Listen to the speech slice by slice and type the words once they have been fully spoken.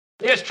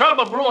There's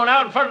trouble brewing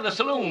out in front of the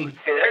saloon.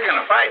 Hey, they're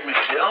gonna fight me,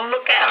 Bill.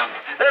 Look at them.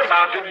 They're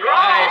about to draw.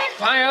 I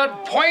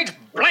fired point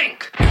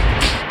blank.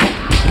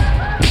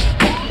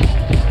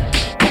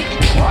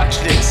 Watch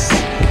this.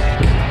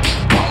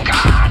 Oh,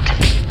 God.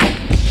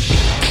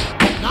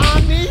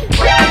 Nani?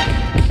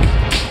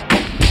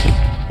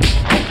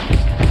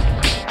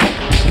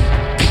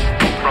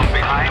 From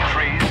behind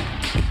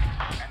trees.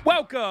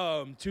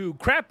 Welcome to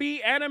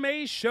Crappy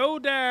Anime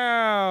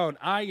Showdown.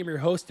 I am your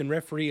host and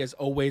referee, as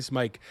always,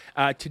 Mike.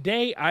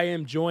 Today, I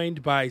am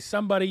joined by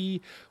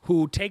somebody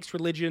who takes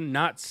religion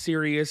not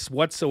serious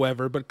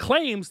whatsoever, but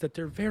claims that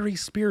they're very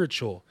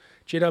spiritual.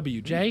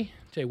 JW, Jay,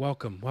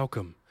 welcome.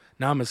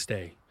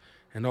 Namaste.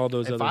 And all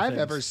those other things. If I've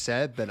ever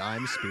said that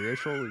I'm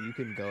spiritual, you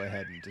can go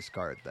ahead and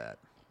discard that.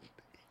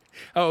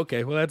 Oh,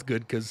 okay. Well, that's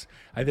good, because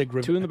I think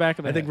Two in the back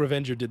of the I think head.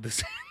 Revenger did the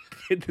same.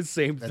 The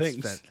same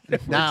things.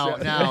 Now,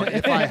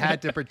 if I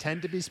had to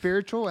pretend to be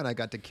spiritual and I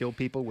got to kill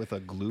people with a Ooh.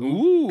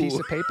 glue piece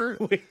of paper,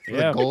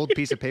 Yeah. a gold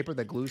piece of paper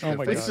that glues to Oh the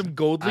my Like face, God. some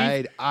gold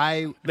leaf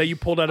that you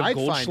pulled out of I'd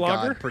find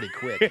Goldschlager. God pretty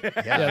quick.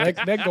 Yeah,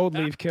 that gold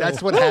leaf kill.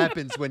 That's what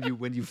happens when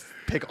you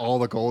pick all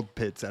the gold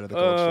pits out of the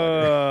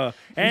Goldschlager.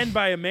 And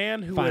by a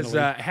man who was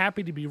Finally.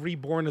 happy to be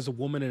reborn as a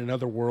woman in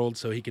another world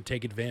so he could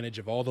take advantage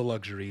of all the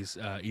luxuries.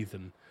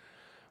 Ethan.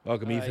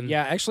 Welcome, Ethan.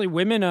 Yeah, actually,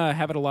 women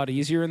have it a lot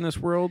easier in this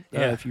world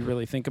if you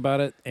really think about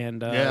it.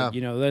 And Yeah.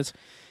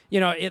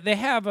 they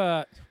have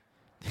a.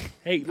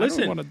 Hey, I don't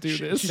listen. want to do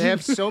this. They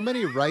have so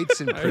many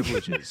rights and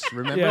privileges.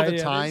 Remember Yeah, the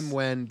yeah, time this-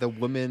 when the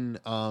women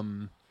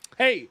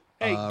Hey,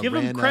 give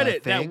him ran a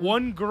credit. That thing?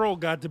 one girl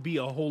got to be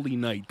a holy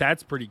knight.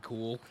 That's pretty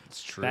cool.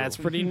 it's true. That's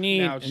pretty neat,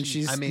 Now and she's-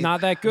 she's I mean, not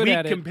that good Weak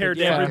at it. compared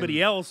but to yeah.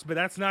 everybody else, but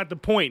that's not the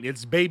point.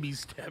 It's baby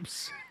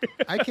steps.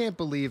 I can't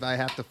believe I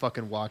have to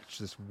fucking watch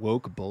this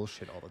woke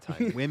bullshit all the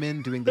time.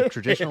 Women doing the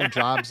traditional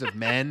jobs of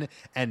men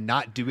and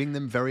not doing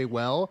them very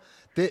well.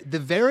 The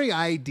very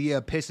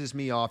idea pisses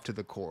me off to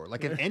the core.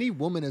 Like, if any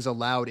woman is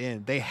allowed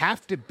in, they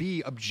have to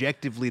be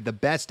objectively the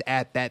best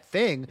at that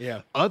thing.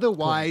 Yeah.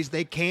 Otherwise,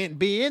 they can't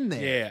be in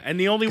there. Yeah, and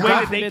the only way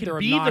God that they forbid can they're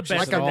be the obnoxious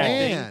best like at a that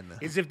man. thing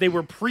is if they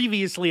were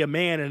previously a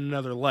man in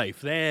another life.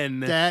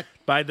 Then That-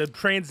 by the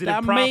transitive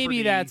That property,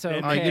 maybe that's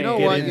then okay. they you know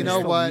can what? get in You there. know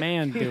It's the what?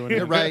 man doing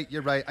You're it. right.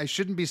 You're right. I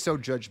shouldn't be so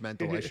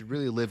judgmental. I should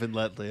really live and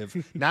let live.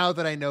 Now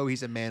that I know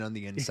he's a man on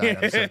the inside,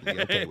 I'm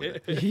suddenly okay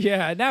with it.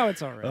 Yeah, now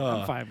it's all right.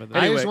 I'm fine with it.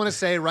 I Anyway. just want to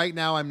say right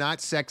now, I'm not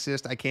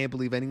sexist. I can't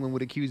believe anyone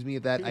would accuse me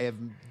of that. I have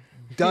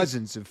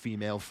dozens of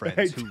female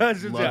friends who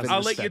Dozens love of- and I'll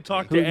let you respect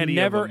talk me. to Who any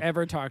never of them.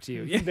 ever talk to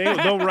you.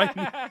 They'll write.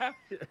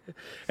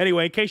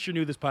 Anyway, in case you're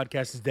new, this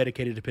podcast is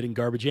dedicated to pitting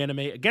garbage anime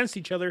against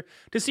each other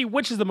to see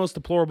which is the most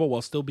deplorable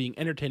while still being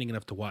entertaining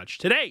enough to watch.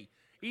 Today,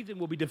 Ethan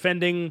will be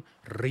defending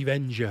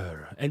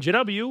Revenger, and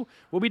JW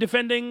will be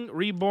defending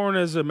Reborn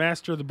as a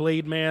Master of the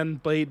Blade Man,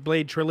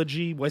 Blade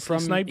Trilogy, Wesley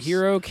From Snipes.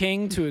 Hero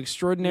King to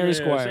Extraordinary Yeah,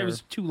 Squire. It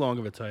was too long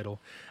of a title.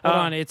 Hold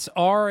on, it's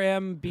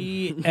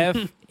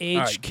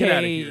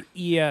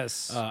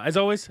RMBFHKES. As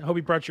always, I hope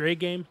you brought your A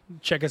game.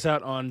 Check us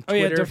out on Oh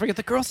Twitter. yeah, don't forget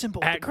the girl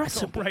symbol. The at girl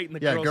symbol. Right in the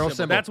Yeah, girl, girl symbol.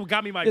 symbol. That's what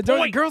got me my Yeah, don't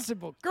point. girl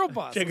symbol. Girl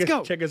boss. Check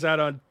Let's go. us out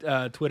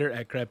on Twitter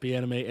at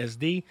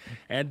CrappyAnimeSD,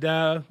 and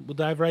we'll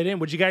dive right in.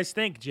 What'd you guys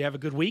think? Did you have a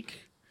good week?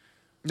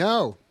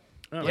 No,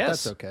 but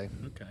Yes. that's okay.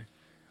 Okay.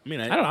 I mean,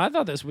 I don't know. I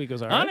thought this week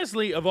was all right.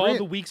 honestly, of all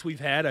the weeks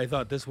we've had, I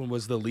thought this one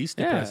was the least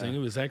Yeah. depressing. It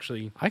was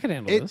actually... I can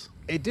handle It this.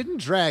 it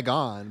didn't drag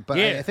on, but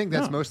Yeah, I think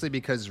that's no. mostly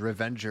because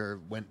Revenger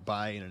went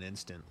by in an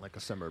instant, like a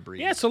summer breeze.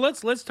 Yeah, so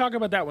let's talk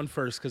about that one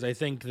first, because I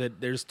think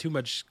that there's too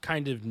much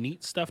kind of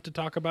neat stuff to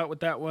talk about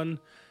with that one,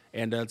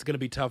 and it's going to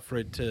be tough for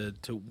it to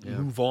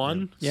move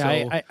on.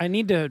 Yeah, so, I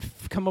need to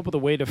come up with a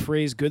way to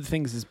phrase good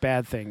things as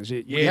bad things.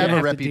 we You're have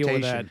gonna a to deal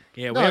with that. reputation.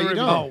 Yeah, no, we have you a-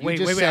 don't. Oh, You wait,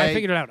 just wait, say, I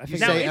figured it out. You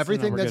Now say it's-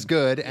 everything we're that's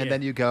good. good, and Yeah.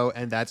 then you go,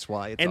 and that's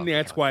why it's and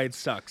that's why it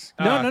sucks.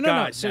 No.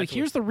 God, So that's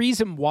here's the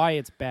reason why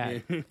it's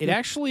bad. It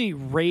actually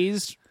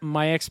raised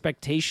my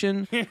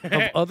expectation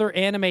of other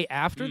anime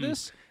after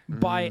this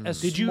by a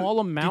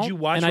small amount. Did you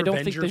watch and I don't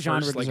Revenger think the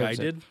genre first like I deserves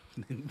it.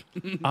 did?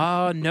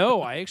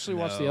 No, I actually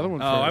watched the other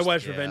one Oh, first. I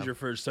watched Yeah. Revenger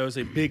first, so it was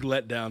a big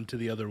letdown to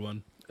the other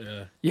one.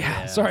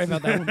 Yeah, sorry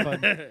about that one,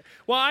 bud.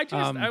 Well,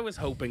 I was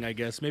hoping, I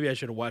guess. Maybe I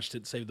should have watched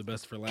it, saved the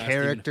best for last. even if it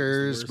was the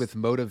characters worst. with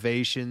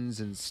motivations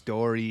and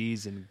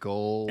stories and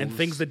goals and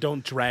things that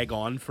don't drag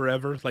on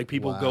forever. Like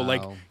people go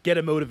like Wow. get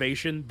a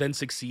motivation, then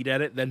succeed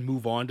at it, then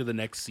move on to the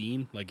next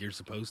scene like you're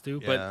supposed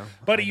to. Yeah,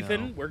 but I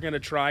Ethan, know. we're gonna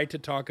try to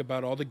talk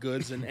about all the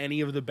goods and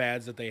any of the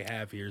bads that they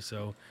have here.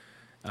 So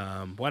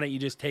why don't you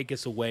just take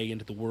us away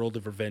into the world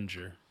of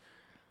Revenger?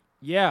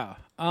 Yeah.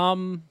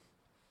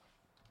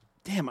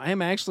 Damn,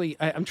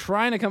 I'm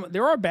trying to come.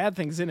 There are bad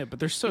things in it, but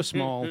they're so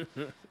small.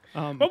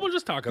 But we'll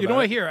just talk about You know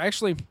what? it. Here,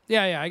 actually,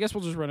 yeah. I guess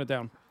we'll just run it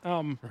down.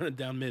 Run it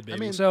down mid, baby. I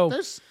mean, So-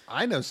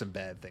 I know some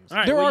bad things. all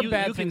right, there well, are you,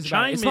 bad you things can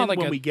about it. chime It's in not like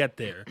when a- we get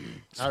there.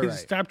 All right.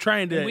 Stop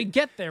trying to. When we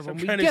get there, stop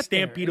when we trying get to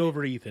stampede there.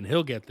 over Ethan.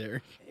 He'll get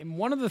there. And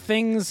one of the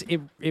things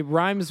it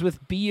rhymes with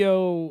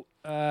bo,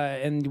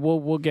 and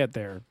we'll get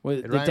there.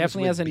 It rhymes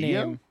definitely has with a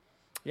Bio? name.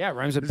 Yeah, it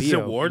rhymes with bo.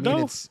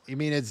 Zawardo? You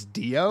mean it's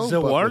Dio,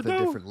 but with a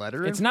Zawardo? different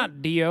letter? It's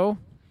not dio.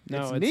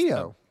 No, it's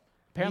Neo.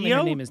 Apparently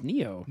her name is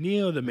Neo.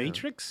 Neo the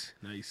Matrix?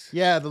 Nice.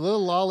 Yeah, the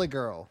little lolly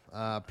girl.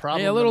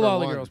 Problem Yeah, little number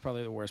lolly one. girl is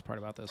probably the worst part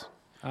about this.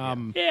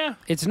 Yeah.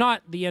 It's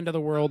not the end of the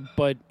world,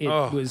 but it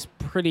was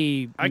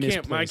pretty I can't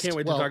misplaced.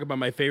 wait to talk about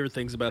my favorite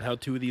things about how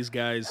two of these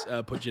guys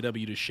put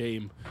JW to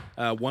shame.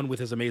 One with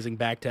his amazing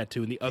back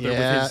tattoo, and the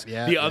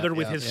other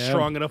with his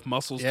strong enough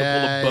muscles to pull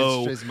a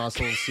bow. His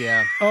muscles,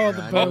 yeah. Oh,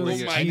 the bow. I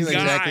knew, my I knew God.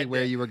 exactly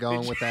where you were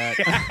going with that.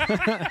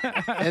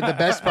 And the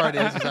best part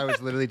is I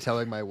was literally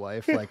telling my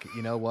wife, like,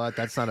 you know what?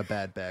 That's not a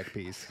bad back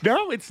piece.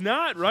 No, it's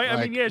not, right? I mean,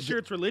 Like, yeah, sure,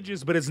 it's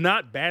religious, but it's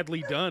not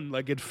badly done.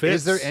 Like, it fits.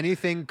 Is there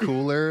anything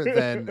cooler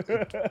than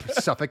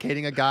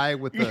suffocating a guy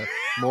with the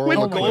moral with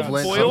gold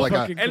equivalent of foil like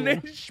a and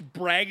then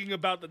bragging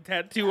about the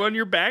tattoo on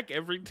your back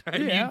every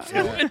time you do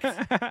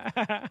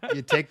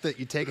it?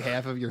 you take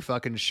half of your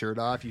fucking shirt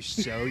off, you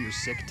sew your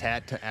sick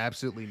tat to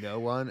absolutely no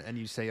one, and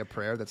you say a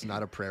prayer that's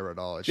not a prayer at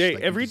all. It's just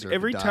like every you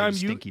deserve to die, time you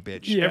you stinky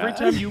bitch. Yeah. every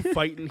time you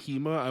fight in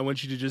HEMA, I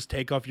want you to just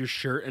take off your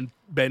shirt and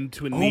bend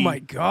to a knee. Oh my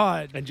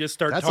god. And just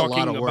start That's a lot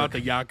talking of about work.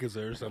 the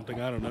Yakuza or something.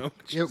 I don't know.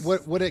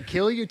 Would it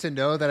kill you to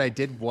know that I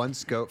did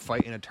once go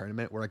fight in a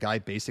tournament where a guy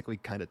basically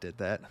kind of did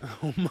that?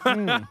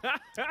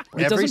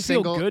 It doesn't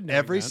feel good knowing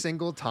every that.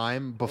 single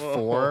time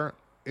before,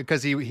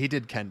 because he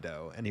did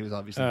kendo and he was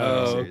obviously very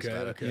Oh, serious okay,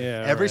 about it. okay.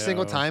 Yeah. Every right,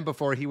 single oh. time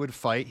before he would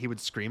fight, he would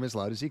scream as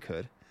loud as he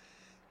could.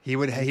 He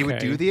would Okay.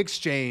 do the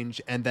exchange,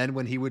 and then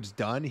when he was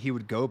done, he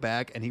would go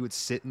back and he would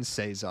sit in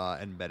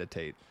seiza and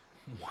meditate.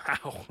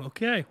 Wow.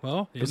 Okay.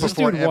 Well, Is this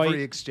Before dude every white?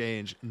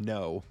 exchange,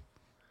 no.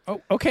 Oh,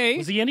 okay.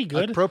 was he any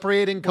good?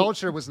 Appropriating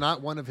culture was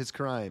not one of his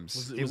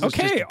crimes. It was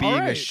Okay, just being a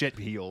alright. shit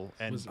heel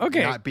and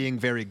Okay. not being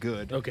very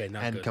good. Okay,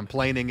 not and good.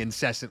 complaining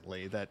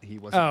incessantly that he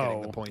wasn't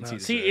getting the points he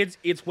See, deserved.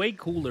 it's way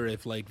cooler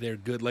if like they're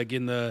good, like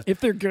in the If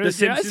they're good, the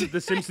Simpsons, yes.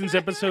 the Simpsons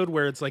episode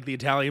where it's like the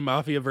Italian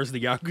mafia versus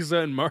the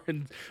Yakuza, and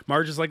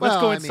Marge is like, "Let's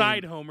Well, go I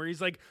inside, mean- Homer." He's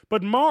like,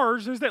 "But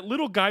Marge, there's that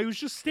little guy who's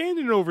just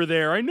standing over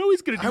there. I know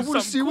he's gonna do I something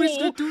want to see cool." what he's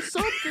going to do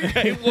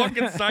something. You walk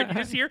inside, you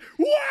just hear,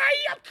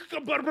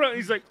 "Why?"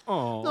 He's like,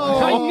 "Oh,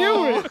 I knew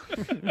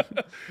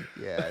it.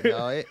 Yeah,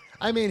 no,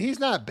 I mean, he's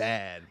not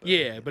bad. But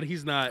yeah," but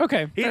he's not.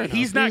 Okay, fair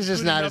he's enough. not. He's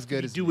just good not enough as good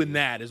to be as doing me.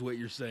 that. Is what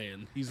you're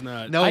saying? He's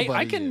not. Nobody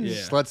I can- is.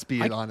 Yeah. Let's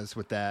be honest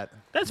with that.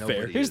 That's fair.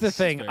 Nobody Here's the is.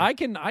 thing. fair. I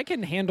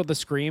can handle the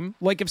scream.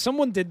 Like if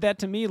someone did that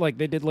to me, like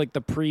they did like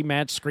the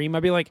pre-match scream,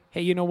 I'd be like,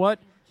 "Hey, you know what?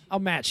 I'll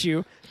match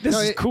you. This No,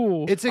 is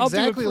cool." It's I'll do a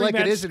exactly like it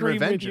pre-match is in scream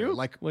with Revenger. you.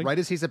 Like right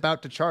as he's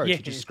about to charge, Yeah.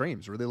 he just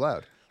screams really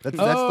loud. That's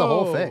the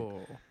whole thing.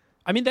 Oh.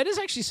 I mean, that is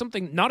actually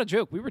something, not a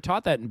joke. We were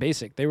taught that in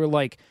basic. They were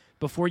like,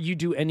 before you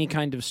do any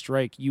kind of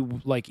strike,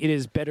 you like it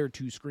is better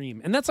to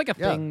scream, and that's like a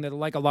Yeah. thing that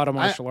like a lot of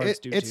martial arts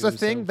do. It's too, a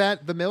thing so-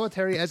 that the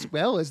military, as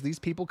well as these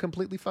people,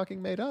 completely fucking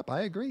made up.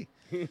 I agree.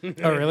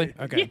 Oh, really?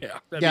 Okay. Yeah.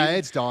 I Yeah, mean,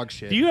 it's dog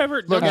shit. do you ever?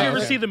 Look, Don't you ever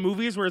okay. see the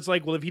movies where it's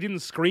like, well, if he didn't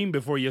scream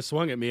before you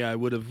swung at me, I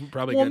would have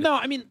probably. Well, got no,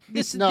 I mean,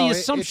 this No, the it's-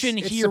 assumption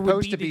it's here would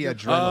supposed be to be that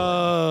adrenaline. you're-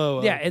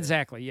 Oh, Yeah,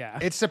 exactly. Yeah.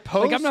 It's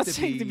supposed like I'm not to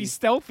saying to be- be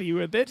stealthy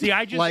with it. See,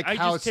 I just Like I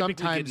how just typically get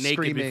sometimes naked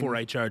screaming- before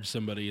I charge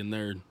somebody, and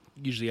they're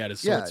usually out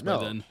of Yeah, sorts by no.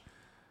 then.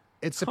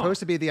 It's supposed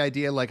to be the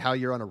idea like how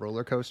you're on a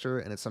roller coaster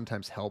and it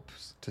sometimes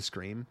helps to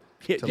scream.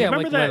 Yeah, to do you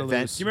remember like, let that? it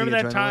vent Do you remember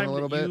the that adrenaline time a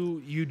little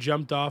that you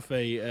jumped off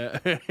a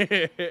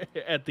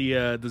at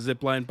the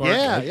zip line park?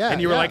 Yeah, yeah,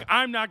 And you were yeah. like,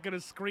 "I'm not gonna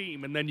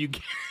scream," and then you.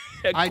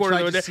 I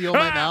tried to seal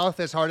my mouth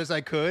as hard as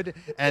I could,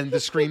 and the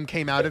scream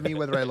came out of me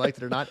whether I liked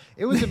it or not.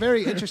 It was a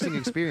very interesting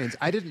experience.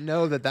 I didn't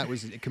know that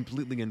was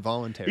completely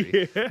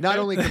involuntary. Not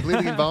only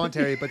completely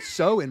involuntary, but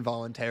so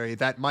involuntary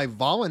that my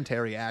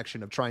voluntary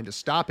action of trying to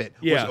stop it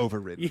was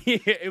overridden. Yeah,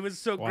 it was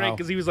so great Wow.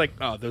 because he was like,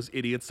 "Oh, those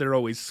idiots! They're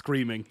always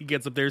screaming." He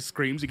gets up there,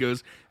 screams. He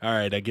goes, "All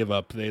right, I give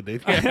up." They I see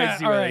All why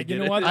they right, you did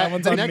know it. what? That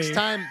one's the on next me.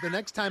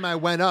 time I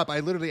went up, I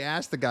literally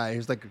asked the guy. He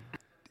was like,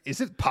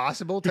 "Is it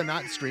possible to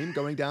not scream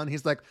going down?"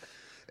 He's like,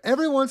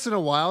 every once in a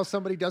while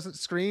somebody doesn't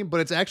scream, but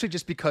it's actually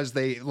just because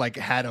they like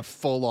had a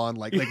full on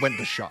like went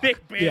into shock.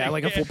 Yeah,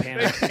 like a full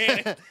panic.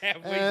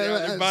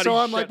 So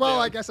I'm like, well,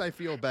 I guess I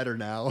feel better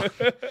now.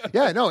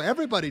 Yeah, no,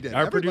 everybody did.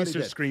 Our Everybody producer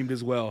did. screamed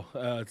as well.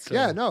 So.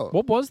 Yeah, no.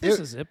 What was this?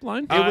 It- A zip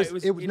line? It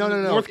was in no.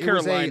 North It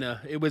was a-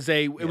 Carolina. It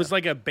was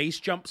like a base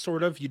jump,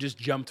 sort of. You just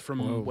jumped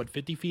from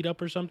 50 feet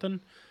up or something,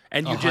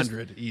 and you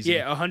 100, easy.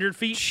 100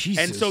 feet. And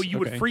Jesus, so you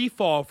would okay. free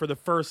fall for the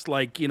first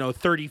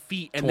 30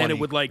 feet, and then 20. it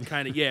would like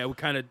kind of it would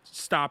kind of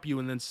stop you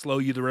and then slow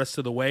you the rest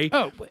of the way.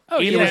 Oh,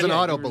 Either yeah, It was yeah, an yeah.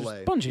 auto there was-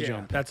 belay. Bungee Yeah,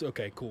 jump. that's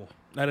okay. Cool.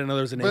 I didn't know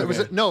there was a name. But it was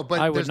for it. no, but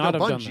I would there's not no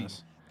have done bungee.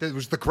 this. There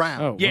was the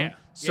ground. Oh, Yeah.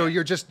 So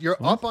yeah. you're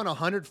up on a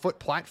 100-foot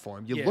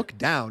platform. You Yeah. look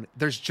down.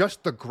 There's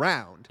just the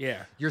ground.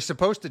 Yeah. You're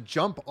supposed to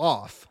jump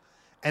off,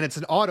 and it's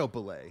an auto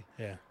belay.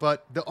 Yeah.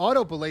 But the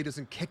auto belay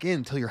doesn't kick in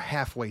until you're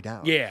halfway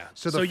down. Yeah.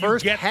 So So the you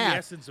first get the half,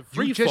 essence of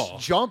free you just fall.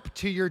 jump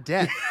to your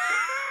death,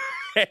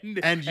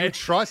 and you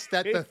trust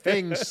that the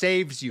thing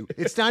saves you.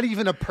 It's not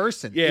even a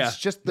person. Yeah. It's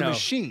just the No.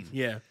 machine.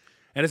 Yeah.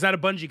 And it's not a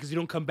bungee because you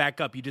don't come back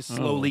up. You just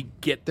slowly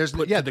get There's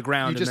put yeah, to the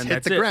ground. You just and then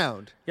hit that's the it.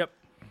 ground. Yep.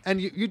 And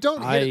you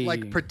don't hit it I-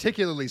 like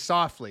particularly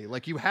softly.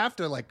 Like you have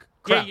to like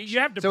Yeah, crouch. you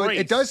have to so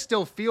brace. it does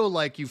still feel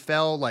like you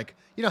fell like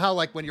You know how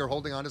like when you're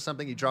holding onto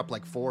something, you drop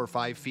like 4 or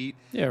 5 feet.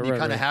 Yeah, You right,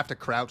 kind of right. have to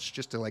crouch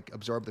just to like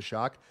absorb the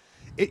shock.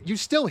 You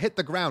still hit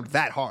the ground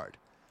that hard.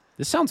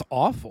 This sounds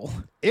awful.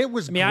 It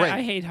was I mean, great.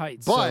 I hate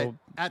heights, but so,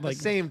 at like-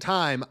 the same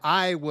time,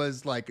 I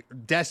was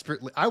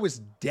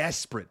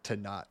desperate to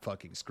not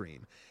fucking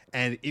scream,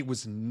 and it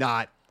was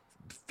not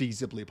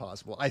feasibly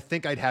possible. I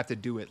think I'd have to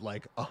do it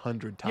like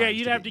 100 times. Yeah,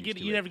 you'd have to used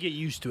get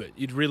used to it.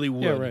 You'd really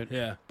would. Yeah, right.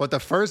 Yeah. But the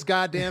first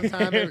goddamn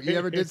time you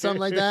ever did something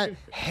like that,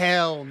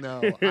 hell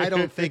no. I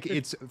don't think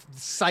it's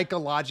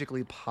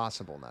psychologically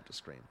possible not to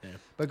scream. Yeah.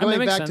 But I mean, going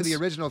that makes back to the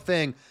sense. original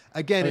thing,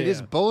 again, Oh, it is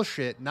yeah.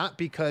 bullshit, not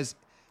because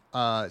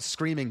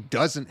screaming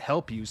doesn't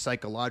help you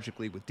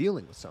psychologically with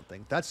dealing with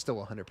something. That's still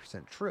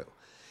 100% true.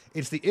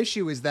 It's the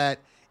issue is that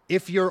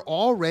if you're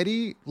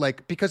already,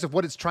 like, because of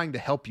what it's trying to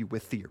help you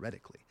with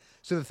theoretically.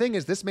 So the thing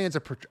is, this man's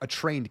a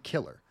trained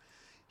killer.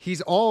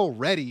 He's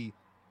already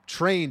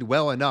trained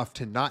well enough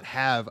to not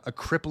have a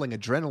crippling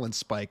adrenaline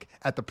spike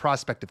at the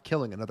prospect of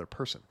killing another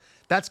person.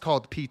 That's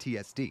called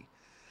PTSD.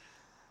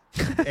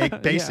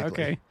 Basically. Yeah,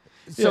 okay.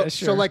 So, Yeah,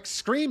 sure. like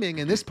screaming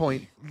in this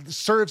point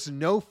serves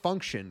no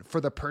function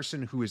for the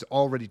person who is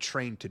already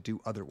trained to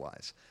do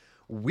otherwise.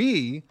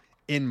 We,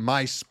 in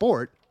my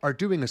sport, are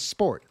doing a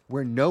sport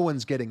where no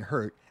one's getting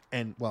hurt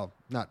and, well,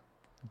 not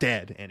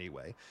dead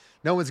anyway.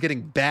 No one's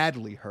getting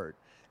badly hurt.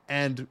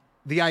 And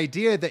the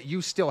idea that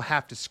you still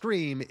have to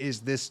scream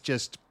is this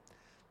just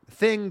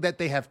thing that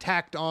they have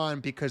tacked on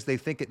because they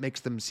think it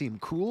makes them seem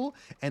cool,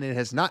 and it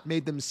has not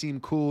made them seem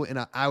cool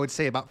in, I would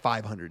say, about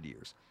 500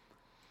 years.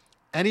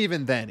 And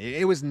even then,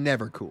 it was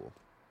never cool.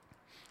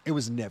 It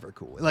was never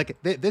cool. Like,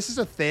 this is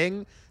a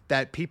thing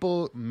that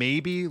people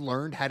maybe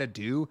learned how to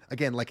do,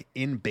 again, like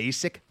in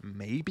basic,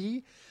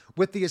 maybe,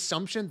 with the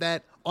assumption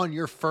that on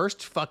your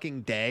first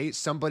fucking day,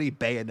 somebody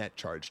bayonet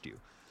charged you.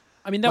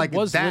 I mean, that Like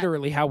was that-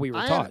 literally how we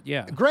were taught.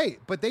 Yeah. Great,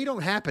 but they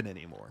don't happen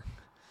anymore.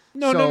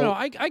 No.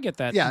 I get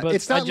that. Yeah, but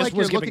it's I not just like you're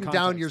was giving looking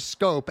down context. your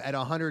scope at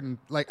 100 and,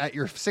 like at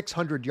your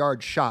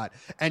 600-yard shot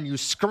and you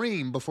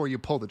scream before you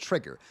pull the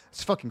trigger.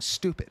 It's fucking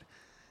stupid.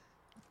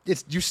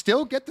 You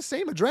still get the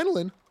same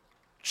adrenaline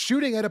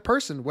shooting at a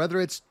person, whether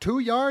it's 2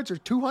 yards or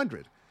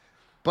 200.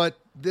 But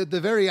the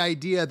very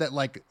idea that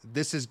like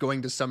this is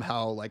going to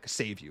somehow like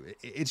save you,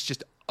 it's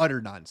just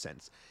utter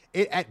nonsense.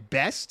 It at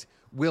best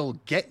will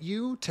get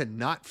you to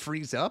not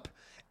freeze up,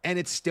 and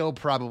it's still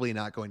probably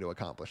not going to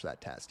accomplish that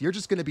task. You're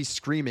just going to be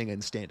screaming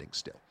and standing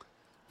still.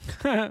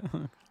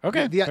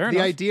 Okay, The fair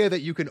enough. idea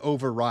that you can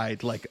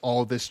override like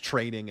all this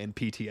training and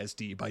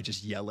PTSD by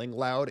just yelling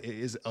loud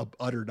is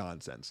utter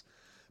nonsense.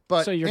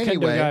 But So your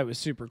anyway, kendo guy was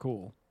super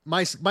cool.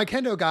 my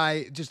kendo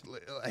guy just,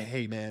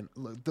 hey man,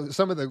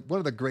 one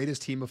of the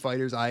greatest team of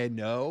fighters I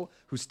know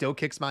who still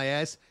kicks my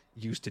ass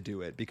used to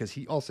do it because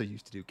he also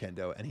used to do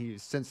kendo, and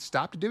he's since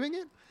stopped doing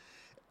it.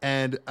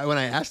 And when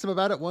I asked him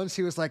about it once,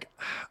 he was like,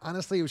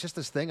 honestly, it was just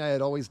this thing I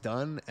had always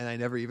done, and I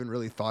never even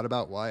really thought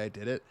about why I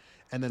did it.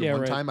 And then Yeah,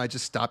 one right. time I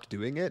just stopped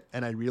doing it,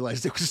 and I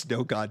realized it was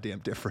no goddamn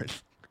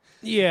different.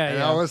 Yeah, And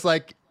yeah. I was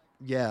like,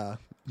 yeah,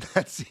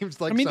 that seems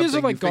like I mean, these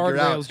are something like you figure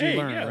out. guardrails you Hey,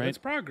 learn, yeah, right? that's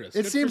progress.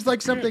 It Good seems for-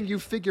 like something you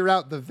figure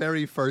out the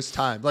very first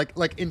time,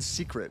 like in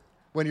secret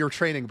when you're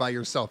training by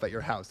yourself at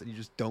your house, and you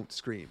just don't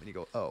scream, and you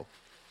go, "Oh,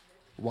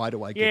 why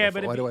do I?" Yeah, give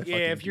a but why do I fucking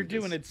if you're do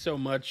doing this? it so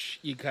much,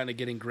 you kind of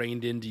get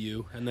ingrained into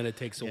you, and then it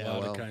takes a Yeah,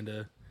 while well. to kind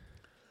of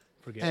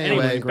forget.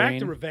 Anyway, Anyways, back to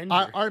Ingrained. Revenge.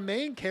 Our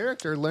main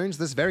character learns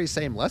this very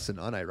same lesson,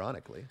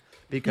 unironically,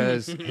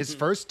 because his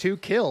first 2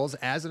 kills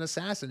as an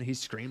assassin, he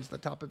screams at the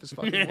top of his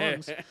fucking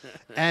lungs.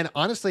 And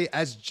honestly,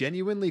 as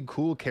genuinely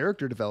cool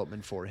character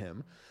development for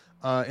him,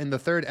 in the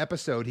 3rd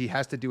episode, he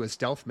has to do a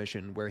stealth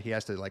mission where he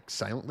has to like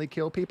silently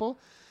kill people,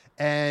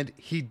 and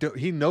he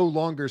no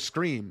longer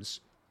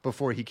screams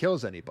before he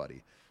kills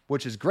anybody,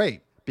 which is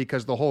great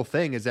because the whole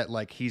thing is that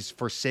like he's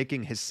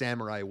forsaking his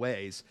samurai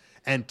ways,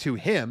 and to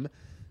him,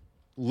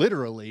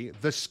 literally,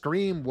 the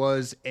scream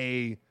was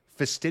a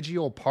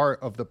vestigial part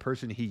of the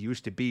person he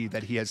used to be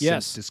that he has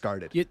since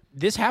discarded.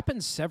 This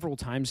happens several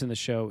times in the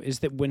show, is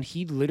that when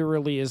he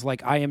literally is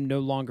like, I am no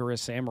longer a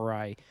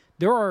samurai,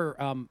 there are,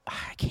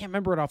 I can't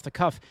remember it off the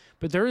cuff,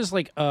 but there is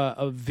like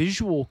a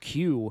visual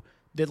cue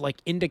that like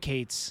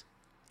indicates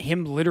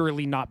him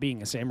literally not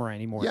being a samurai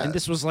anymore. Yeah. And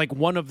this was like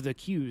one of the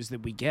cues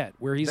that we get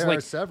where he's There are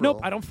like, several.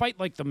 nope, I don't fight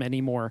like them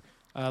anymore.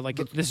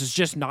 This is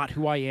just not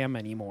who I am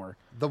anymore.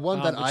 The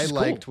one that which I is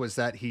liked cool. was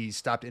that he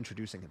stopped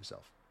introducing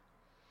himself.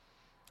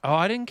 Oh,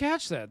 I didn't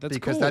catch that. That's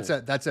Because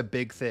cool. that's a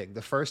big thing.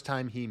 The first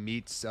time he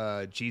meets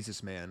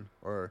Jesus Man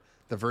or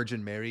the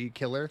Virgin Mary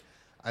killer,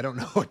 I don't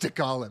know what to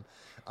call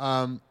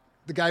him.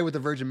 The guy with the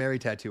Virgin Mary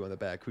tattoo on the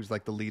back, who's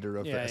like the leader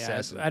of the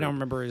assassin. I don't group.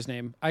 remember his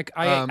name. I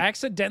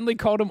accidentally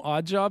called him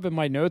Oddjob in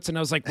my notes, and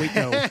I was like, wait,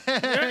 no.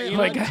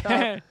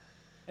 like,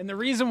 and the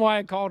reason why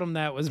I called him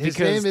that was His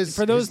because name is-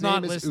 for those his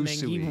not name is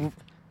listening, he Usui.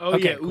 oh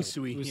okay, yeah, cool.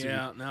 Usui. Usui.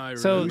 Yeah, now I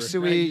remember. So-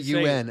 Usui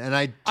UN, and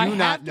I I do had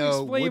not to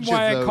know explain which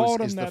why I of called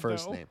those him is the that,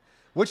 first though. name.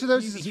 Which of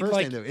those is his he first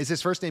like- name, though? Is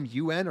his first name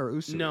UN or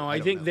Usui? No, I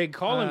don't think know. they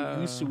call him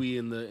Usui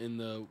in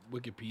the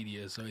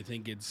Wikipedia, so I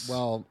think it's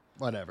Well,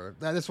 whatever.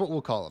 That's what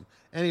we'll call him.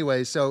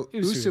 Anyway, so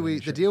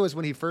Usui, the deal is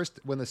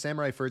when the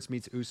samurai first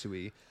meets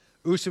Usui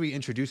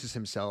introduces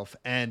himself,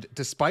 and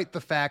despite the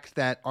fact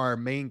that our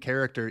main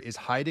character is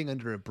hiding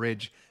under a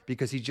bridge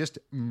because he just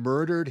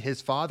murdered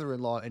his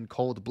father-in-law in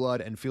cold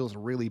blood and feels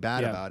really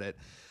bad about it,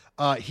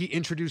 he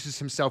introduces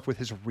himself with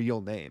his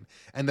real name.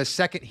 And the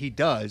second he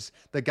does,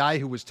 the guy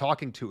who was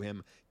talking to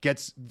him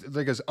goes,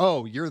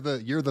 "Oh, you're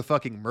the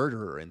fucking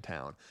murderer in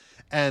town."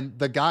 And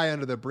the guy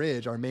under the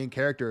bridge, our main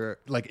character,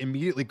 like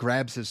immediately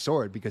grabs his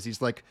sword because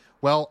he's like,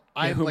 "Well,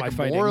 I'm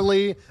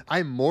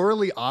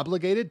morally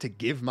obligated to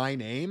give my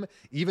name,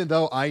 even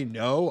though I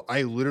know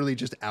I literally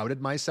just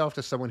outed myself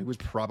to someone who was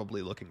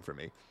probably looking for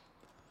me."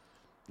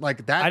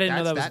 Like that. I didn't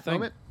know that was a thing.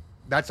 Moment.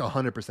 That's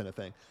 100% a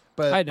thing.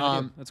 But I had no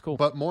idea. That's cool.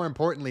 But more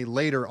importantly,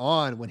 later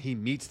on, when he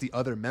meets the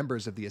other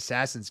members of the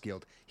Assassin's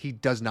Guild, he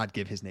does not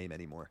give his name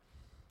anymore.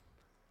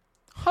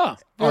 Huh.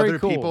 Very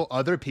cool.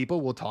 Other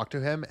people will talk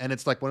to him, and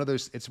it's like one of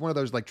those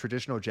like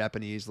traditional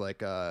Japanese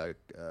like what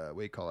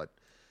do you call it,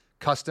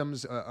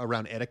 customs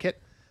around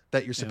etiquette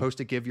that you're supposed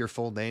to give your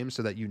full name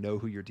so that you know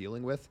who you're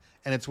dealing with.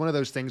 And it's one of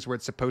those things where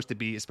it's supposed to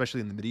be,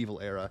 especially in the medieval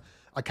era,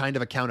 a kind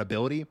of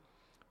accountability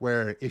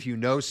where if you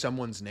know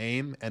someone's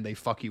name and they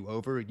fuck you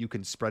over, you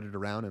can spread it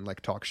around and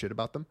like talk shit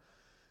about them.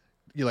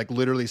 You like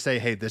literally say,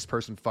 "Hey, this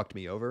person fucked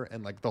me over,"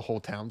 and like the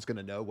whole town's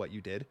gonna know what you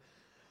did.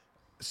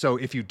 So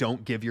if you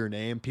don't give your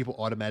name, people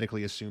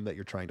automatically assume that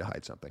you're trying to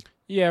hide something.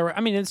 Yeah,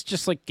 I mean, it's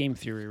just like game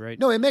theory, right?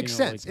 No, it makes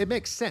sense. It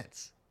makes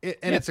sense.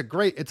 It's a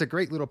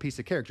great little piece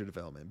of character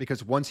development,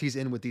 because once he's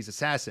in with these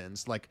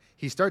assassins, like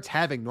he starts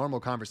having normal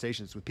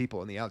conversations with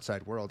people in the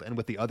outside world and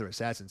with the other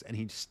assassins, and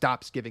he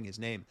stops giving his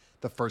name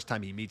the first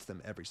time he meets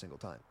them every single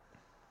time.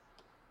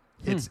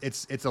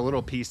 It's a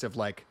little piece of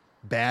like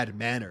bad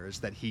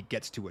manners that he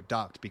gets to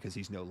adopt because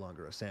he's no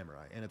longer a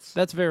samurai, and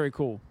that's very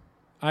cool.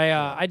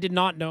 I did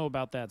not know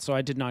about that, so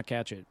I did not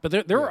catch it.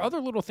 But there are other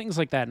little things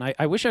like that, and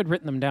I wish I'd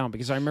written them down,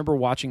 because I remember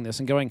watching this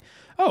and going,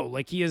 "Oh,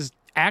 like he is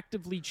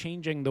actively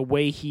changing the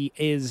way he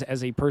is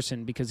as a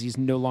person because he's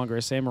no longer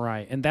a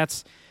samurai." And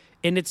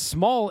it's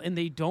small, and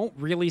they don't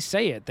really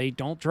say it. They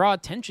don't draw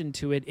attention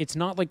to it. It's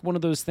not like one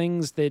of those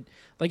things that,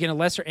 like in a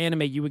lesser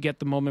anime, you would get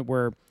the moment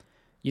where,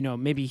 you know,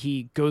 maybe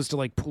he goes to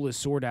like pull his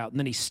sword out, and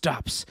then he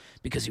stops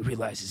because he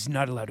realizes he's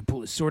not allowed to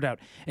pull his sword out,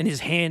 and his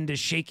hand is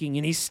shaking,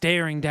 and he's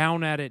staring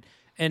down at it.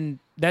 And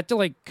that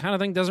like kind of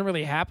thing doesn't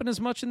really happen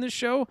as much in this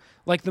show.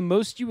 Like the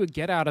most you would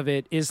get out of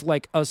it is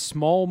like a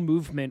small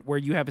movement where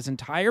you have his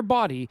entire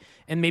body,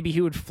 and maybe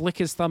he would flick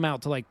his thumb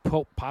out to like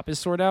pop his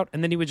sword out,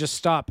 and then he would just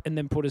stop and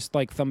then put his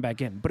like thumb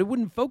back in. But it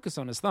wouldn't focus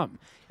on his thumb.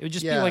 It would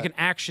just be like an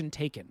action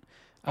taken.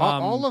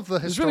 All of the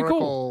historical, really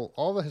cool.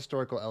 all the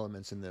historical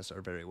elements in this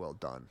are very well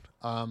done.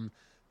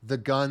 The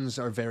guns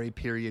are very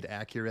period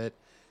accurate.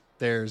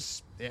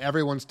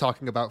 Everyone's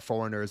talking about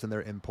foreigners and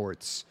their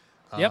imports.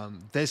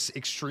 This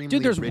extremely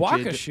there's rigid...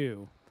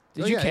 Wakashu.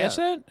 Did you catch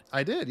that?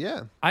 I did,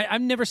 yeah. I've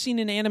never seen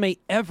an anime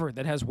ever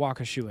that has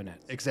Wakashu in it.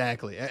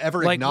 Exactly.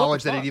 Ever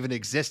acknowledge that it even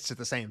exists at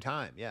the same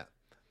time, yeah.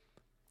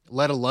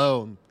 Let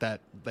alone that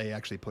they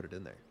actually put it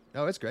in there.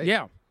 No, it's great.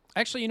 Yeah.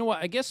 Actually, you know what?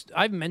 I guess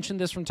I've mentioned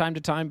this from time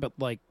to time, but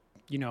like,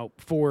 you know,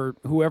 for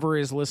whoever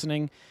is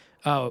listening,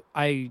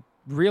 I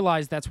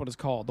realize that's what it's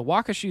called. The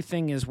Wakashu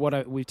thing is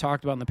what we've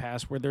talked about in the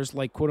past, where there's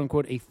like quote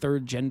unquote a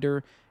third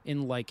gender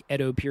in like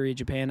Edo period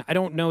Japan. I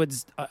don't know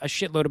it's a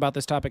shitload about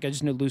this topic. I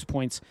just know loose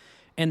points.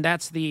 And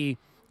that's the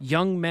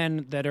young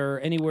men that are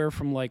anywhere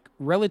from like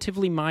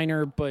relatively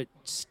minor but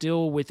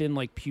still within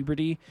like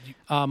puberty,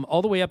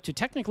 all the way up to,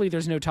 technically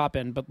there's no top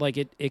end, but like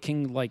it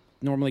can like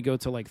normally go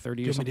to like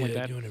 30 or something like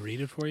that. Do you want to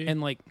read it for you? And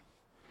like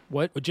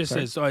what? It just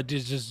says,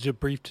 just a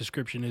brief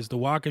description is the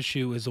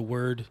Wakashu is a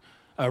word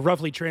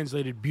roughly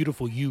translated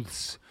beautiful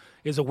youths,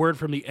 is a word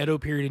from the Edo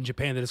period in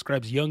Japan that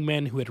describes young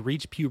men who had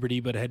reached puberty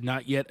but had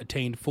not yet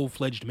attained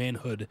full-fledged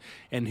manhood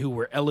and who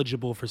were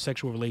eligible for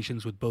sexual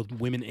relations with both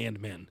women and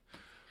men.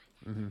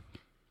 Mm-hmm.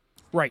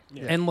 Right.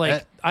 Yeah. And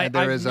like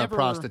there is a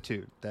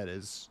prostitute that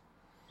is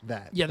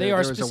that. Yeah, they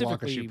are There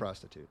specifically. is a Wakashu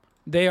prostitute.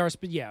 They are,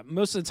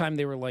 most of the time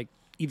they were like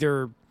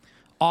either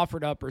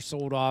offered up or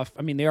sold off.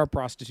 I mean, they are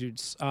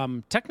prostitutes.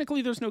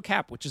 Technically, there's no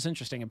cap, which is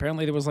interesting.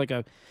 Apparently, there was like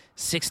a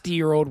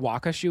 60-year-old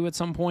Wakashu at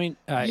some point.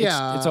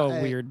 It's all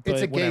weird. But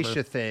it's a whatever.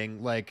 geisha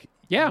thing. Like,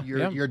 yeah,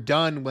 you're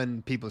done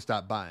when people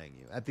stop buying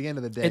you. At the end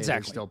of the day,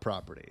 exactly. There's still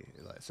property.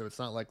 So it's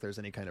not like there's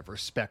any kind of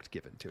respect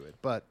given to it.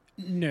 But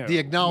no, the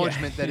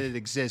acknowledgement that it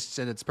exists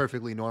and it's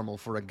perfectly normal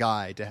for a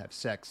guy to have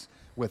sex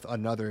with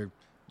another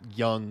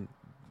young,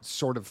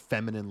 sort of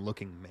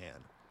feminine-looking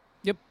man.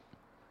 Yep.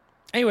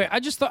 Anyway, I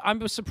just thought I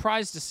was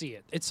surprised to see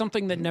it. It's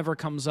something that never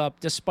comes up,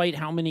 despite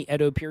how many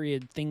Edo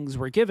period things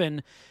were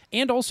given,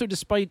 and also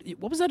despite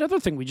what was that other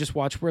thing we just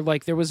watched, where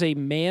like there was a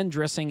man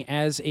dressing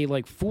as a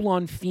like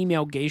full-on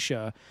female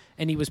geisha,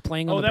 and he was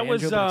playing on the banjo,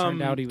 but it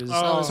turned out he was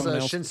someone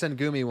else.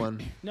 Shinsengumi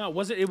one. No,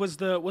 wasn't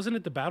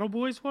it the Battle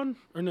Boys one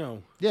or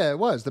no? Yeah, it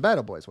was the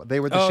Battle Boys one. They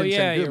were the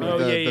Shinsengumi, the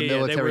military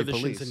they were the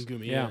police.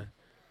 Shinsengumi, yeah.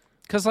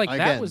 Because like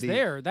that was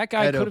there. That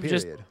guy could have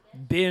just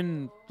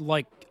been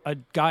like a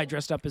guy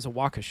dressed up as a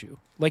wakashu.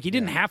 Like, he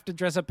didn't have to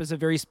dress up as a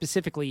very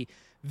specifically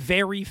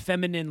very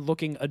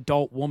feminine-looking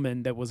adult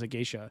woman that was a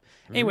geisha.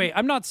 Anyway,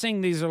 I'm not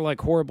saying these are,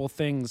 like, horrible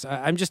things.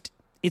 I'm just...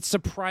 It's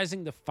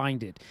surprising to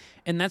find it.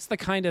 And that's the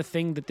kind of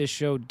thing that this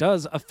show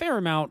does a fair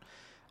amount.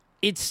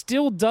 It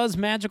still does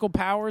magical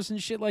powers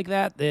and shit like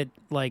that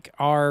like,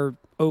 are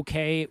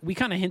okay. We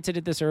kind of hinted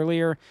at this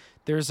earlier.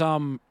 There's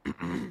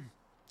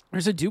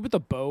there's a dude with a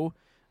bow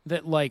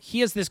that, like,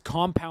 he has this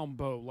compound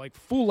bow, like,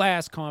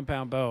 full-ass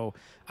compound bow.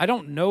 I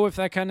don't know if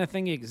that kind of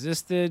thing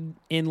existed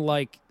in,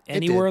 like,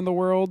 anywhere in the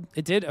world.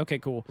 It did? Okay,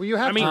 cool. Well, you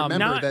have to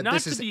remember that not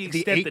this to is the the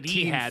extent that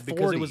he had,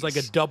 because it was like a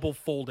 1840s. double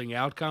folding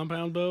out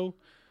compound bow.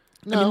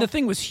 I mean, the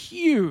thing was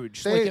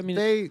huge. There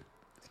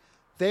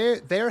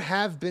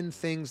have been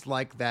things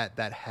like that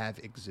have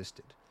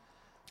existed.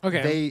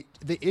 Okay.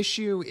 The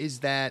issue is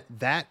that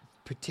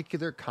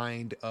particular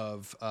kind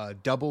of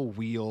double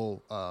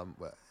wheel,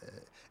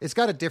 it's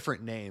got a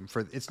different name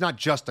for. It's not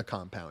just a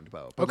compound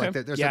bow, but Okay.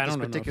 like there's Yeah, I like this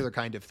don't know particular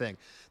kind of thing.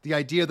 The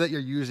idea that you're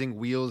using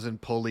wheels and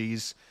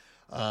pulleys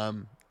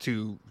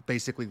to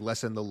basically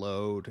lessen the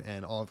load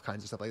and all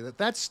kinds of stuff like that.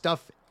 That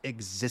stuff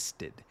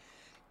existed.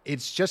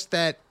 It's just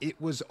that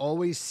it was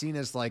always seen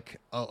as like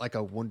a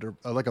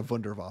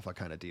Wunderwaffe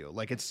kind of deal.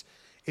 Like it's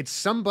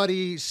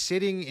somebody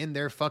sitting in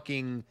their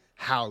fucking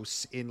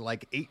house in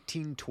like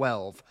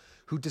 1812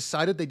 who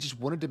decided they just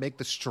wanted to make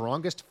the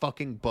strongest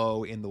fucking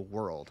bow in the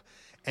world.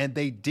 And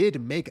they did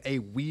make a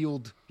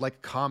wheeled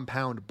like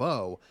compound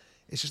bow.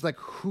 It's just like,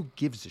 who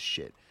gives a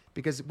shit?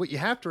 Because what you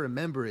have to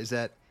remember is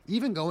that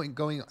even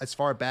going as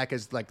far back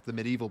as like the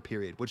medieval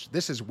period, which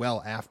this is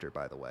well after,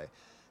 by the way,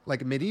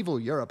 like medieval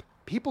Europe,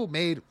 people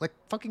made like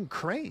fucking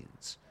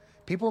cranes.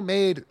 People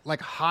made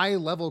like high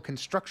level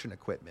construction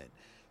equipment.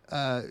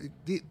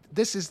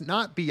 This is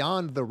not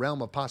beyond the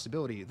realm of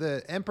possibility.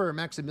 The Emperor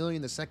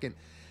Maximilian II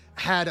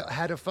had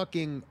a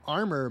fucking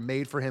armor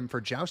made for him for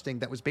jousting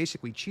that was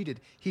basically cheated.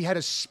 He had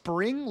a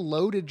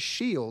spring-loaded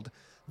shield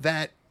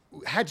that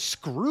had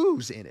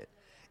screws in it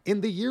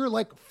in the year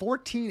like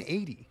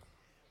 1480.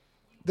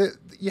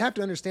 You have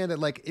to understand that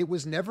like it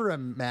was never a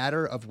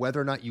matter of whether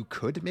or not you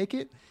could make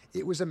it.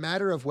 It was a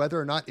matter of whether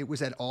or not it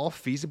was at all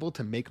feasible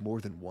to make more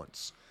than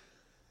once.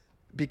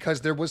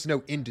 Because there was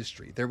no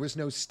industry, there was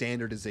no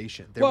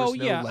standardization. There was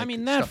no, yeah, like, I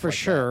mean that stuff for like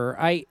sure.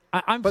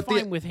 that. I'm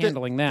fine with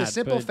handling that. The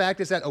simple but- fact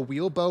is that a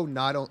wheelbow,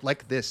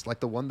 like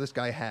the one this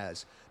guy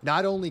has,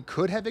 not only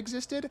could have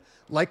existed,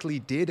 likely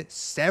did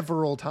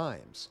several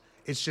times.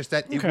 It's just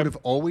that it would have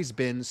always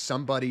been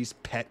somebody's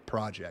pet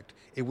project.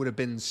 It would have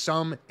been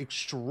some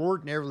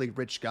extraordinarily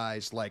rich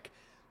guy's like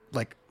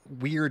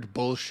weird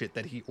bullshit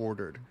that he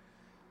ordered.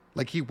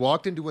 Like he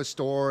walked into a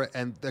store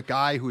and the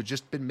guy who had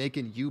just been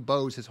making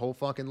bows his whole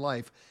fucking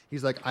life,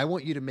 he's like, I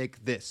want you to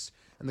make this.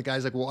 And the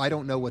guy's like, well, I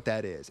don't know what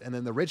that is. And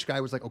then the rich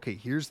guy was like, okay,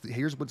 here's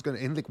what's going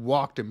to, and like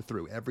walked him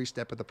through every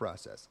step of the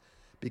process.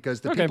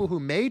 Because the people who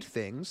made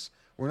things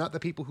were not the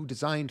people who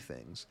designed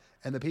things.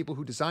 And the people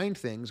who designed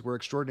things were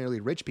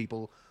extraordinarily rich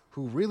people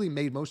who really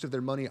made most of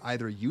their money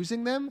either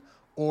using them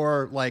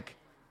or like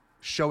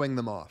showing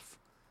them off.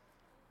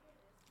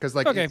 Because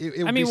like it would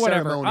I mean, be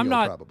whatever.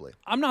 ceremonial, probably.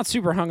 I'm not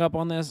super hung up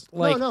on this.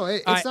 Like, No,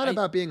 it's not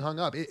about being hung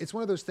up. It's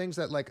one of those things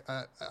that like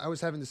I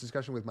was having this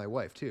discussion with my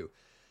wife too.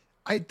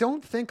 I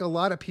don't think a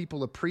lot of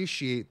people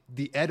appreciate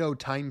the Edo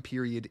time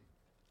period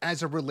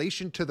as a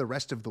relation to the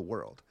rest of the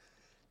world.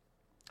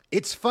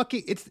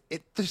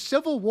 The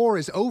Civil War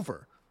is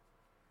over.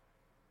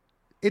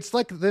 It's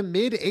like the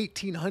mid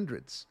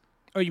 1800s.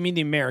 Oh, you mean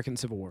the American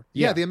Civil War?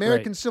 Yeah, the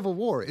American right. Civil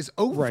War is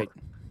over. Right.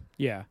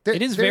 Yeah, They're-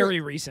 it is they're- very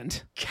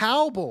recent.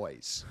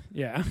 Cowboys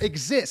Yeah.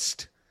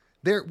 exist.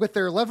 They're with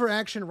their lever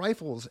action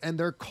rifles and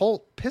their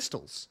Colt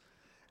pistols.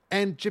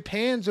 And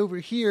Japan's over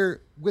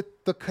here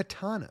with the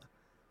katana.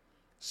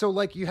 So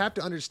like you have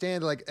to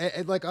understand like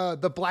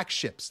the black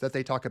ships that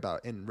they talk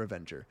about in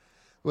Revenger.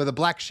 Where the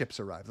black ships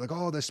arrived. Like,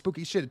 oh, the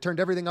spooky shit. It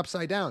turned everything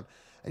upside down.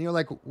 And you're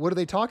like, what are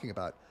they talking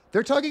about?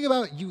 They're talking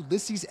about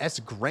Ulysses S.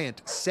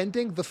 Grant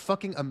sending the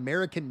fucking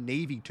American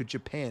Navy to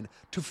Japan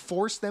to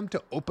force them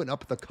to open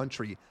up the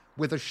country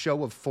with a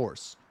show of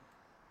force.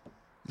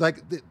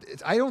 Like,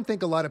 I don't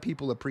think a lot of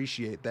people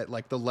appreciate that,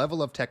 like, the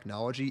level of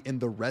technology in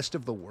the rest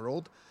of the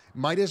world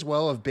might as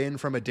well have been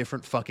from a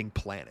different fucking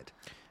planet.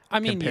 I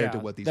mean, compared to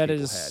what these people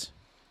had.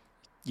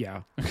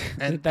 Yeah.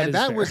 And that is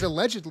that fair. was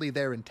allegedly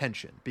their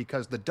intention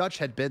because the Dutch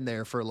had been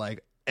there for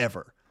like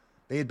ever.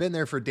 They had been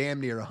there for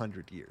damn near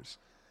 100 years.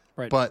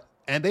 Right.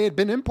 And they had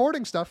been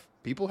importing stuff.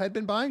 People had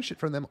been buying shit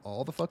from them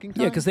all the fucking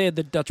time. Yeah, because they had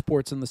the Dutch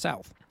ports in the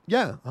South.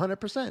 Yeah,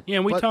 100%. Yeah,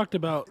 and we But- talked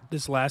about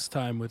this last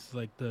time with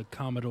like the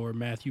Commodore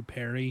Matthew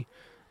Perry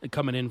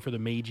coming in for the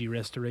Meiji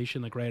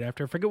Restoration, like right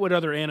after. I forget what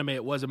other anime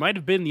it was. It might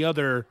have been the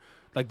other,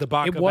 like the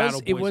Baka Battle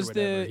Boys. It was or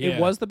whatever. it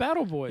was the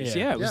Battle Boys.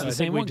 Yeah. Yeah, it was Yeah. the I same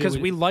think we one because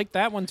did- we liked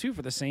that one too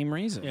for the same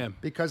reason. Yeah.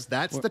 Because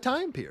that's the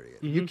time period.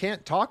 You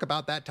can't talk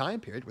about that time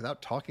period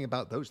without talking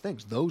about those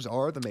things. Those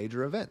are the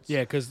major events.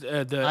 Yeah, because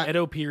the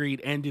Edo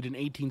period ended in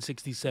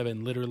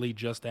 1867, literally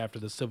just after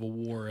the Civil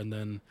War, and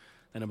then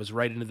it was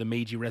right into the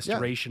Meiji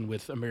Restoration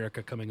with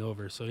America coming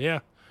over. So yeah,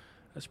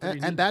 That's pretty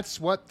neat. And that's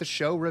what the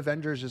show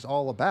Revengers is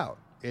all about.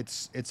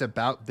 It's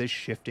about this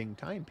shifting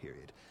time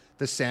period.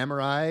 The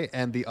samurai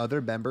and the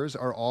other members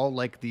are all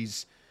like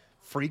these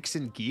freaks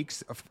and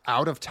geeks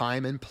out of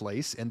time and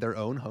place in their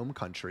own home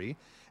country.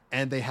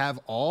 And they have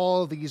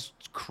all these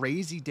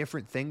crazy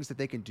different things that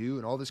they can do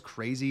and all this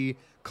crazy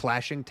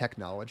clashing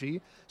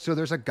technology. So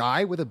there's a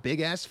guy with a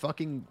big ass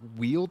fucking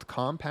wheeled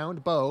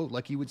compound bow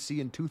like you would see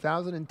in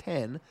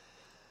 2010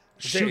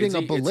 shooting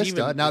a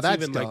ballista. Now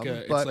that's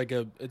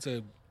dumb, it's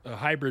a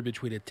hybrid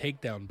between a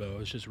takedown bow. I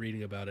was just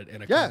reading about it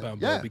and a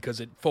compound bow because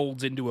it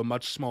folds into a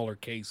much smaller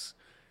case.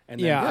 And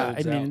then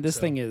folds out, this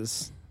thing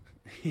is.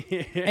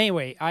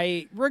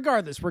 Anyway,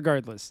 regardless.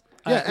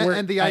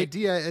 And the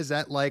idea is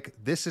that like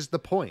this is the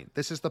point.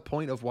 This is the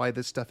point of why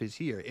this stuff is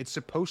here. It's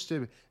supposed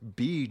to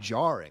be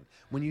jarring.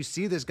 When you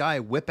see this guy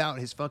whip out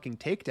his fucking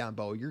takedown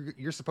bow,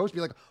 you're supposed to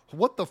be like,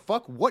 what the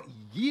fuck? What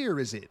year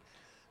is it?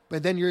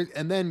 But then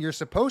you're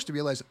supposed to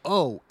realize,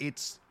 oh,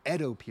 it's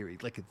Edo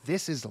period. Like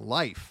this is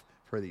life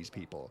for these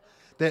people.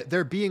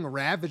 They're being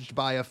ravaged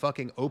by a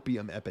fucking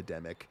opium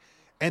epidemic.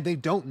 And they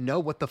don't know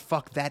what the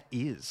fuck that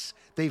is.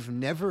 They've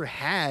never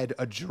had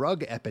a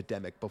drug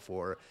epidemic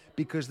before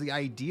because the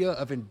idea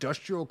of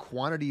industrial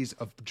quantities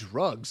of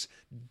drugs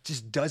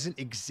just doesn't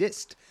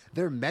exist.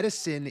 Their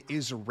medicine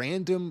is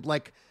random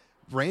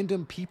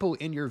people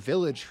in your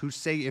village who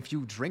say if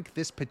you drink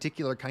this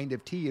particular kind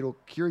of tea, it'll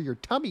cure your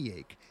tummy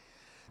ache.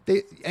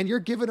 And you're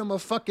giving them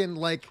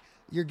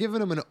you're giving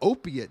them an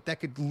opiate that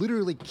could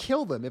literally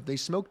kill them if they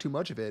smoke too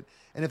much of it.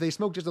 And if they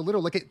smoke just a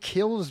little, it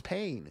kills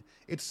pain.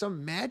 It's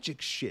some magic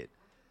shit.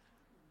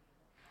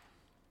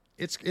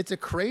 It's a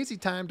crazy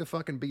time to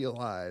fucking be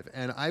alive.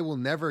 And I will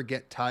never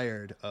get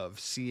tired of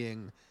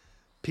seeing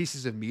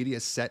pieces of media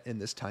set in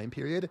this time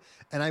period.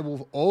 And I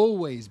will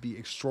always be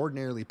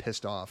extraordinarily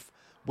pissed off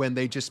when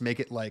they just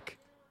make it like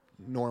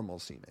normal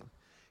seeming.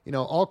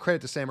 All credit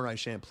to Samurai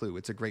Champloo.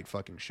 It's a great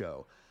fucking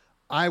show.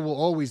 I will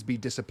always be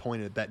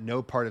disappointed that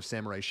no part of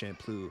Samurai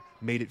Champloo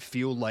made it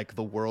feel like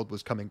the world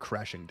was coming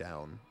crashing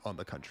down on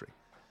the country.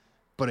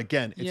 But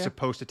again, it's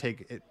supposed to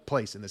take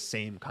place in the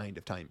same kind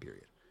of time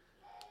period.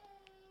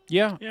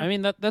 Yeah. I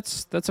mean,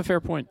 that's a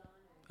fair point.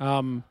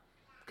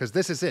 Because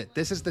this is it.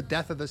 This is the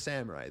death of the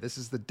samurai. This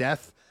is the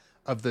death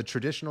of the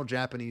traditional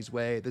Japanese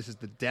way. This is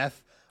the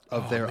death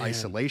of their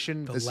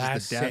isolation. This is the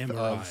death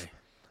samurai. of...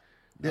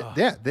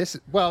 Yeah,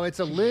 it's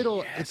a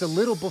little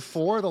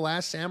before The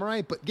Last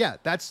Samurai, but yeah,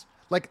 that's...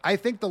 I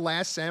think The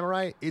Last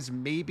Samurai is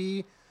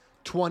maybe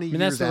 20 years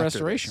after that's the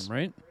restoration,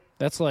 right?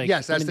 That's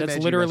that's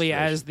literally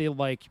as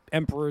the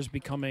emperor's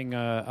becoming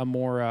a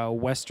more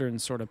Western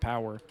sort of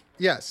power.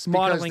 Yes,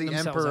 modeling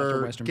because the themselves after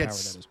emperor Western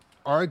gets power, that is.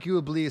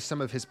 arguably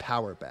some of his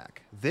power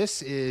back.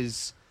 This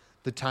is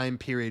the time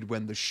period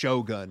when the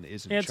shogun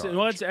is in charge.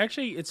 Well, it's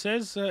actually it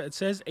says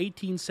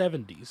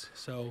 1870s.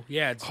 So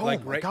yeah, it's right.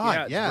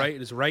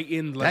 It's right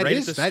in right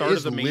at the start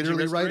of the Meiji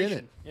literally right in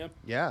it. Yep.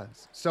 Yeah.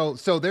 So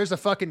there's a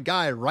fucking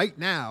guy right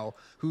now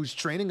who's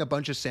training a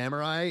bunch of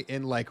samurai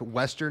in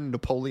Western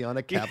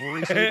Napoleonic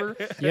cavalry saber,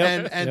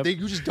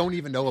 you just don't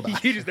even know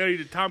about. You just don't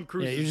even Tom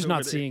Cruise. Yeah, you're just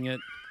not seeing it.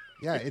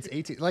 Yeah, it's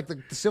 18.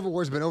 The Civil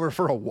War's been over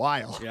for a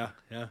while. Yeah.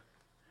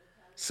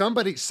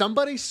 Somebody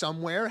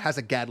somewhere has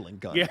a Gatling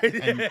gun. Yeah.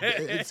 And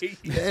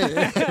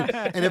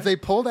if they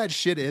pull that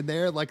shit in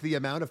there, the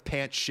amount of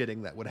pants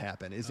shitting that would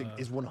happen is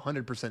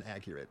 100%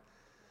 accurate.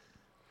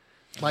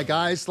 My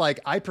guys,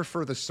 I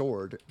prefer the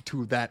sword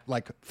to that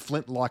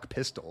flintlock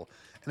pistol.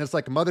 And it's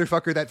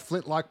motherfucker, that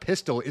flintlock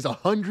pistol is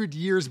 100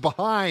 years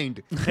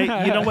behind. Hey,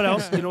 you know what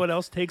else? You know what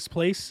else takes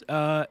place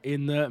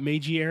in the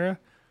Meiji era?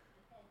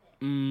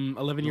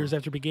 11 years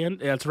after it began.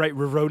 Yeah, that's right,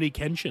 Rurouni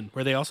Kenshin,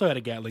 where they also had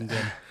a Gatling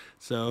gun.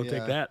 So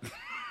take that.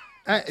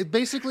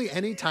 Basically,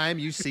 anytime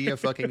you see a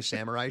fucking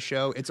samurai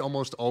show, it's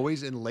almost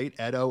always in late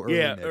Edo,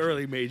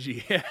 early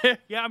Meiji.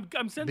 Yeah,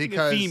 I'm sensing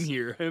a theme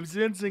here. I'm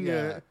sensing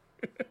a.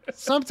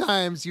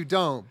 Sometimes you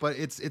don't, but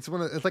it's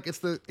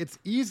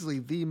easily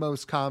the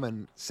most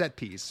common set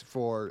piece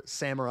for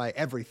samurai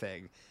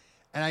everything,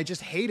 and I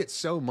just hate it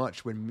so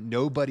much when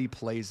nobody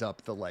plays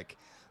up the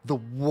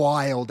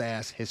wild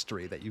ass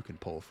history that you can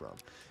pull from.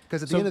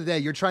 Because at the end of the day,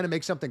 you're trying to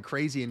make something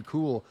crazy and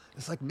cool.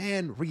 It's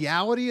man,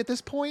 reality at this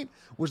point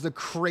was the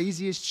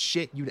craziest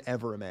shit you'd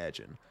ever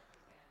imagine.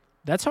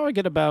 That's how I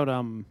get about,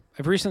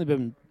 I've recently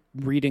been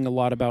reading a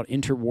lot about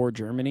interwar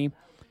Germany,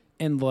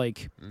 and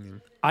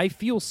I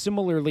feel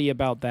similarly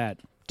about that.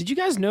 Did you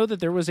guys know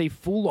that there was a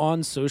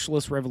full-on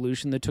socialist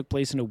revolution that took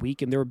place in a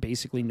week and there were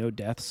basically no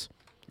deaths?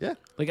 Yeah.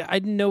 I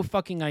had no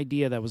fucking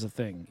idea that was a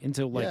thing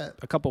until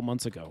a couple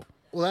months ago.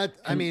 Well,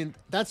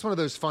 that's one of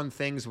those fun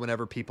things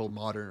whenever people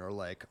modern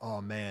are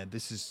oh man,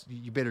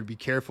 you better be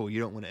careful.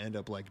 You don't want to end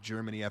up like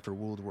Germany after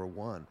World War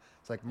I.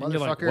 It's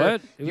motherfucker,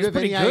 what? You have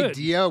any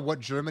idea what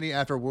Germany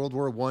after World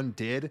War I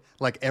did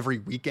every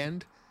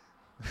weekend?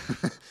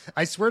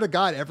 I swear to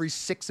God, every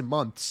 6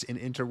 months in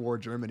interwar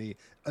Germany,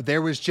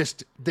 there was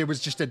just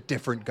a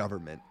different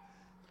government.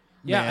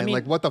 Yeah, Man, I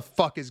mean, what the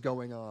fuck is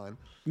going on?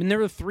 I mean, there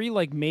were 3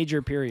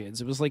 major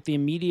periods. It was the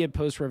immediate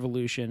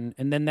post-revolution,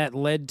 and then that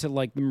led to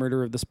the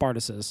murder of the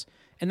Spartacists,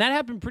 And that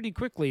happened pretty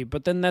quickly,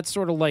 but then that's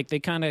sort of like they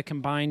kind of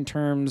combined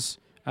terms.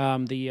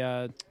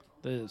 The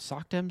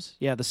SOCDEMs?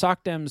 Yeah, the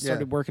SOCDEMs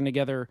started working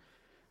together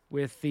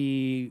with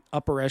the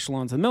upper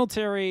echelons of the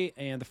military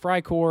and the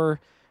Freikorps,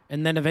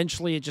 and then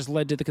eventually it just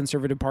led to the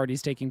conservative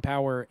parties taking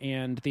power,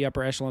 and the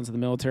upper echelons of the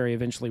military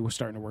eventually were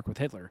starting to work with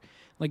Hitler.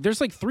 Like,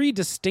 there's like 3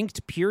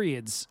 distinct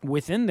periods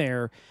within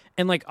there,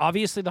 and like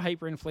obviously the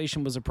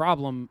hyperinflation was a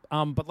problem,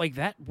 but like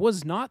that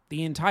was not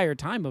the entire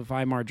time of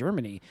Weimar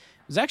Germany.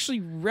 It was actually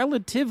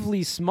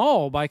relatively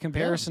small by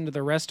comparison to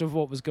the rest of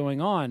what was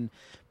going on.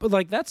 But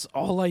like that's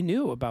all I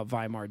knew about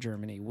Weimar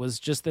Germany, was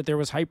just that there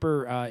was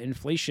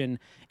hyperinflation,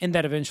 and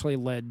that eventually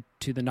led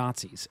to the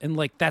Nazis. And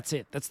like that's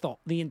it. That's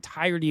the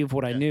entirety of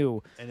what I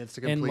knew. And it's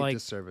a complete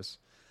disservice.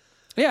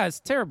 Yeah, it's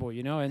terrible,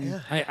 you know.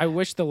 And I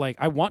wish that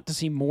I want to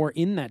see more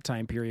in that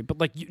time period, but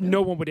like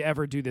no one would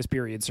ever do this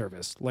period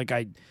service. Like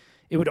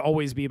it would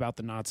always be about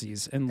the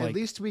Nazis. And like at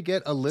least we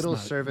get a little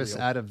service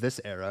out of this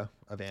era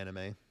of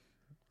anime,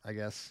 I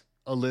guess.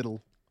 A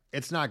little.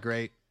 It's not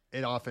great.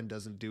 It often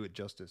doesn't do it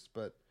justice,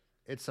 but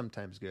it's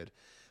sometimes good.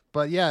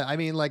 But yeah, I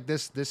mean, like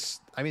this,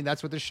 I mean,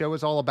 that's what this show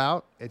is all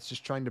about. It's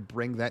just trying to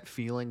bring that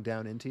feeling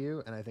down into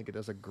you, and I think it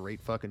does a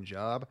great fucking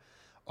job.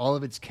 All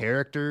of its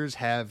characters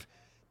have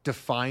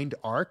defined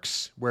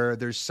arcs where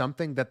there's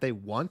something that they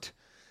want,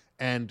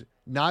 and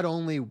not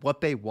only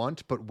what they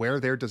want, but where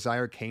their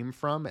desire came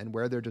from and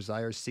where their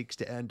desire seeks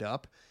to end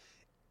up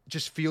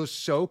just feels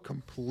so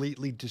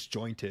completely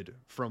disjointed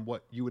from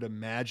what you would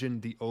imagine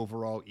the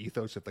overall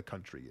ethos of the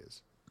country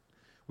is.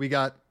 We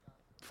got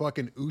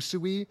fucking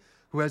Usui,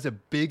 who has a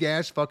big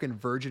ass fucking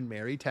Virgin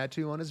Mary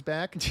tattoo on his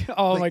back.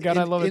 Oh my God,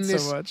 I love it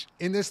so much.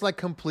 In this like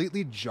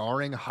completely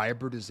jarring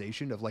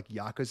hybridization of like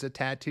Yakuza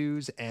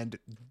tattoos and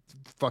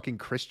fucking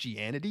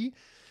Christianity.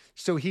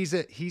 So he's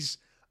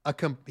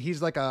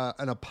like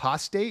an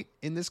apostate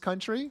in this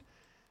country,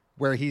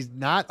 where he's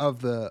not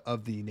of the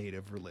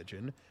native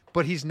religion,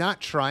 but he's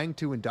not trying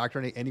to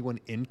indoctrinate anyone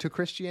into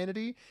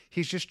Christianity.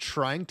 He's just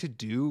trying to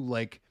do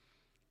like,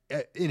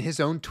 in his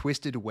own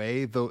twisted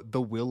way,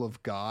 the will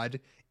of God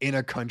in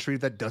a country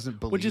that doesn't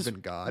believe in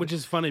God. Which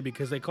is funny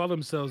because they call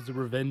themselves the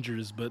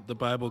Revengers, but the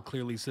Bible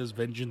clearly says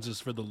vengeance is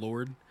for the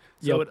Lord.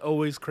 So it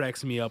always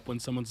cracks me up when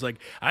someone's like,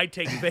 I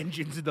take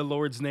vengeance in the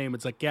Lord's name.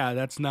 It's like, yeah,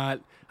 that's not,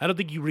 I don't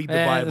think you read the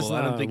Bible.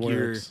 I don't think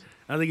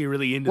you're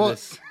really into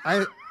this.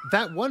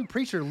 That one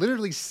preacher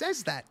literally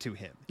says that to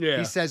him. Yeah.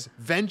 He says,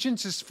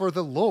 vengeance is for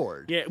the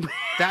Lord. Yeah.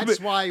 That's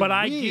why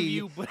I we give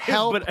you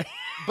help.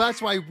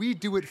 That's why we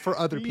do it for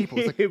other people.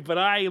 It's like, but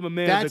I am a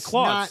man of the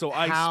cloth, so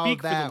I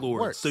speak for the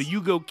Lord. Works. So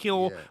you go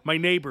kill my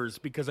neighbors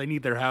because I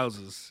need their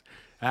houses.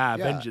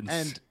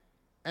 Vengeance.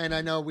 And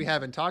I know we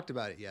haven't talked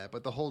about it yet,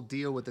 but the whole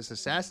deal with this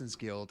Assassin's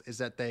Guild is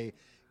that they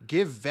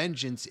give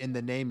vengeance in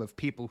the name of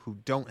people who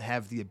don't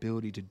have the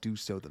ability to do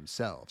so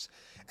themselves.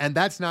 And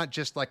that's not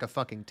just like a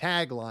fucking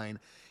tagline.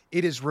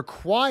 It is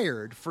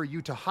required for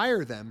you to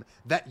hire them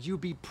that you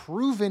be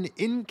proven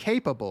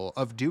incapable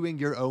of doing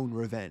your own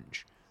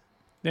revenge.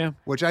 Yeah.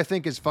 Which I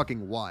think is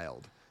fucking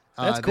wild.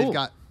 That's cool.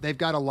 They've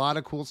got a lot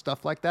of cool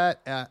stuff like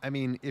that. I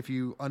mean, if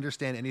you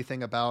understand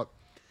anything about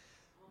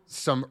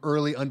some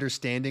early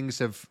understandings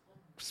of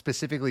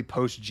specifically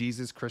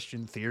post-Jesus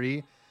Christian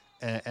theory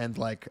and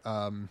like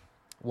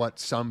what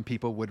some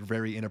people would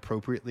very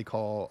inappropriately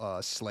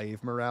call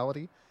slave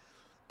morality,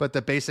 but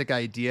the basic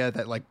idea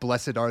that like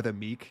blessed are the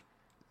meek,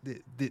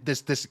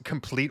 this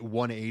complete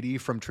 180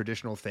 from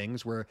traditional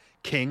things where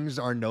kings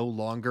are no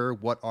longer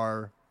what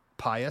are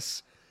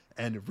pious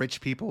and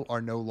rich people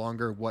are no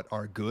longer what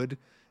are good,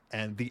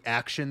 and the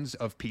actions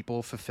of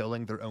people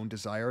fulfilling their own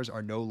desires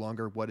are no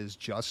longer what is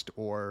just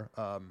or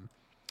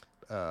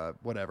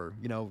whatever,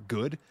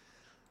 good.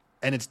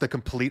 And it's the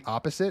complete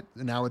opposite.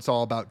 Now it's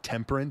all about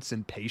temperance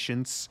and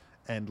patience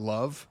and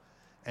love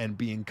and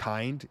being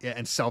kind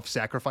and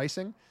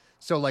self-sacrificing.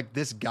 So like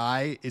this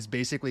guy is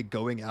basically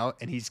going out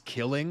and he's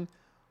killing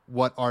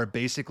what are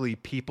basically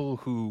people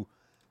who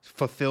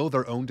fulfill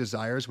their own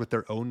desires with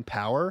their own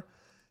power,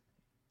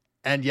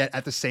 and yet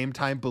at the same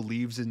time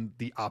believes in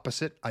the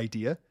opposite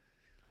idea.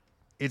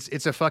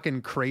 It's a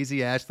fucking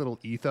crazy ass little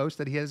ethos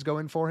that he has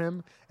going for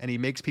him, and he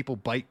makes people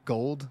bite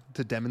gold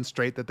to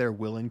demonstrate that they're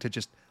willing to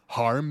just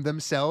harm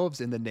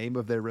themselves in the name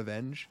of their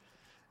revenge.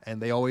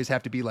 And they always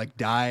have to be like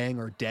dying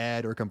or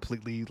dead or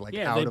completely like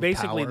out of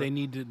power. They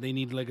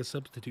need like a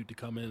substitute to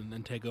come in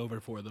and take over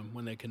for them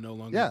when they can no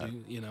longer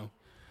do.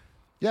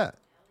 Yeah.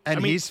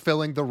 And he's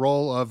filling the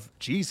role of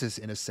Jesus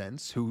in a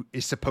sense, who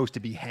is supposed to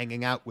be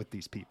hanging out with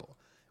these people.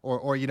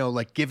 Or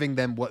like giving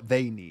them what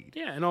they need.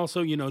 Yeah, and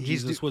also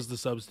Jesus was the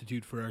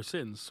substitute for our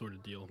sins, sort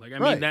of deal. Like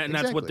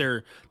that's what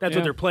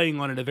exactly. they're playing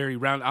on in a very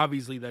round.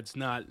 Obviously, it's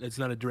not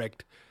a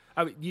direct.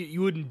 I mean,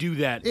 you wouldn't do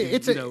that.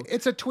 It's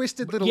a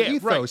twisted little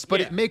ethos,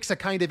 but it makes a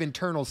kind of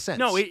internal sense.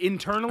 No,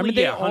 internally,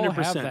 they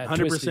 100%,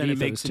 100%. It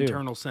makes too.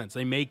 internal sense.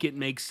 They make it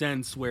make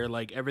sense where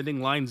like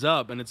everything lines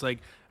up, and it's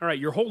like, all right,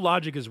 your whole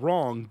logic is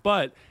wrong,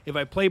 but if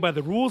I play by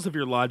the rules of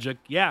your logic,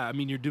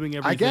 you're doing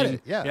everything. I get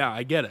it. Yeah,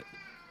 I get it.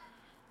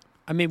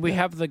 I mean, we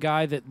have the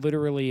guy that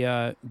literally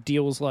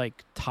deals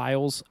like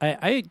tiles.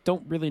 I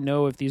don't really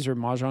know if these are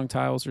mahjong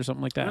tiles or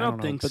something like that. I don't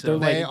know. think But so.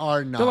 They like,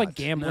 are not. They're like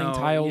gambling No,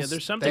 tiles. yeah,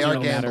 there's something They are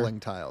Doesn't matter. gambling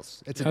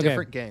tiles. It's a Okay.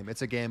 different game.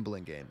 It's a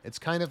gambling game. It's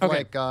kind of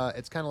Okay.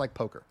 like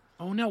poker.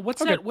 Oh no,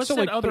 what's Okay, that? What's so,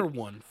 that like, other but-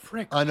 one?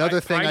 Frick. Another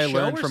Pai- thing Pai I Show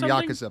learned or from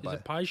something? Yakuza. Is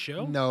it Pai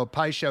Show? No,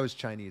 Pai Show is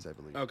Chinese, I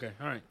believe. Okay,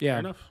 all right. Yeah. Fair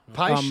enough.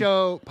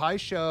 Pai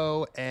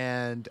Show,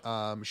 and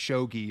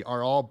shogi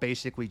are all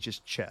basically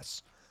just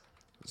chess.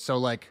 So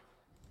like,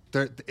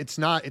 it's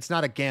not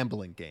a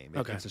gambling game.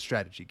 Okay. It's a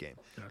strategy game.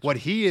 What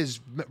he is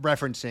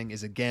referencing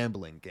is a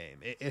gambling game.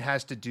 It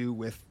has to do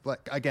with,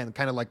 like, again,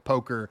 kind of like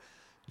poker.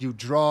 You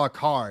draw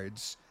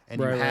cards and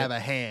Right, you have right. a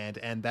hand,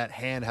 and that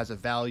hand has a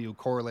value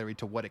corollary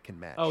to what it can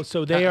match. Oh,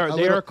 so they are A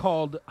they little- are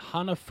called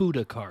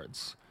Hanafuda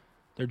cards.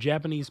 They're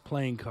Japanese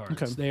playing cards.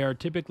 Okay. They are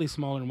typically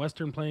smaller than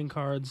Western playing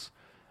cards.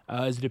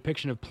 Is a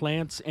depiction of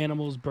plants,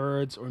 animals,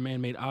 birds, or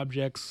man-made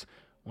objects.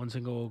 One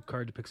single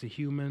card depicts a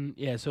human.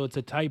 Yeah, so it's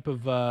a type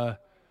of.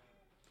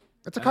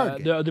 It's a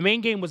card game. The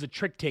main game was a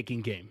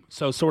trick-taking game.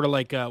 So sort of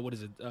like what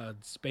is it?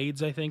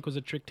 Spades, I think, was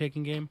a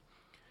trick-taking game.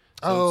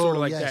 So it's sort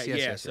of like yes, that. yes,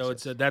 yeah. yes, So yes,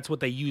 it's yes. that's what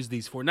they use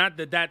these for. Not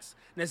that that's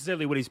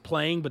necessarily what he's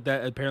playing, but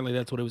that apparently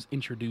that's what it was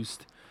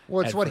introduced.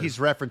 Well, it's at what first. he's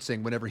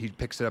referencing whenever he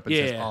picks it up and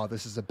says, Yeah. "Oh,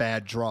 this is a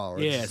bad draw." Or,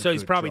 "This Yeah, is a so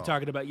he's good probably draw."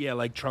 talking about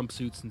like Trump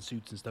suits and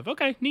stuff.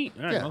 Okay, neat.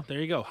 All right, Yeah. well, there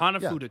you go.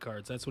 Hanafuda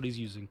cards. That's what he's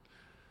using.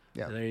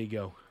 Yeah. There you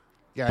go.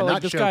 Yeah, But not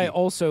like this shogi. guy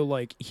also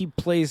like he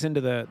plays into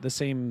the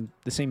same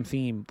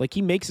theme. Like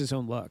he makes his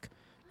own luck.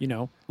 You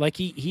know, like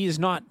he is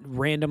not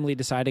randomly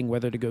deciding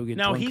whether to go get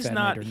No, drunk he's that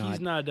not. night or not. He's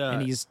not.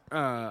 and he's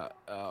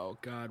Oh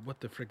God, what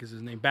the frick is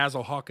his name?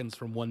 Basil Hawkins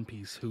from One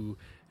Piece,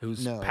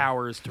 whose No.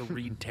 power is to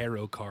read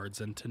tarot cards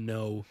and to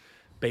know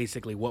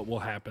basically what will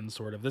happen.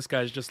 Sort of. This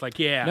guy's just like,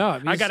 yeah, No,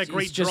 I got a he's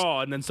great just-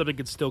 draw, and then something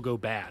could still go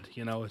bad.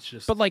 You know, it's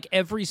just. but like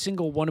every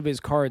single one of his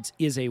cards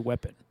is a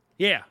weapon.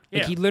 yeah,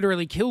 Like he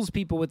literally kills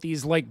people with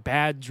these like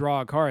bad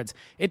draw cards.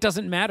 It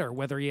doesn't matter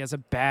whether he has a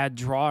bad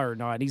draw or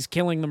not. He's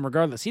killing them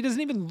regardless. He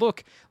doesn't even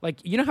look like,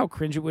 you know how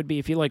cringe it would be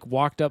if he like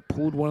walked up,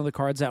 pulled one of the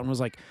cards out and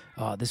was like,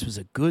 "Oh, this was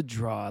a good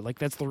draw. Like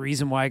that's the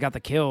reason why I got the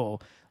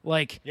kill."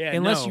 Like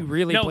unless you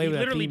really play with he that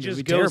literally theme, it just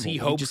would be goes. terrible. He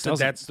hopes just that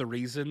doesn't. that's the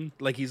reason.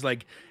 Like he's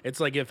like, it's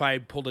like if I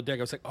pulled a deck,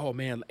 I was like, oh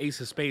man,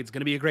 Ace of Spades,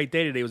 gonna be a great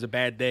day today. It was a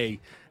bad day,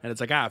 and it's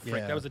like, frick,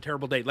 Yeah. that was a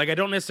terrible day. Like I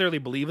don't necessarily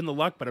believe in the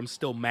luck, but I'm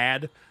still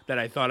mad that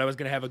I thought I was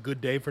gonna have a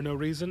good day for no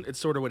reason. It's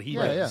sort of what he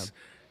Yeah, does. yeah.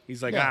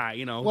 He's like, Yeah.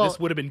 Well- this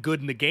would have been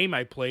good in the game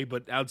I play,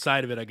 but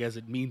outside of it, I guess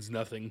it means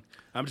nothing.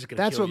 I'm just gonna.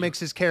 That's kill what you.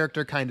 makes his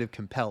character kind of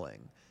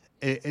compelling,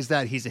 is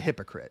that he's a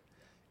hypocrite.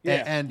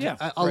 Yeah, And yeah,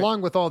 right.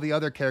 along with all the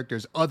other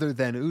characters other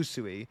than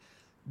Usui,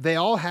 they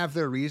all have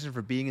their reason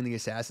for being in the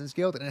Assassin's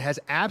Guild, and it has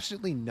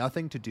absolutely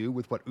nothing to do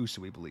with what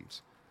Usui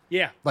believes.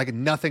 Yeah. Like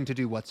nothing to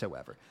do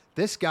whatsoever.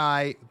 This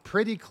guy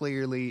pretty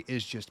clearly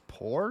is just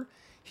poor.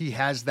 He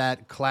has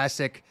that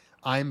classic,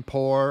 I'm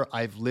poor,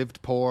 I've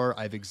lived poor,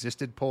 I've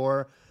existed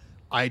poor.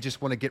 I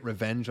just want to get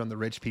revenge on the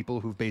rich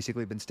people who've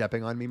basically been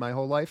stepping on me my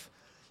whole life.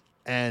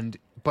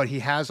 But he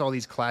has all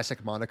these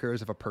classic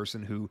monikers of a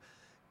person who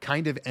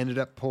kind of ended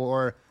up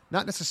poor,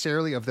 not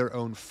necessarily of their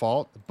own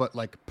fault, but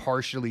like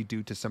partially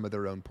due to some of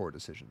their own poor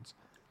decisions.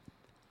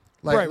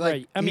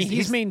 Right. I mean,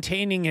 he's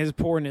maintaining his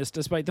poorness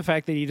despite the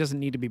fact that he doesn't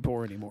need to be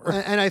poor anymore.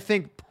 And I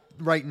think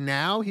right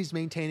now he's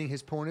maintaining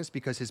his poorness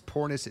because his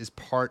poorness is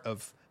part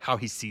of how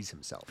he sees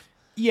himself.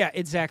 Yeah,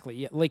 exactly.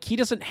 Yeah, like he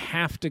doesn't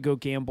have to go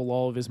gamble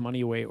all of his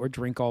money away or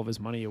drink all of his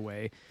money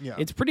away. Yeah.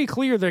 It's pretty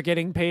clear they're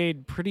getting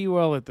paid pretty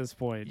well at this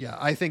point. Yeah,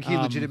 I think he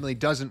legitimately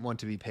doesn't want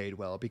to be paid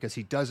well because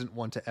he doesn't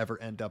want to ever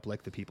end up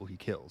like the people he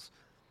kills.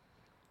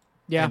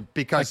 Yeah. And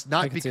because I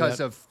not can see because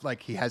that. of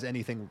like he has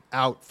anything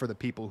out for the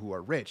people who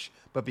are rich,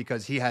 but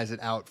because he has it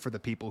out for the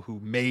people who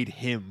made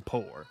him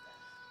poor.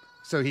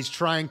 So he's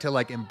trying to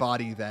like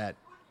embody that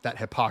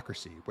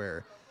hypocrisy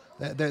where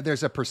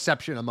there's a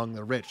perception among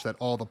the rich that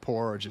all the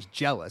poor are just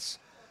jealous.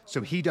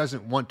 So he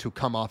doesn't want to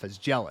come off as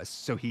jealous.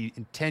 So he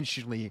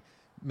intentionally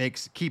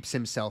keeps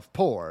himself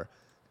poor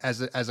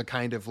as a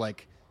kind of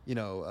like,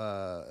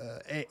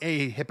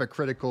 a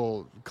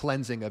hypocritical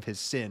cleansing of his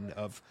sin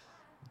of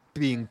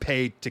being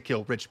paid to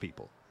kill rich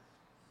people.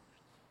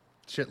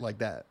 Shit like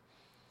that.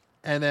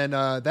 And then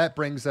that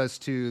brings us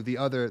to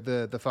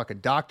the fucking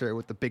doctor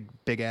with the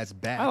big ass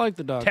bat. I like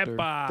the doctor.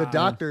 Teppa.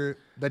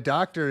 The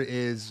doctor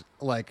is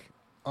like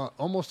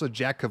almost a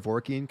Jack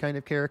Kevorkian kind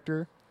of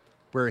character,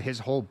 where his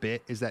whole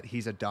bit is that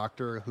he's a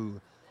doctor who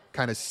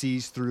kind of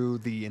sees through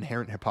the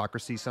inherent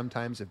hypocrisy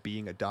sometimes of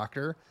being a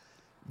doctor.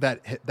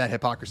 That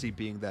hypocrisy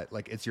being that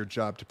like it's your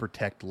job to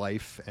protect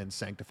life and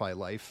sanctify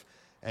life,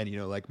 and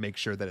like make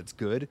sure that it's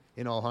good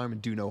in all harm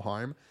and do no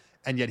harm.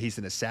 And yet he's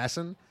an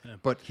assassin,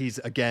 but he's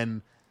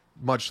again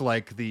much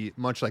like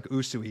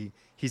Usui,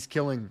 he's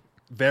killing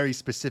very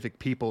specific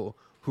people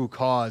who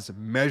cause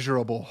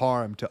measurable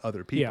harm to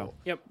other people.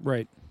 Yeah. Yep.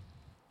 Right.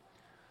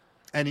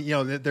 And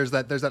there's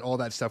that all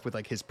that stuff with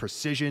like his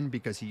precision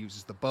because he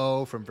uses the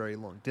bow from very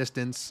long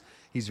distance.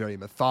 He's very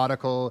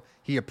methodical.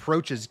 He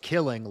approaches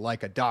killing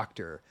like a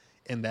doctor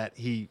in that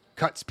he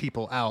cuts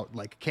people out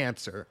like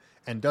cancer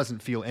and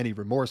doesn't feel any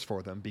remorse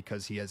for them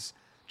because he has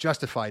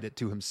justified it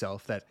to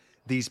himself that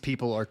these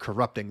people are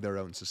corrupting their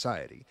own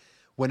society.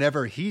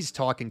 Whenever he's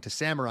talking to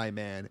Samurai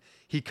Man,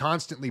 he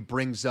constantly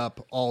brings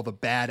up all the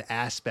bad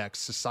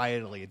aspects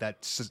societally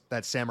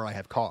that samurai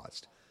have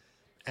caused.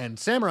 And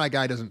Samurai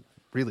Guy doesn't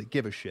really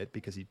give a shit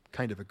because he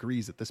kind of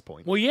agrees at this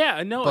point. Well,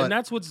 yeah, no, But- and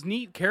that's what's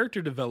neat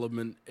character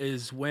development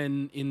is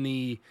when in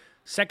the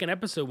second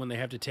episode when they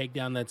have to take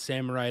down that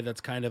samurai that's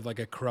kind of like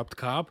a corrupt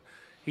cop.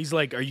 He's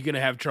like, "Are you going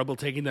to have trouble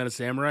taking down a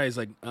samurai?" He's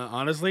like,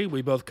 "Honestly,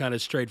 we both kind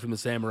of strayed from the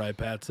samurai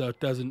path, so it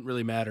doesn't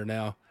really matter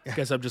now.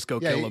 Guess I'll just go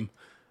kill him."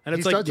 And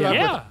it's he like, starts out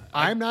yeah, with,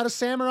 I'm not a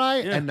samurai,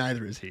 and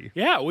neither is he.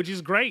 yeah, which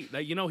is great.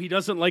 That, he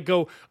doesn't like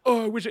go,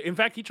 "Oh, I wish." In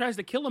fact, he tries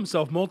to kill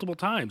himself multiple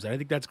times, and I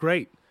think that's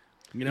great.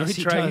 Yes,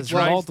 he does,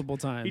 multiple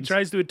times. He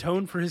tries to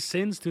atone for his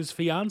sins to his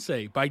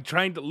fiance by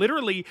trying to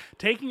literally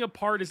taking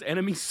apart his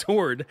enemy's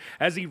sword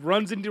as he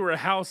runs into her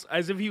house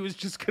as if he was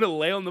just going to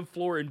lay on the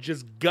floor and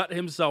just gut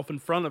himself in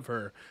front of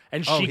her.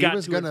 And she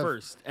got to it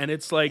first. And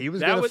it's like, he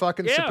was going to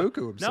fucking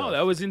seppuku himself. No,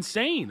 that was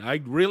insane. I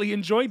really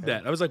enjoyed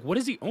that. I was like, what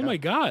is he? Oh my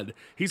God.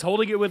 He's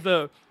holding it with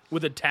a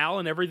towel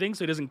and everything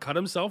so he doesn't cut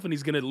himself. And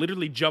he's going to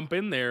literally jump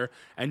in there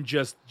and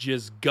just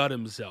gut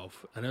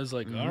himself. And I was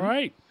like, all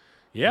right.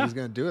 Yeah. He's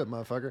going to do it,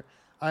 motherfucker.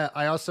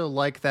 I also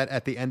like that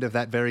at the end of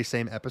that very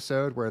same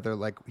episode where they're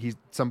like,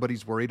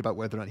 somebody's worried about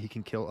whether or not he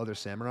can kill other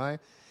samurai.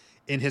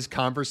 In his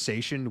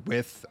conversation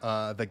with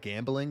the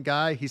gambling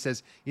guy, he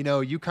says,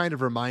 you kind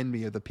of remind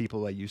me of the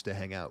people I used to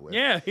hang out with.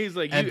 Yeah, he's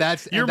like,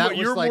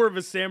 you're more of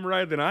a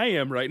samurai than I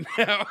am right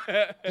now.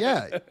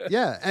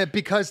 yeah. And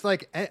because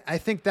I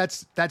think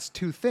that's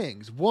two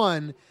things.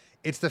 One,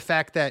 it's the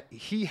fact that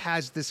he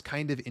has this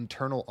kind of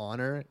internal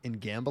honor in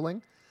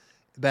gambling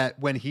that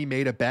when he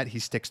made a bet, he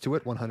sticks to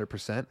it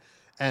 100%.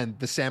 And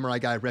the samurai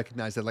guy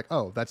recognized that, like,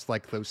 oh, that's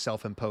like those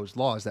self-imposed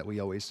laws that we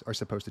always are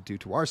supposed to do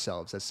to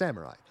ourselves as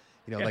samurai.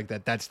 Like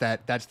that's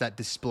that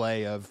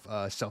display of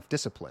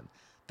self-discipline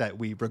that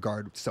we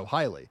regard so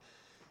highly.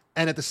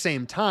 And at the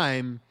same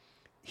time,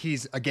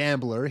 he's a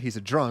gambler, he's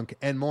a drunk,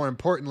 and more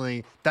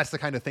importantly, that's the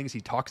kind of things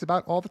he talks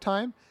about all the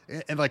time,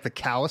 and like the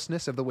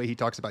callousness of the way he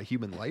talks about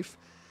human life.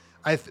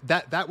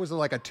 That was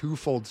like a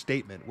twofold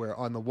statement where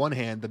on the one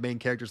hand, the main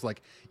character's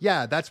like,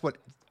 yeah, that's what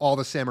all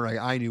the samurai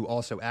I knew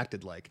also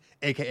acted like,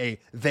 aka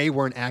they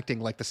weren't acting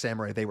like the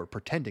samurai they were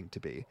pretending to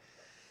be.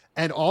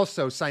 And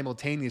also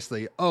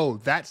simultaneously,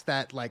 that's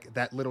that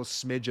little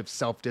smidge of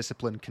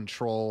self-discipline,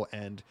 control,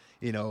 and,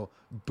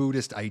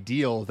 Buddhist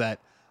ideal that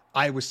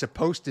I was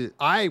supposedly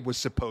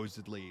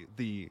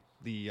the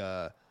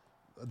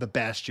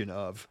bastion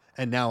of,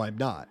 and now I'm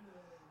not.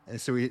 And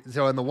so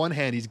on the one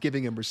hand, he's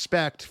giving him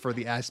respect for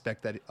the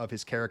aspect of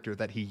his character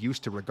that he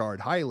used to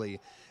regard highly,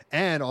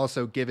 and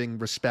also giving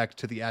respect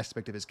to the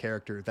aspect of his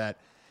character that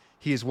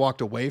he has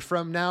walked away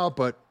from now,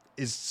 but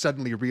is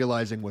suddenly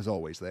realizing was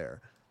always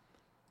there.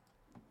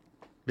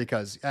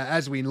 Because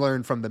as we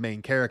learn from the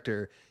main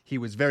character, he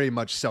was very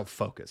much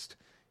self-focused.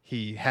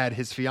 He had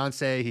his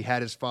fiance, he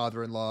had his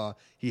father-in-law,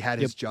 he had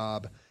his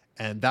job,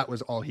 and that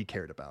was all he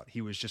cared about.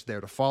 He was just there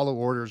to follow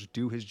orders,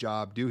 do his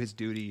job, do his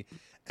duty,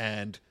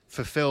 and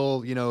fulfill,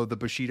 the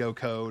Bushido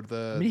code,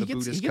 the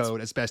Buddhist code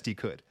as best he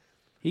could.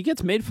 He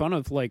gets made fun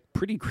of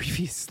pretty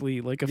grievously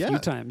a few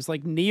times.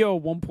 Like Neo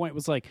at one point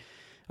was like,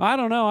 I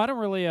don't know. I don't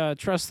really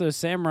trust those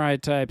samurai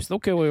types. They'll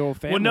kill your whole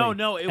family. Well,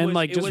 no, it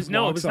was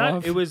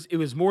not. It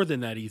was more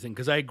than that, Ethan.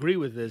 Because I agree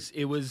with this.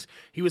 He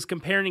was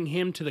comparing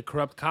him to the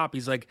corrupt cop.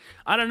 He's like,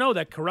 I don't know,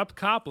 that corrupt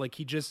cop. Like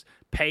he just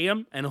pay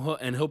him and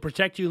he'll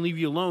protect you and leave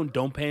you alone.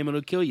 Don't pay him and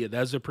he'll kill you.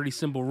 Those are pretty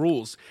simple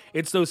rules.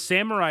 It's those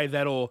samurai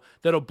that'll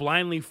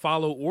blindly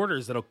follow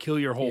orders that'll kill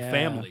your whole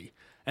family.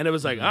 And it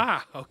was like,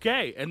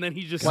 okay. And then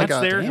he just sits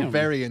there.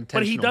 Very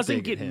intentional. But he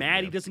doesn't get dig at mad.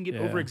 him, He doesn't get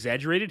over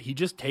exaggerated. He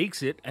just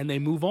takes it and they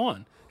move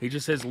on. He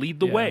just says,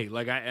 "Lead the way."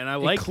 I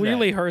like it.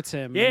 Clearly that. hurts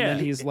him. Yeah, and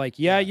then he's like,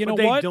 "You know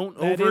they what? Don't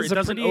That over. is It a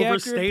doesn't pretty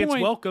overstay accurate its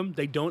point." welcome.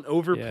 They don't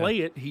overplay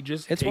it. He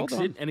just takes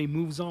well it and he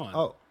moves on.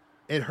 Oh,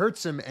 it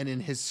hurts him, and in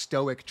his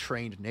stoic,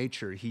 trained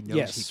nature, he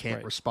knows he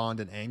can't respond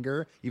in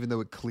anger, even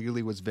though it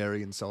clearly was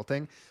very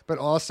insulting. But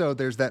also,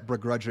 there's that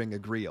begrudging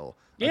agreement.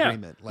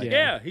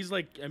 He's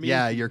like,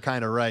 you're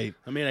kind of right.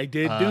 I mean, I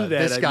did do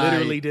that. I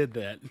literally did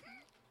that.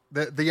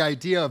 The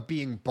idea of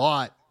being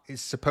bought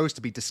is supposed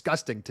to be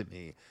disgusting to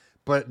me.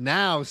 But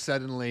now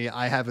suddenly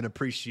I have an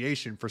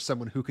appreciation for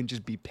someone who can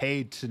just be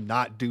paid to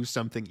not do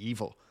something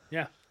evil.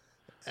 Yeah.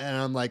 And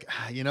I'm like,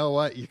 you know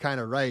what? You're kind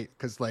of right.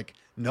 Because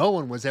no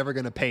one was ever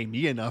going to pay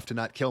me enough to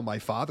not kill my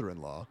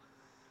father-in-law.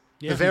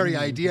 Yeah. The very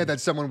idea that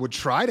someone would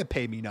try to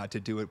pay me not to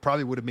do it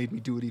probably would have made me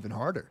do it even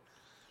harder.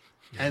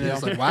 And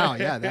it's like, wow,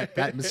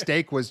 that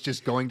mistake was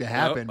just going to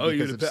happen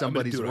because of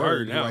somebody's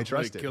word who I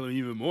trusted. Kill him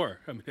even more.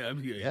 I mean, I'm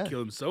going to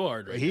kill him so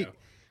hard now.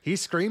 He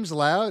screams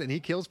loud and he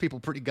kills people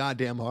pretty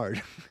goddamn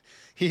hard.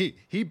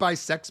 He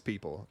bisects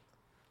people.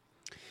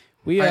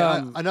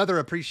 Another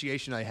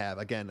appreciation I have,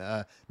 again,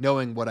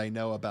 knowing what I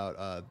know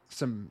about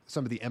some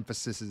of the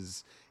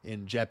emphases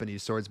in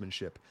Japanese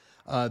swordsmanship,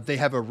 they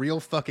have a real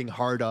fucking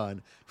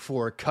hard-on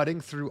for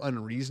cutting through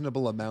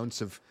unreasonable amounts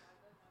of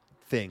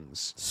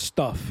things.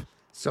 Stuff.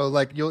 So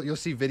like you'll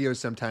see videos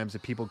sometimes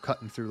of people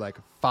cutting through like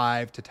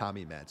 5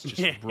 tatami mats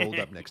just rolled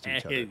up next to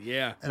each other.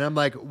 Yeah. And I'm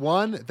like,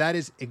 one, that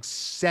is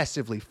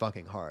excessively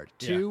fucking hard.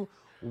 Two,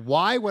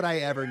 why would I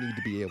ever need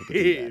to be able to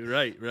do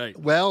that? Right.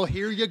 Well,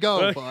 here you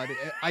go, bud.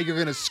 You're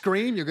gonna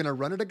scream. You're gonna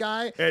run at a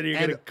guy, And you're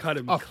gonna cut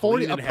him a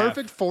clean in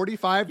perfect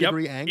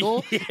 45-degree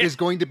angle is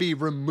going to be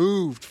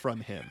removed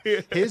from him.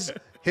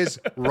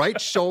 His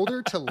right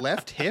shoulder to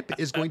left hip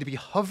is going to be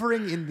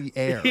hovering in the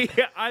air.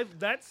 Yeah,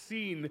 that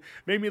scene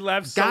made me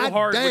laugh so God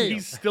hard damn. when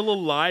he's still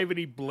alive and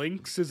he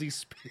blinks as he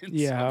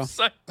spins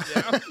upside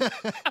down.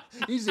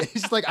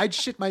 He's like, I'd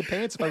shit my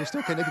pants if I was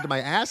still connected to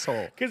my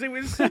asshole. Because it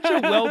was such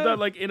a well done,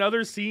 like in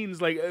other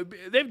scenes, like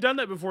they've done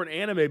that before in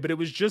anime, but it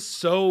was just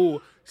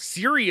so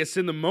serious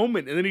in the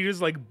moment. And then he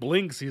just like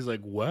blinks. He's like,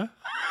 what?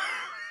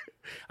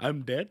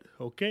 I'm dead.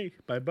 Okay,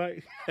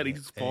 bye. And he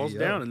just falls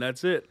down and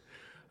that's it.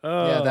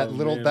 Oh, that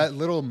man.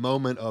 little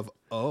moment of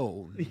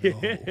oh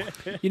no.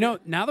 You know,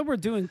 now that we're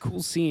doing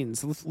cool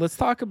scenes, let's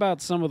talk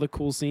about some of the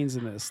cool scenes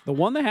in this. The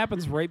one that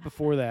happens right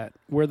before that,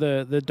 where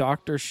the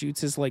doctor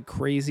shoots his like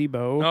crazy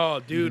bow. Oh,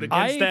 dude!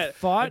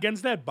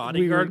 Against that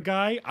bodyguard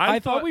guy, I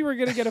thought we were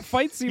gonna get a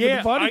fight scene with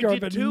the bodyguard, I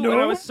did but too, no.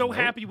 and I was so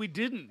happy we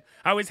didn't.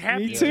 I was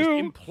happy Me he too. just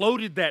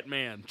imploded that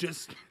man.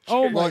 Just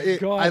Oh my Well,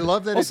 god! I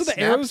love that. Also, it the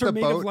arrows snaps are the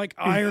made of boat. like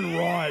iron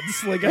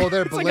rods. Like Well,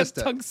 they're it's ballistic.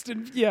 like a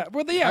tungsten. Yeah.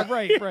 Well,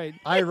 right.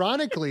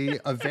 Ironically,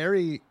 a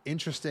very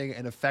interesting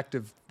and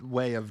effective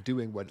way of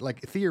doing what,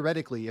 like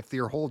theoretically, if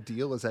your whole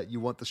deal is that you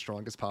want the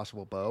strongest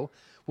possible bow,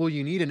 well,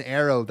 you need an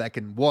arrow that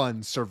can,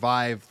 one,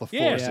 survive the force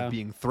Yeah. of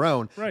being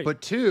thrown, Right.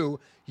 but two,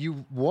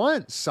 you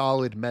want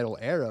solid metal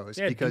arrows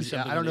Yeah, do because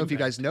something I don't know with if you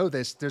guys know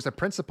this. There's a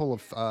principle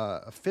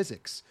of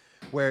physics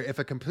where if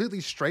a completely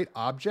straight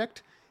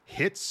object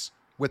hits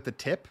with the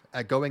tip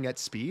going at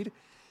speed,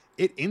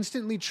 it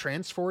instantly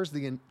transfers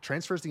the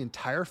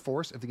entire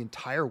force of the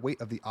entire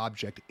weight of the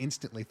object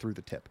instantly through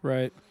the tip.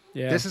 Right.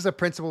 Yeah. This is a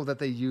principle that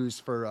they use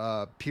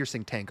for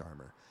piercing tank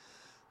armor.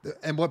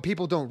 And what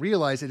people don't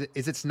realize is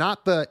it's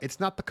not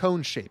the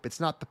cone shape.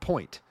 It's not the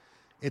point.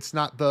 It's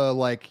not the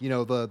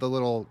the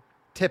little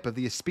tip of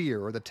the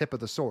spear or the tip of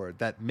the sword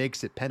that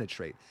makes it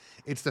penetrate.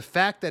 It's the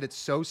fact that it's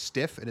so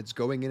stiff and it's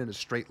going in a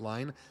straight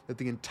line that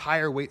the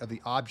entire weight of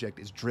the object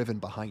is driven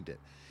behind it.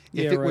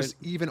 If Yeah, it was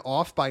right. even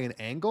off by an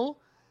angle,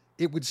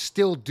 it would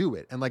still do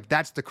it. And like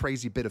that's the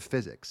crazy bit of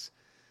physics.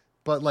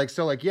 But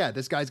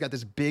this guy's got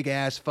this big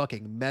ass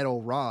fucking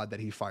metal rod that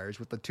he fires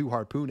with the 2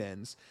 harpoon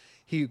ends.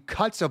 He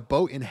cuts a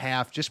boat in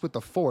half just with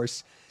the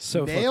force,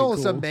 So fucking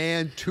nails a cool.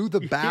 man to the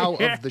bow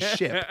of the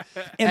ship,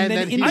 And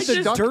then into he's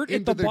the ducked dirt at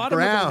into the bottom of the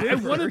ground.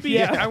 river.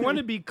 I want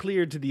to be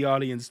clear to the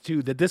audience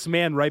too that this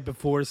man right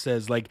before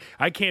says like,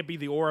 I can't be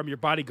the oar, I'm your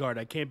bodyguard.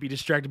 I can't be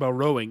distracted about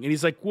rowing. And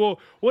he's like, well,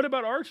 what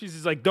about archers?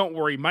 He's like, don't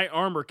worry, my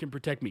armor can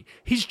protect me.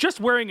 He's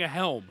just wearing a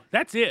helm.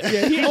 That's it.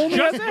 Yeah, he He's only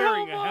just has a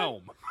wearing helm a on.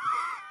 helm.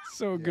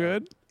 So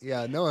good.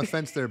 Yeah, no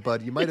offense there,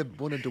 bud. You might have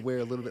wanted to wear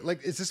a little bit.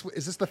 Like, is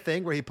this the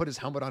thing where he put his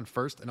helmet on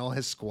first and all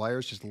his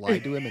squires just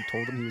lied to him and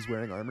told him he was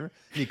wearing armor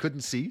and he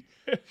couldn't see?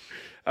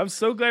 I'm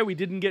so glad we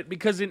didn't get,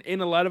 because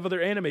in a lot of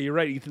other anime, you're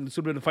right, Ethan, this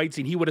would have been a fight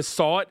scene. He would have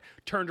saw it,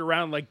 turned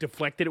around, like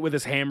deflected it with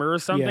his hammer or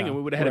something, Yeah, and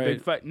we would have had a big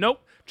right. fight.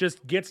 Nope,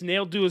 just gets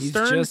nailed to his He's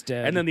stern, just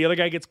dead. and then the other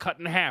guy gets cut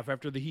in half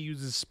after he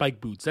uses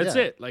spike boots. That's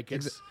Yeah. it. Like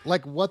it's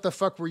Like, what the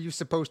fuck were you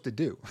supposed to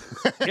do?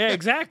 yeah,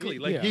 exactly.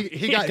 Like Yeah.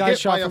 He got Got hit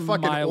shot by a from a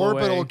fucking mile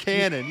orbital away.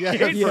 cannon. Yeah,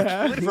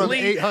 Yeah. from Literally,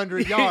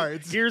 800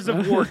 yards. Gears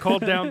of War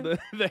called down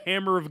the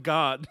hammer of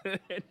God, and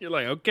you're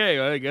like, okay,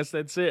 well, I guess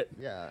that's it.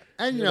 Yeah,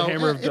 and The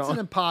hammer of it's dawn. an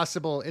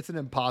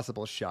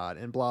impossible shot,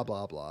 and blah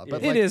blah blah.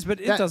 But It is, but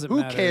it doesn't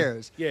Who matter.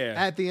 cares? Yeah.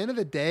 At the end of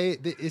the day,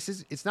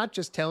 it's not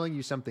just telling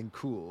you something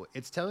cool.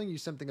 It's telling you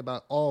something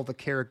about all the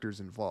characters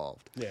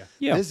involved.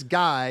 Yeah. This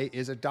guy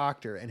is a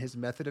doctor, and his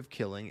method of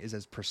killing is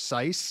as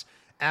precise,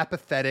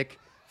 apathetic,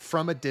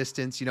 from a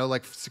distance,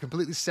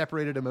 completely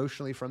separated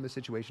emotionally from the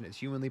situation as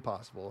humanly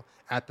possible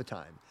at the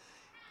time.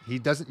 He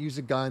doesn't use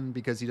a gun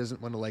because he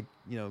doesn't want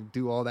to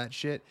do all that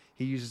shit.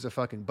 He uses a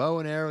fucking bow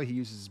and arrow. He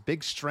uses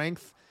big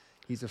strength.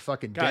 He's a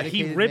fucking God,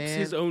 dedicated he rips man.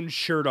 his own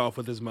shirt off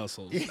with his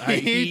muscles.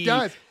 He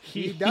does.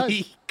 He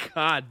does.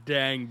 God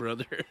dang,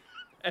 brother.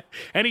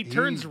 And he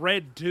turns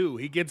red too.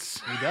 He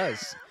gets. He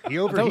does. He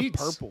That was overheats.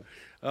 purple.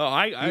 Oh,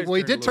 I Well,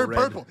 he turned did a turn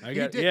little red. purple. I He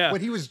got, did. yeah.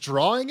 When he was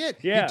drawing it,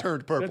 Yeah. he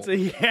turned purple.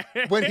 Yeah.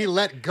 When he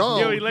let go,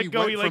 Yeah, he let go.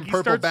 went He from he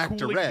purple starts back to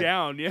cooling red.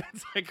 down. Yeah,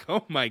 it's like,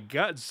 oh my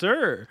God,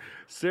 sir.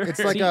 It's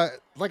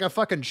like a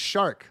fucking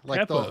shark. Like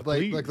Peppa,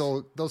 please.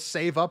 they'll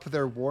save up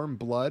their warm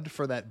blood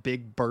for that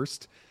big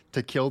burst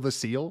to kill the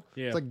seal.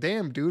 Yeah. It's like,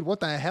 damn, dude, what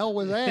the hell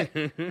was that?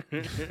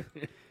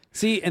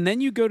 See, and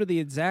then you go to the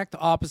exact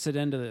opposite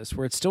end of this,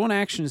 where it's still an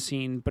action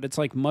scene, but it's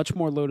like much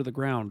more low to the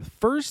ground.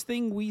 First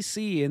thing we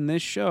see in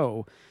this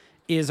show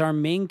is our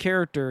main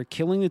character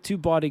killing the 2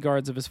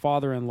 bodyguards of his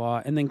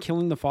father-in-law and then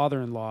killing the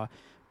father-in-law.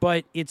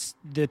 But it's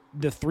the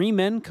 3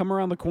 men come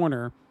around the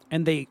corner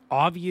and they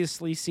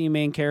obviously see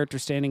main character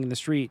standing in the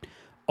street.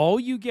 All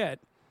you get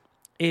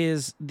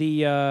is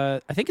the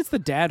I think it's the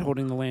dad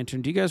holding the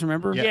lantern. Do you guys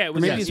remember? Yeah, it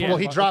was Yes. his Well,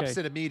 he father. drops Okay.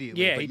 it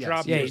immediately. Yeah, but he yes,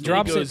 drops Yeah, it. he and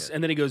drops then it. he goes,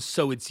 and then he goes,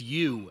 "So it's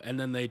you," and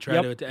then they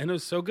try Yep. to, and it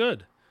was so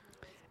good.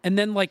 And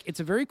then like it's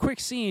a very quick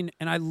scene,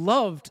 and I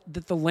loved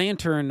that the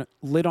lantern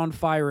lit on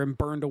fire and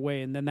burned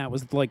away, and then that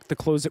was like the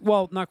closing.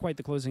 Well, not quite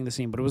the closing of the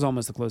scene, but it was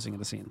almost the closing of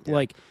the scene.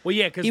 Like, Well,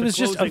 yeah, because it was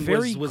just a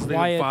very was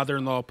quiet. the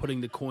father-in-law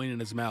putting the coin in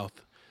his mouth.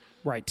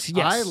 Right.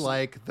 Yes. I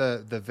like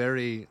the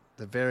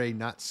very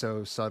not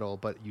so subtle,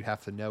 but you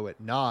have to know it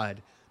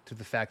nod to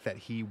the fact that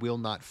he will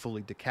not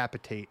fully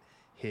decapitate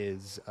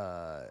his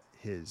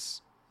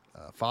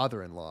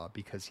father-in-law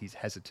because he's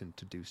hesitant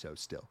to do so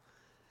still.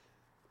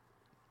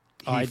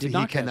 I did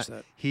not catch cannot-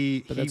 that.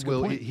 He But that's a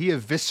good point. he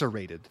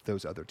eviscerated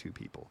those other two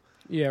people.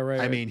 Yeah. Right.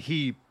 I right. mean,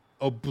 he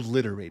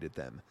obliterated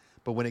them.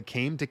 But when it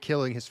came to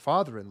killing his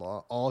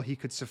father-in-law, all he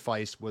could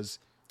suffice was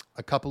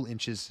a couple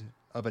inches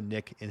of a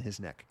nick in his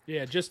neck.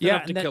 Yeah, just Yeah,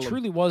 enough to and that kill him.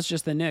 truly was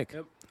just the nick.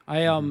 Yep.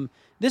 I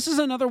this is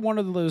another one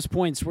of those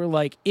points where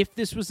like if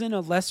this was in a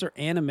lesser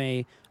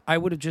anime, I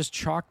would have just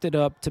chalked it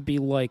up to be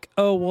like,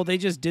 oh well, they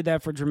just did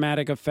that for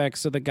dramatic effect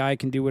so the guy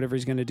can do whatever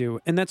he's going to do,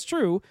 and that's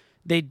true.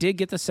 They did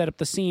get to set up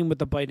the scene with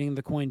the biting of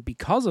the coin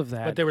because of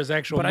that. But there was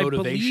actual but motivation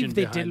I believe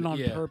they did behind it on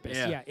it. Yeah, purpose.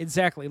 yeah. Yeah,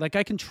 exactly. Like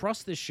I can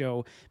trust this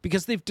show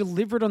because they've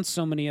delivered on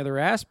so many other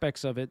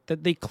aspects of it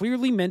that they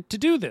clearly meant to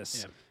do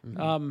this. It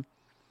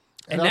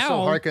And also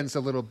now, harkens a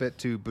little bit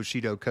to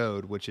Bushido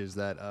code, which is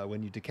that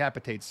when you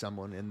decapitate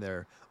someone in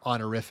their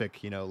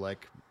honorific,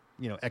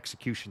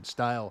 execution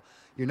style,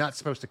 you're not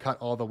supposed to cut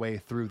all the way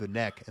through the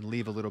neck and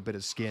leave a little bit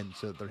of skin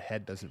so that their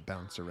head doesn't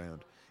bounce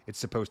around. It's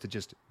supposed to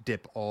just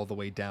dip all the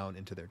way down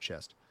into their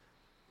chest.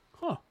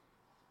 huh?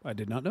 I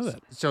did not know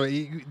that. So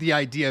the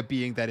idea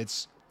being that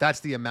that's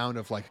the amount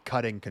of like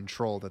cutting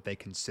control that they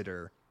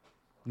consider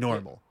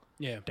normal.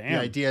 Yeah. The Damn.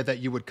 idea that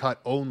you would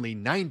cut only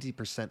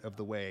 90% of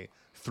the way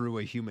through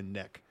a human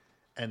neck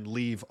and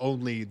leave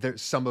only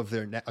some of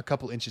their a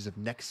couple inches of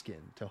neck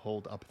skin to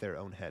hold up their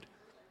own head.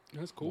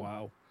 That's cool.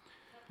 Wow,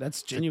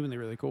 that's genuinely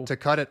really cool. To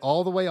cut it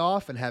all the way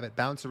off and have it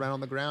bounce around on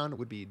the ground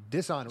would be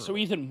dishonorable. So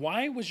Ethan,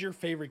 why was your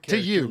favorite to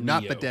character you,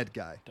 not Neo? the dead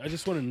guy. I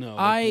just want to know.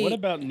 I- What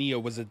about Neo?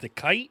 Was it the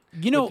kite?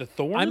 You know, with the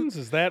thorns?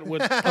 Is that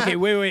what? Okay,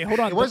 wait, hold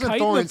on. It The wasn't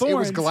kite and the thorns, it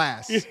was thorns-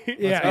 glass.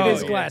 Yeah, Oh, it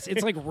is yeah. glass.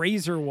 It's like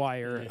razor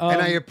wire. And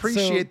I so-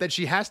 appreciate that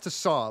she has to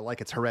saw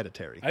like it's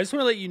hereditary. I just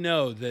want to let you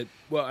know that.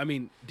 Well, I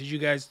mean, did you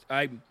guys?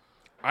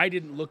 I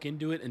didn't look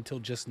into it until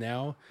just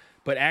now,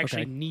 but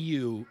actually, Okay.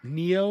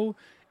 Neo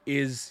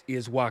is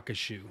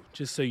Wakashu.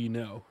 Just so you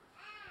know,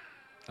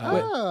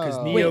 because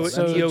Oh. Neo Wait,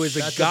 so is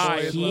that's a a guy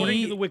boy as well?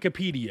 according to the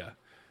Wikipedia.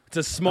 It's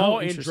a small,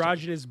 interesting.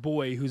 androgynous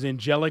boy whose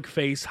angelic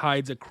face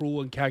hides a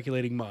cruel and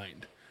calculating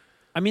mind.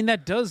 I mean,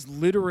 that does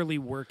literally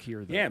work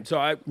here, though. Yeah, so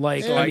I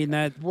Like, so I mean,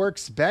 that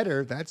works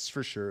better, that's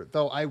for sure.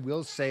 Though I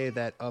will say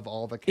that of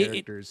all the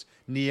characters,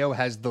 Neo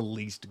has the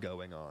least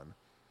going on.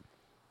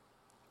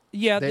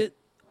 yeah,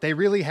 They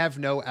really have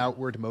no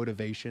outward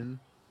motivation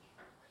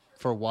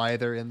for why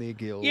they're in the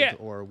guild Yeah.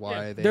 or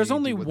why they. there's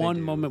only do what they one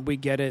do. moment we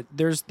get it.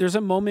 There's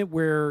a moment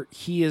where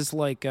he is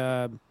like,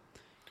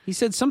 he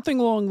said something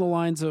along the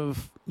lines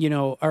of,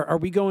 are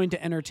we going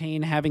to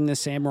entertain having the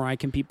samurai?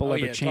 Can people oh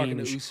ever yeah, talking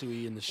to change?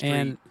 Usui in the street.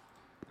 And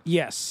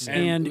yes,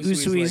 And and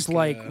Usui's Usui's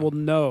like, like, well,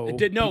 no, no,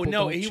 people no,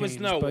 don't he was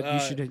change, no. but you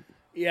should.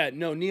 Yeah,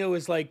 no. Neo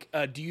is like,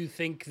 do you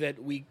think that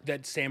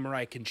that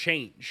samurai can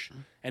change?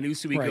 And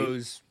Usui Right.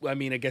 goes, I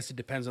mean, I guess it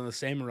depends on the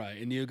samurai.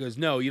 And Neo goes,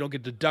 no, you don't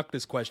get to duck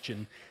this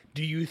question.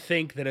 Do you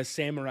think that a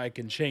samurai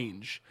can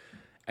change?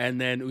 And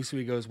then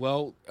Usui goes,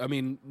 well, I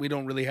mean, we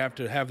don't really have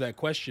to have that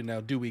question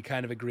now, do we?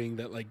 Kind of agreeing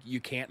that like you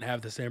can't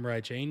have the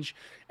samurai change.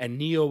 And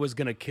Neo was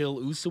gonna kill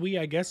Usui,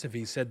 I guess, if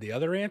he said the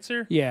other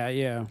answer. Yeah,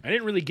 yeah. I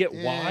didn't really get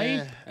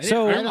why. Yeah.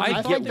 So, I, I don't- I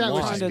get think that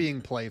was why. just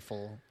being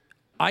playful.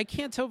 I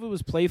can't tell if it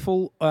was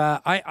playful.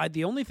 I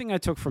the only thing I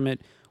took from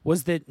it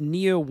was that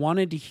Neo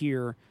wanted to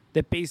hear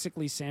that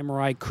basically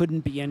samurai couldn't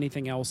be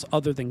anything else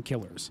other than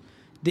killers.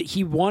 That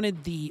he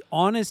wanted the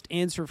honest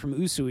answer from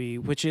Usui,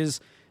 which is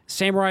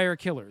samurai are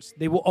killers.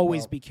 They will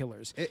always be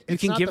killers. You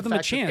it's can not give the them a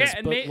fact that- chance, Yeah,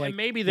 and, but and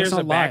maybe let's there's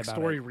a not lie about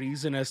backstory it.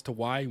 reason as to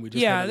why. We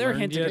just Yeah, haven't they're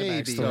learned hinting yet. at a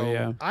Maybe. backstory.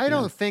 Yeah. I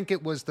don't think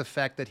it was the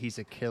fact that he's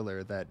a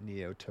killer that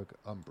Neo took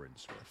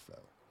umbrage with,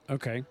 though.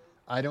 Okay.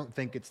 I don't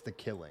think it's the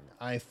killing.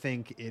 I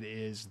think it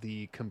is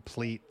the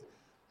complete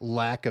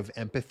lack of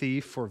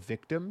empathy for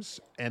victims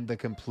and the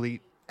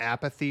complete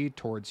apathy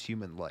towards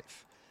human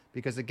life.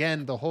 Because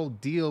again, the whole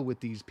deal with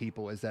these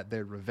people is that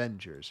they're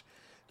revengers.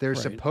 They're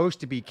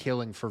supposed to be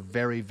killing for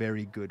very,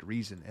 very good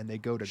reason. And they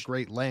go to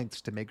great lengths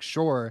to make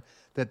sure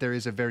that there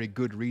is a very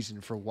good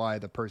reason for why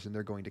the person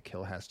they're going to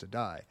kill has to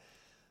die.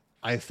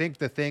 I think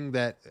the thing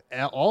that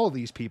all of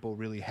these people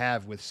really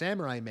have with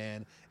Samurai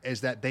Man is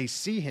that they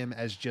see him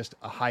as just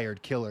a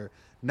hired killer,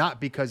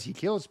 not because he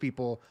kills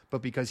people,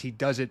 but because he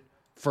does it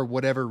for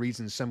whatever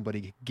reason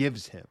somebody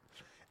gives him.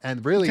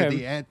 And really,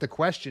 Okay. the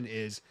question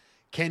is,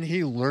 can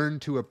he learn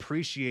to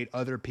appreciate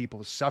other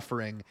people's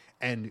suffering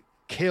and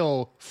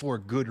kill for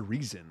good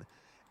reason?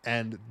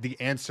 And the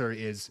answer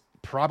is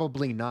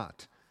probably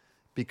not.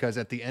 because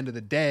at the end of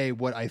the day,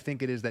 what I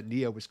think it is that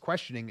Neo was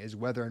questioning is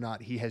whether or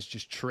not he has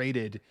just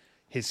traded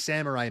his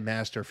samurai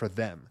master for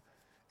them,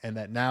 and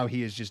that now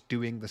he is just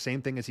doing the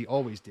same thing as he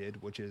always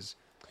did, which is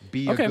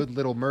be a good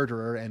little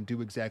murderer and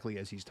do exactly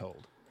as he's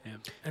told. Yeah.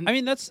 And I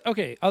mean, that's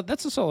okay.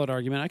 That's a solid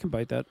argument. I can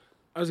bite that.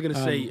 I was going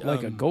to say,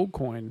 like a gold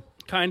coin.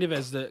 kind of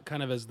as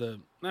the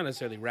not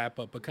necessarily wrap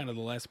up, but kind of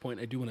the last point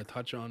I do want to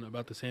touch on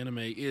about this anime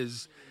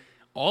is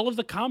all of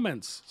the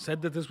comments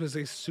said that this was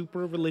a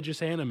super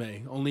religious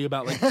anime, only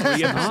about like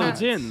 3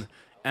 episodes in.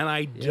 And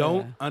I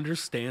don't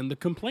understand the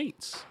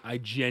complaints. I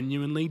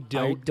genuinely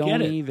don't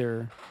get it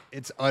either.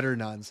 It's utter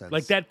nonsense.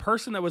 Like that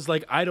person that was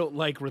like, I don't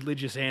like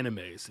religious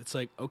animes. It's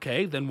like,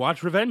 okay, then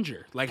watch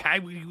Revenger. Like, how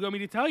you want me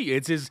to tell you?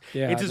 It's as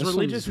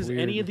religious as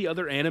any of the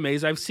other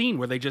animes I've seen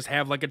where they just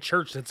have like a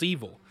church that's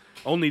evil.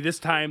 Only this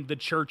time the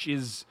church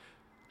is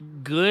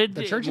good,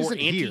 the church more isn't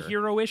here.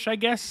 anti-hero-ish, I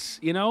guess.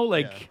 You know,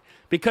 like... Yeah.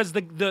 Because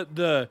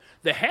the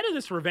head of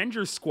this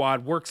Revengers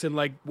squad works in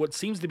like what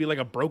seems to be like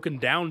a broken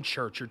down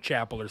church or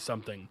chapel or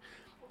something,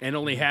 and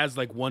only has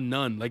like one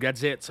nun. Like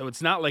that's it. So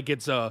it's not like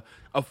it's a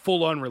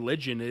full on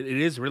religion. It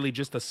is really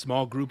just a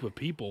small group of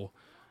people.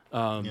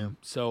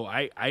 So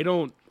I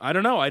don't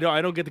know. I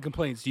don't get the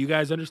complaints. Do you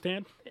guys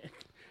understand?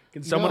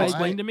 Can someone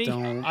explain to me?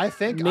 I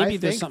think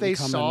they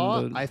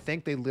saw. But... I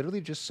think they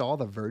literally just saw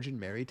the Virgin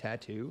Mary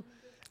tattoo,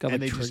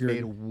 and they just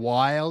made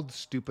wild,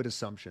 stupid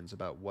assumptions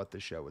about what the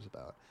show was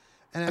about.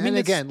 And, I mean,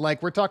 again,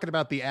 like we're talking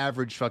about the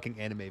average fucking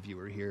anime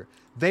viewer here.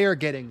 They are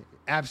getting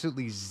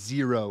absolutely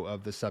zero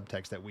of the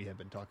subtext that we have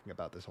been talking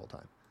about this whole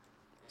time.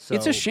 So,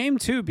 it's a shame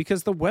too,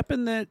 because the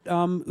weapon that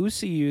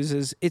Usi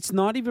uses, it's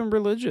not even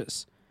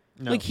religious.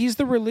 No. Like he's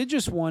the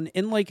religious one,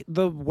 and like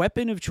the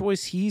weapon of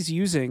choice he's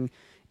using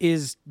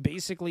is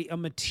basically a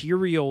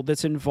material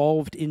that's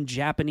involved in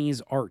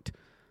Japanese art.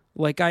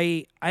 Like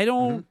I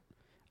don't. Mm-hmm.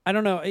 I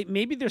don't know.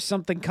 Maybe there's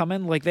something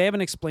coming. Like they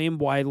haven't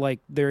explained why, like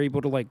they're able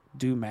to like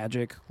do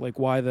magic. Like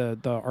why the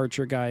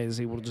archer guy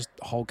is able to just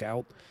Hulk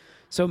out.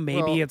 So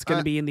maybe it's going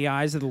to be in the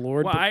eyes of the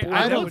Lord. Well, but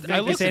I looked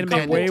this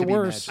anime way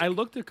worse. I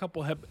looked a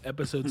couple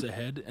episodes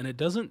ahead, and it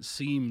doesn't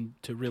seem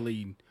to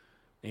really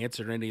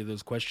answer any of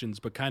those questions,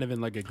 but kind of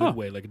in like a good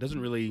way. Like it doesn't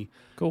really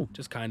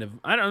just kind of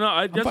I don't know.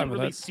 It doesn't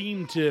really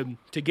seem to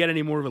get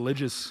any more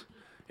religious.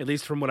 At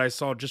least from what I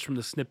saw, just from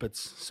the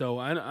snippets. So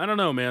I don't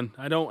know, man.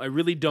 I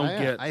really don't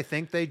get. I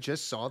think they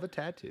just saw the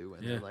tattoo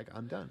and they're like,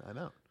 "I'm done. I'm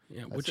out."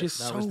 Yeah, That's which it. is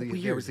that so was the,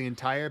 weird. That was the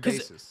entire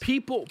basis.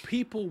 People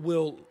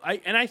will.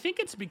 I think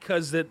it's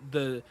because that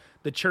the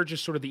church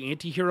is sort of the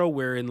anti-hero,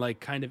 where in like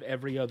kind of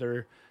every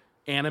other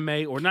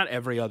anime, or not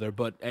every other,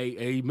 but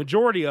a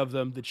majority of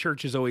them, the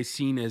church is always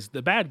seen as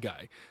the bad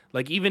guy.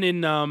 Like even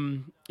in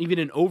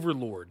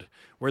Overlord,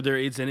 where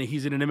he's in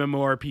an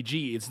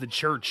MMORPG, it's the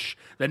church,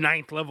 the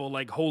 9th level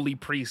like holy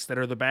priests that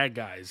are the bad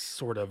guys,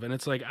 sort of. And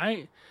it's like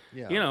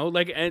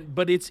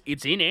but it's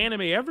in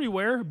anime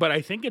everywhere. But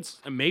I think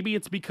maybe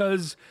it's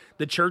because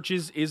the church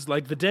is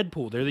like the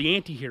Deadpool. They're the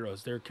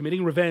anti-heroes. They're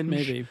committing revenge,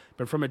 maybe,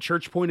 but from a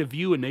church point of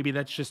view, and maybe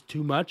that's just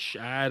too much.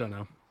 I don't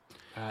know.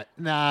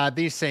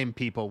 These same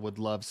people would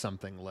love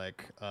something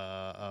like,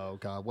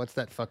 what's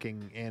that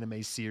fucking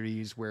anime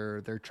series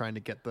where they're trying to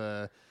get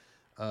the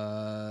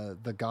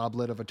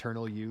goblet of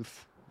eternal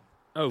youth?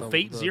 Oh,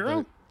 Fate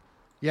Zero?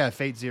 Yeah,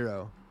 Fate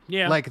Zero.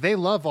 Yeah. Like, they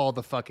love all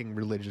the fucking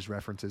religious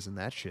references in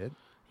that shit.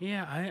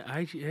 Yeah,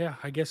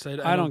 I guess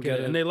I don't get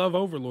it. And they love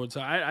Overlord,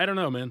 so I don't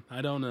know, man.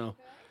 I don't know.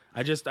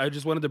 I just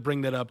wanted to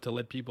bring that up to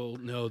let people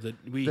know that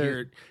we here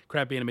at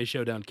Crappy Anime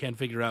Showdown can't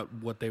figure out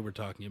what they were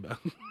talking about.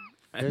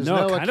 There's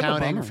no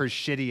accounting for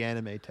shitty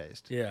anime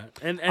taste. Yeah.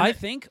 And I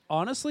think,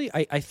 honestly,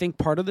 I think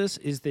part of this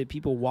is that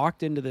people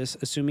walked into this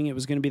assuming it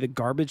was going to be the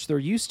garbage they're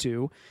used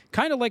to,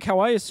 kind of like how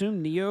I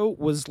assumed Neo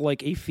was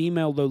like a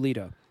female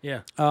Lolita.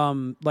 Yeah.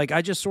 Like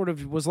I just sort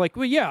of was like,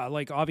 well, yeah,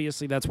 like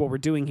obviously that's what we're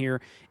doing here.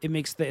 It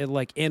makes the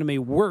like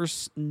anime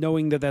worse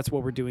knowing that that's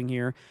what we're doing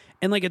here.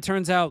 And like it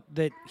turns out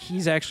that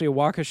he's actually a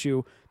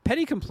Wakashu.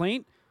 Petty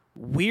complaint.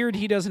 Weird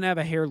he doesn't have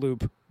a hair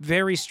loop.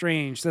 Very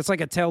strange. That's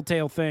like a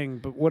telltale thing,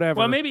 but whatever.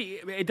 Well,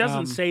 maybe it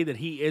doesn't say that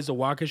he is a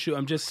Wakashu.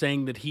 I'm just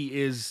saying that he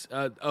is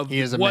a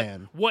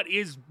man. What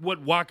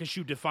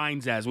Wakashu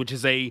defines as, which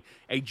is a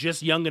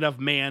just young enough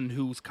man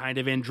who's kind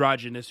of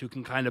androgynous, who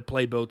can kind of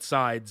play both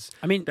sides.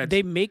 I mean,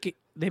 they make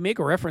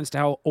a reference to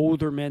how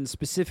older men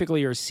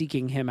specifically are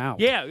seeking him out.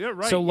 Yeah, you're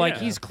right. So, like,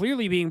 he's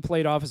clearly being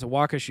played off as a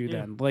Wakashu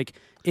then. Like,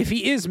 if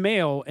he is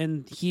male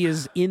and he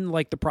is in,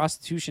 like, the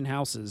prostitution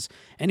houses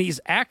and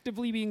he's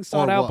actively being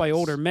sought out by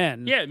older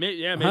men. Yeah,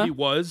 maybe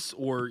was,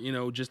 or,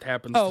 just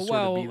happens to sort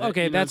of be that.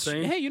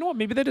 Okay, hey, you know what?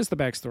 Maybe that is the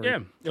backstory.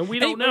 Yeah, and we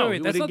don't know.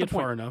 Wait, that's not the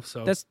point. Far enough,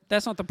 so.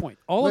 That's not the point.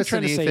 All Listen,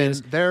 I'm trying to Ethan, say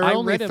is there are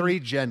only 3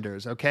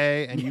 genders,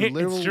 okay? And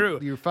you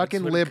you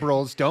fucking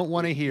liberals don't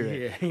want to hear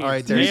it. Yeah. All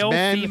right, there's male,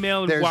 men,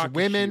 female, and there's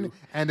Wakashu. Women,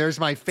 and there's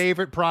my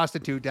favorite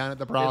prostitute down at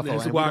the brothel.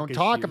 And we don't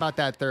talk about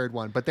that third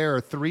one, but there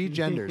are 3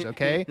 genders,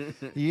 okay?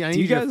 I need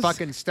you to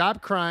fucking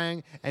stop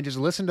crying and just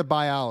listen to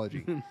biology.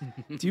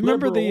 Do you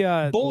remember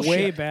the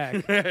way back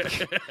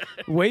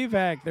Way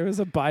back, there was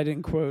a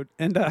Biden quote,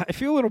 and I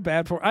feel a little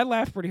bad for. I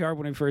laughed pretty hard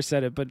when I first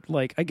said it, but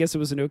like, I guess it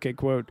was an okay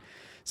quote.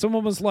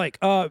 Someone was like,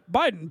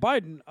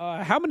 Biden,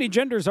 how many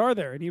genders are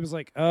there? And he was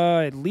like,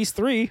 at least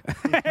 3.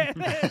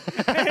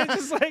 And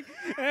just like,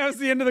 that was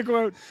the end of the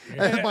quote.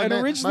 My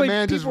originally,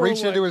 man just people were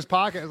reached like, into his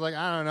pocket. Was like,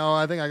 I don't know.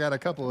 I think I got a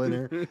couple in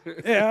here.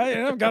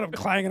 Yeah, I've got them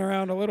clanging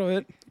around a little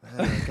bit.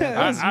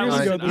 That was years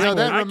ago. You know,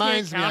 that I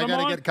reminds me. can't I count got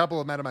to them get a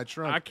couple of them out of my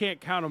trunk. I can't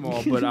count them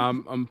all, but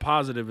I'm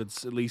positive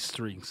it's at least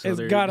 3. So It's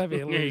there- got to be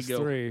at there you least go.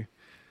 3.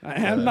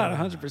 I'm not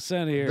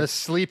 100% here. The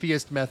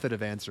sleepiest method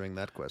of answering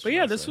that question. But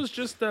yeah, I'll this say. was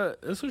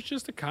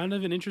just a kind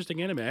of an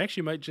interesting anime. I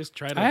actually might just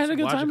try to I had a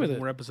good watch time a with couple it.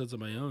 more episodes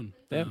of my own.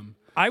 Yeah.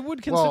 I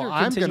would consider Well,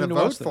 I'm continuing gonna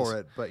to watch vote this. for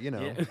it, but you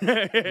know,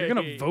 You're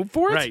gonna vote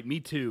for it? Right, me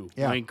too.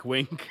 Yeah. Wink,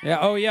 wink. Yeah.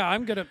 Oh yeah,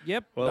 I'm gonna.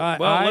 Yep. Well, I'm-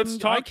 let's I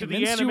talk to the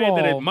convinced anime you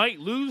that all. it might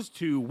lose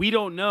to. We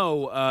don't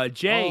know.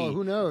 Jay, oh,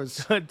 who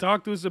knows?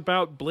 talk to us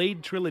about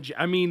Blade Trilogy.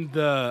 I mean,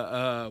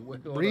 the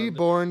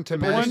Reborn to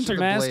Born Master to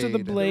Master the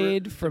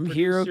Blade. Blade, from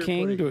Hero producer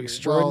King putting to here.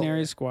 Extraordinary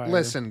Well, Squire.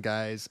 Listen,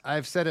 guys,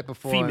 I've said it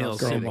before. and Female I'll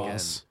say it girl again.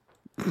 boss.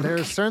 There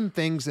are certain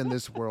things in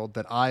this world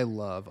that I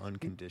love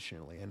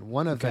unconditionally, and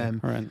one of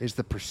them all right. is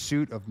the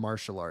pursuit of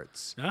martial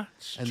arts. Huh?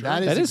 It's And true.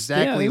 that is That is-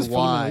 exactly yeah, that is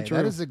why. fundamentally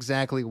That true. is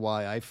exactly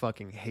why I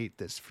fucking hate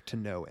this to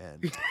no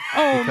end.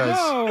 Oh Because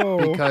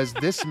no! because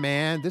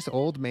this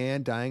old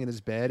man dying in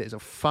his bed is a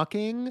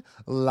fucking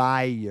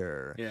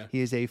liar. Yeah. He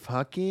is a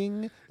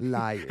fucking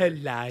liar. A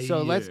liar.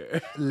 So let's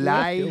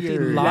liar. filthy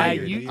liar,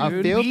 A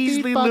dude.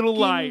 filthy Weasley fucking little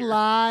liar.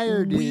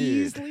 liar, dude.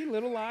 Weasley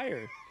little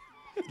liar.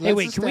 Hey,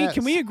 Let's wait. just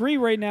Can we agree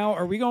right now?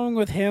 Are we going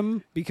with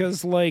him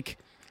because like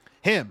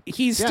him?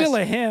 he's Yes. still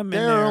a him? in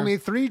There there. are only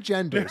 3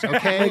 genders.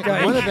 Okay,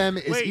 Like, one of them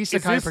is Wait,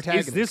 isekai is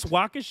protagonist. this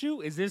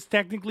Wakashu? Is this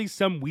technically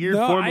some weird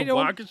No, form I of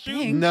don't Wakashu?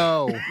 think-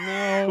 No.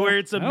 No, Where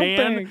it's a I don't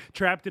man think.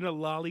 trapped in a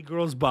lolly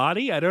girl's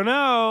body? I don't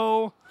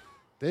know.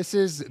 This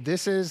is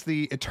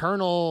the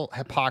eternal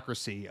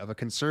hypocrisy of a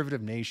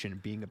conservative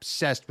nation being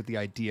obsessed with the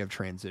idea of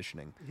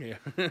transitioning. Yeah.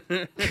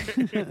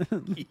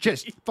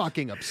 Just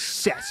fucking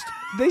obsessed.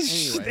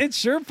 It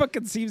sure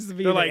fucking seems to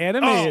be. They're The like,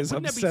 anime oh, is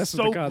wouldn't that be obsessed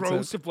so with the concept.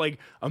 gross if like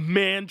a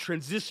man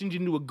transitioned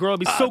into a girl? It'd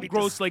be so it'd be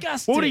gross. Like,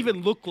 disgusting. what would it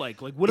even look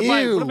like? Like, what if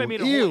I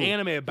made a Ew. whole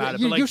anime about it?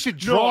 You- But like, you should no,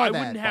 draw I that,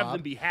 wouldn't have Bob.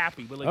 them be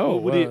happy. But like, Oh,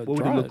 what would it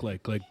draw look it.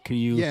 like? Like, can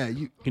you? Yeah,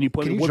 Can you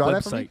put can you what draw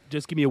that for website? me?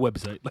 Just give me a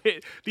website.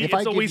 If It's I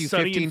give Always you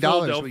Sunny in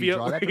 $15, will you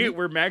draw that for me? Philadelphia,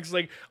 where Mac's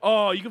like,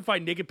 oh, you can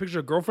find naked pictures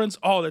of girlfriends.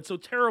 Oh, that's so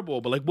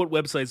terrible. But like, what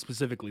website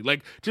specifically?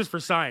 Like, just for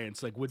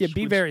science. Like, which? Yeah,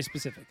 be which- very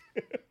specific.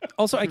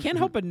 Also, I can't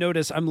help but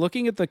notice I'm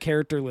looking at the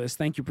character list.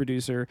 Thank you,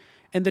 producer.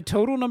 And the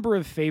total number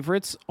of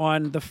favorites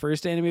on the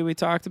first anime we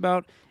talked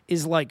about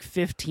is like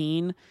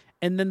 15.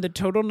 And then the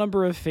total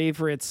number of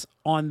favorites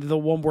on the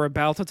one we're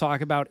about to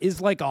talk about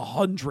is like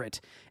 100.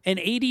 And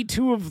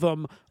 82 of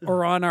them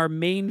are on our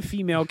main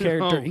female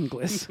character,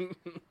 Inglis.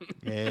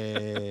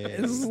 This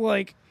is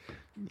like,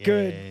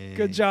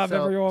 good job,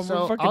 So- everyone.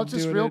 So we're fucking I'll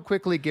just doing real it.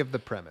 quickly give the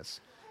premise.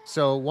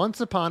 So once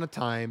upon a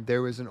time,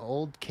 there was an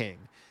old king.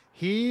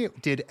 He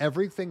did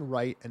everything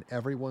right and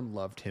everyone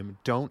loved him.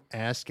 Don't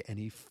ask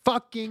any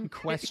fucking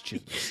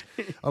questions.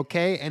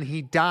 Okay? And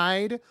he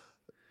died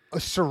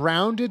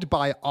surrounded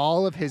by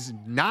all of his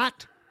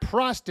not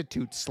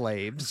prostitute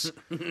slaves,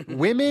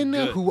 women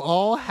who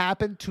all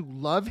happened to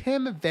love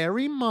him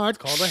very much.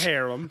 Called a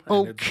harem.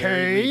 and it's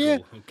very Okay.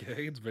 legal,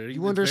 okay, it's very.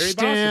 You it's very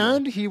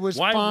understand? possible. He was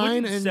Why fine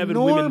wouldn't and 7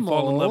 normal. women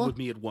fall in love with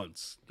me at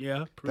once?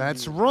 Yeah, prove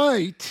That's me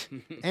right.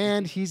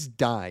 And he's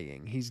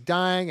dying. He's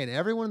dying, and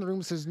everyone in the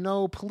room says,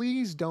 no,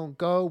 please don't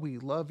go. We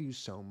love you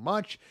so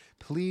much.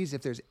 Please,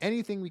 if there's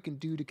anything we can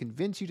do to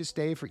convince you to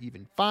stay for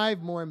even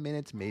 5 more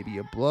minutes, maybe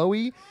a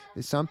blowy,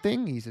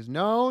 something. He says,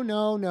 no,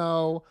 no,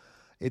 no.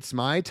 It's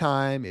my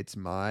time. It's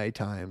my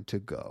time to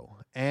go.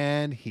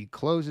 And he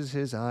closes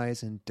his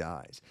eyes and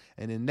dies.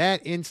 And in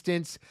that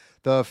instance,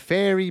 the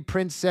fairy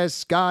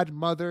princess,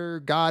 godmother,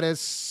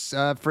 goddess,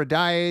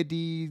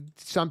 Aphrodite,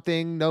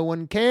 something, no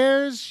one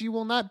cares. She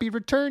will not be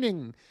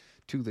returning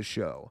to the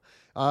show.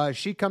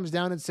 She comes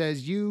down and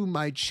says, you,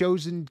 my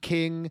chosen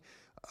king,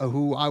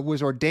 who I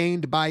was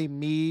ordained by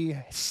me,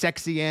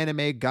 sexy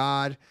anime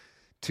god,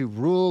 to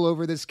rule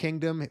over this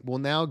kingdom, will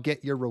now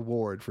get your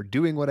reward for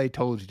doing what I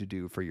told you to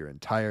do for your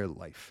entire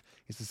life.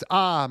 He says,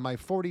 my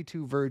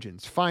 42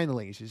 virgins,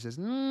 finally. She says,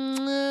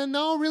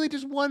 no, really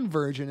just one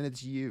virgin, and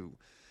it's you.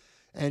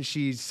 And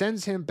she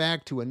sends him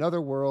back to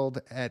another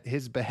world at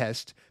his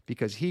behest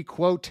because he,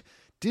 quote,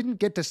 didn't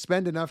get to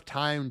spend enough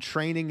time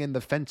training in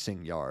the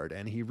fencing yard,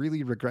 and he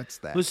really regrets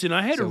that. Listen,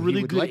 I had So a he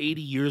really would good like-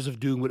 80 years of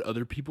doing what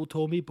other people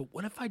told me, but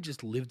what if I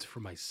just lived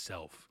for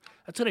myself?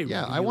 That's what I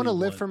Yeah, really I want to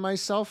live want. for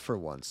myself for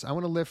once. I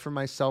want to live for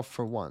myself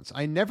for once.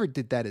 I never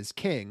did that as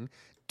king.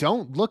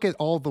 Don't look at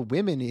all the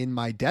women in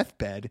my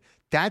deathbed.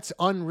 That's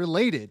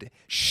unrelated.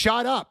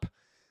 Shut up.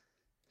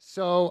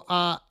 So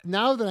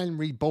now that I'm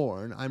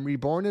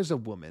reborn as a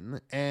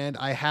woman, and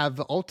I have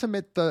the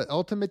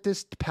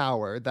ultimatist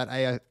power that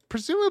I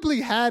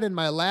presumably had in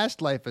my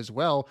last life as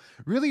well,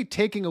 really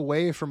taking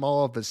away from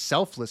all of the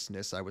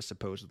selflessness I was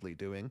supposedly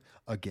doing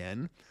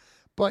again.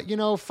 But,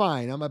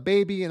 fine. I'm a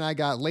baby and I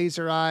got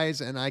laser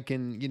eyes and I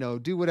can,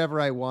 do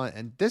whatever I want.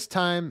 And this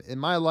time in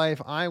my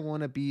life, I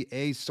want to be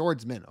a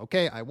swordsman.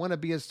 Okay. I want to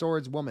be a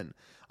swordswoman.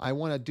 I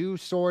want to do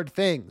sword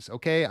things.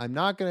 Okay. I'm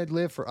not going to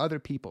live for other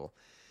people.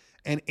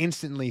 And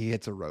instantly he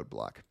hits a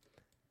roadblock.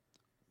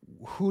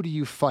 Who do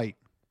you fight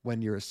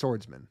when you're a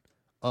swordsman?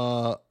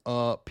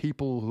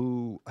 People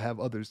who have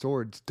other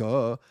swords.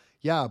 Duh.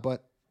 Yeah.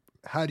 But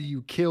how do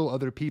you kill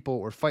other people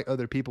or fight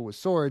other people with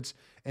swords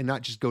and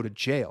not just go to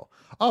jail?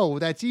 Oh, well,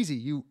 that's easy.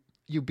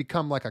 You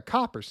become like a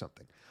cop or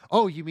something.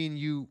 Oh, you mean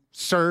you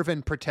serve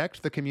and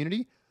protect the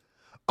community?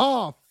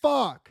 Oh,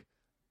 fuck.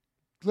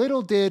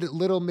 Little did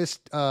little Miss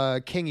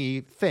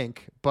Kingy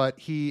think, but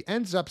he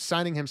ends up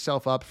signing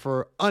himself up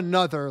for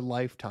another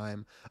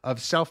lifetime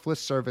of selfless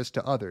service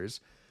to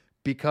others,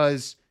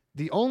 because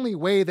the only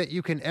way that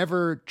you can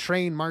ever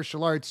train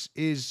martial arts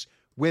is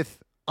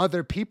with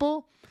other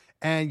people.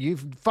 And you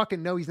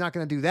fucking know he's not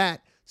going to do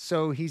that.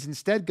 So he's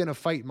instead going to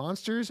fight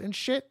monsters and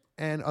shit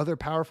and other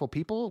powerful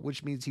people,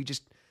 which means he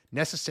just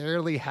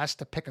necessarily has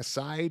to pick a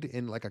side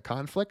in like a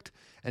conflict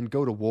and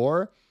go to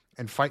war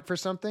and fight for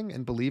something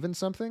and believe in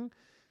something.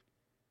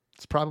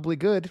 It's probably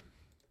good.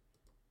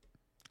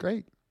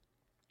 Great.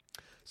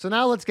 So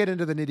now let's get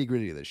into the nitty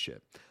gritty of this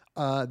shit.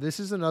 This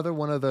is another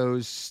one of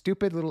those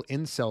stupid little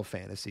incel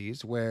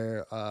fantasies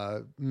where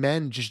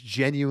men just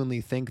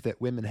genuinely think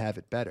that women have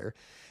it better.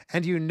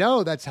 And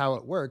that's how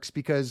it works,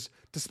 because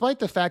despite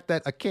the fact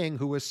that a king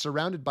who was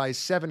surrounded by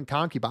 7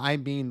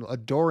 concubines,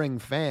 adoring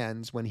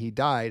fans when he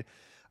died,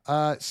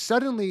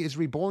 suddenly is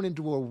reborn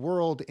into a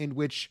world in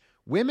which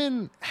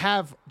women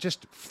have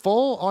just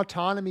full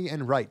autonomy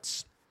and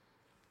rights.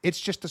 It's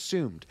just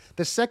assumed.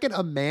 The second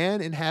a man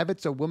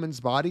inhabits a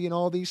woman's body and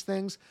all these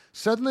things,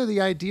 suddenly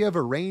the idea of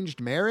arranged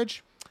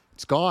marriage,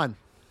 it's gone.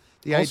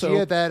 The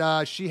idea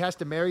that she has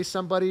to marry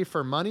somebody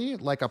for money,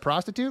 like a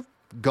prostitute,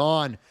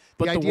 gone.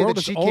 But the world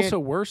is also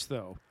worse,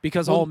 though,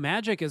 because all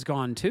magic is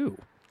gone, too.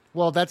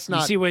 Well, that's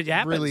not you see what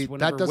happens really,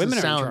 whenever that doesn't women are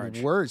in sound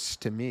charge. worse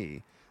to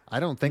me. I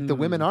don't think the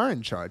women are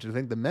in charge. I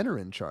think the men are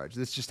in charge.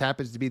 This just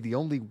happens to be the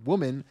only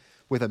woman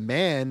with a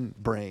man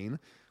brain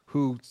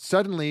who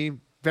suddenly,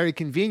 very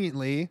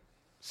conveniently,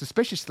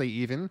 suspiciously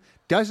even,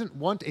 doesn't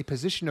want a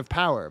position of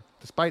power,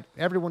 despite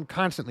everyone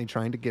constantly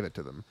trying to give it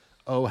to them.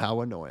 Oh,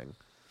 how annoying.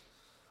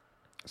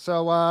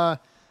 So,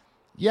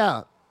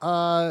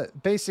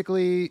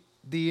 basically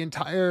the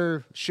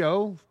entire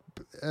show,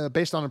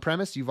 based on a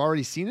premise, you've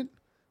already seen it.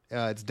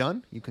 It's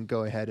done. You can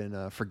go ahead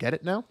and forget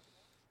it now.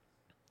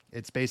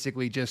 It's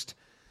basically just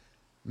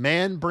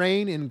man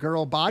brain in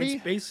girl body.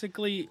 It's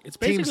basically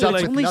Teams up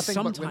like with only nothing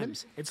but women.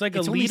 sometimes. it's like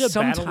It's only Alita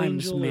Battle sometimes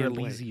Angel or man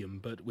brain. Elysium,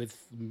 but with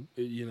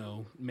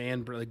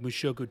man like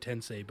Mushoku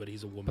Tensei, but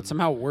he's a woman. But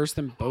somehow worse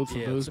than both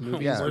of those somehow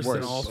movies. Yeah, worse worse.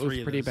 than all Both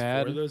three pretty of those,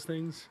 bad. four of those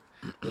things.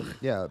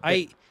 Yeah.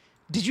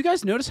 Did you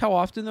guys notice how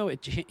often, though,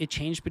 it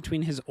changed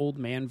between his old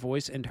man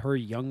voice and her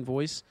young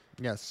voice?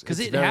 Yes. Because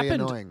it's it very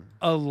happened annoying.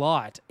 a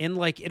lot. And,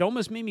 it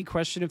almost made me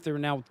question if there were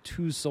now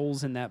 2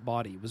 souls in that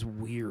body. It was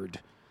weird.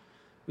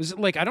 It was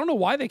I don't know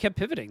why they kept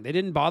pivoting. They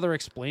didn't bother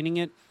explaining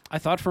it. I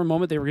thought for a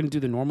moment they were going to do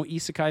the normal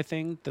isekai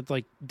thing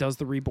that, does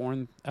the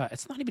Reborn.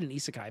 It's not even an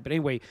isekai, but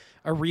anyway,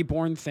 a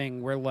Reborn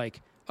thing where,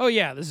 oh,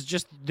 yeah, this is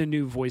just the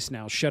new voice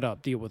now. Shut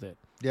up. Deal with it.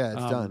 Yeah,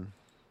 it's done.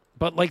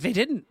 But they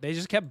didn't. They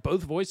just kept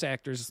both voice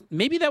actors.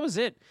 Maybe that was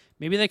it.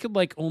 Maybe they could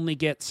only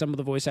get some of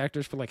the voice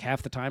actors for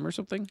half the time or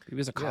something. It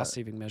was a cost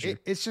saving measure.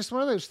 It's just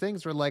one of those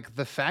things where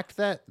the fact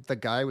that the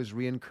guy was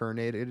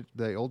reincarnated,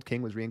 the old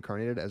king was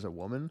reincarnated as a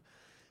woman,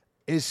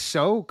 is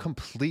so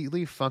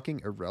completely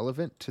fucking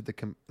irrelevant to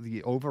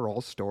the overall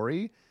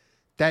story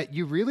that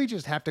you really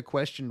just have to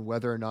question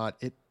whether or not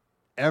it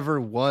ever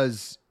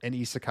was an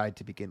isekai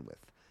to begin with.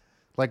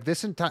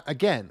 This entire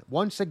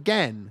once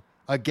again,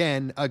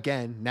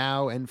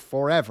 now and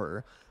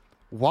forever.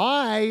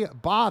 Why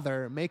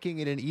bother making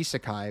it an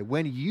isekai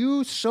when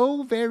you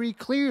so very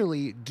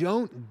clearly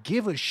don't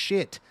give a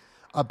shit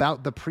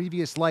about the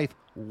previous life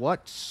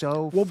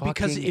whatsoever?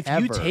 Because if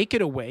you take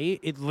it away,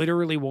 it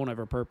literally won't have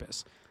a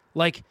purpose.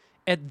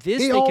 At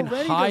this, it they can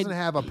already hide. doesn't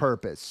have a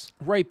purpose.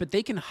 Right, but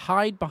they can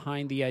hide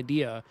behind the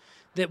idea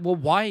that,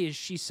 why is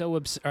she so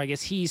I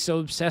guess he's so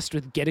obsessed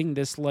with getting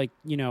this,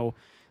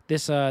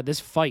 this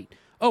fight?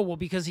 Oh, well,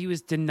 because he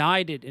was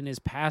denied it in his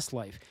past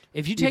life.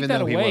 If you take Even that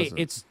though he away,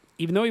 wasn't.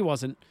 even though he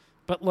wasn't,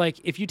 but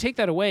if you take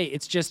that away,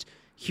 it's just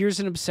here's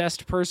an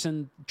obsessed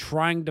person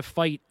trying to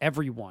fight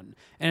everyone.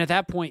 And at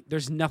that point,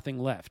 there's nothing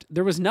left.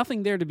 There was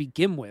nothing there to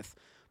begin with,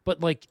 but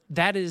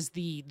that is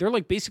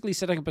they're basically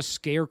setting up a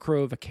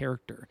scarecrow of a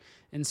character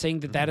and saying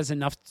that is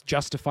enough to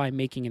justify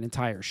making an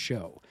entire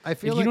show. I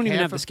feel if you don't even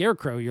half have the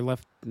scarecrow, you're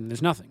left, and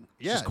there's nothing.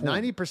 It's Yeah, just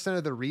corn. 90%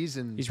 of the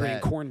reason He's that,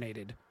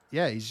 reincarnated.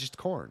 Yeah, he's just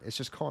corn. It's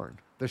just corn.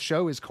 The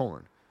show is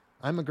corn.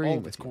 I'm agreeing All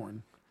of with it's you.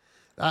 corn.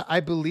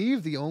 I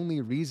believe the only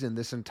reason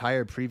this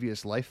entire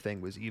previous life thing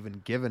was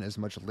even given as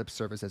much lip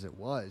service as it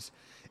was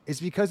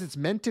is because it's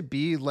meant to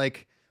be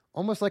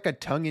almost like a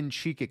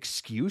tongue-in-cheek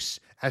excuse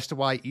as to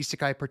why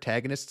isekai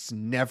protagonists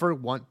never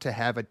want to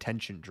have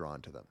attention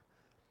drawn to them.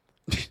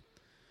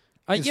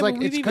 It's yeah, like but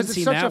we've it's even because it's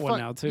seen such that a one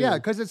now too. yeah,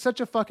 because it's such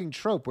a fucking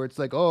trope where it's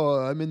like, oh,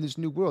 I'm in this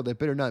new world. I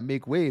better not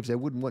make waves. I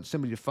wouldn't want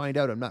somebody to find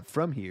out I'm not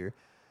from here.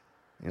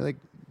 And you're like,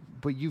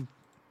 but you've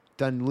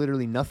done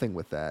literally nothing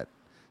with that.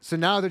 So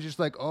now they're just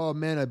like, oh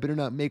man, I better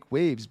not make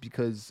waves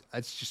because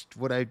that's just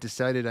what I've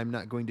decided I'm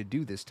not going to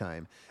do this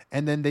time.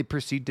 And then they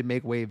proceed to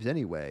make waves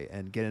anyway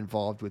and get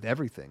involved with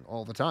everything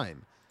all the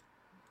time,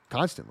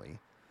 constantly.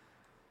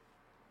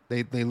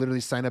 They literally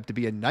sign up to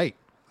be a knight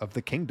of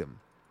the kingdom.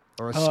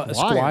 Or a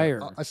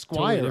squire. A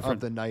squire Totally of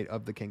the knight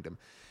of the kingdom.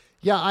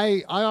 Yeah,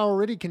 I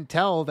already can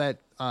tell that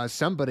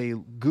somebody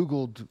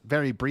Googled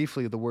very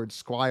briefly the word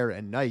squire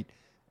and knight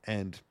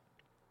and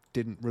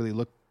didn't really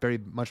look very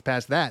much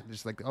past that.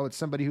 Just like, oh, it's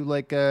somebody who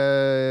like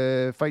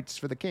fights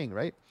for the king,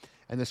 right?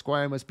 And the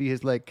squire must be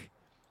his like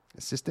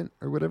assistant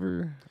or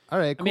whatever. All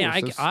right, cool. I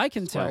mean, I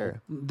can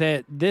squire. tell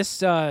that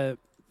this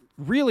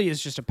really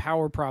is just a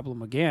power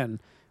problem again,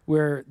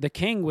 where the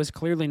king was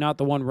clearly not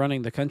the one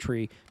running the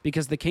country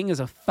because the king is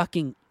a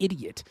fucking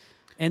idiot.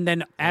 And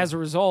then as a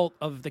result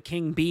of the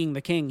king being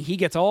the king, he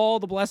gets all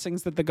the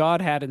blessings that the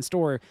god had in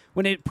store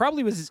when it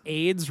probably was his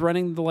aides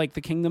running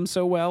the kingdom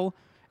so well.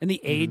 And the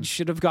aides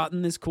should have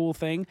gotten this cool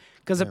thing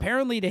because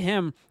apparently to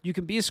him, you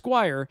can be a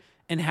squire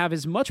and have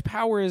as much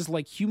power as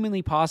like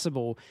humanly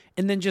possible,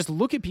 and then just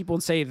look at people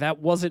and say, that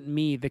wasn't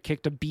me that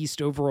kicked a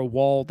beast over a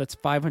wall that's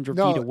 500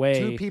 feet away.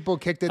 Two people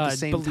kicked it at the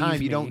same time.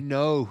 me. You don't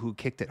know who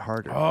kicked it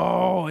harder.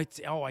 I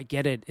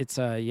get it. It's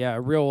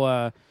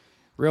real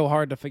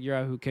hard to figure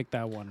out who kicked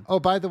that one. Oh,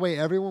 by the way,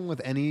 everyone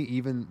with any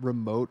even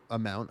remote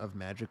amount of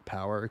magic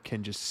power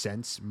can just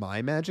sense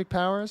my magic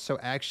power. So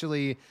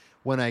actually,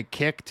 when I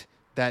kicked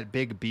that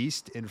big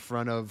beast in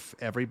front of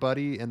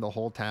everybody in the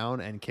whole town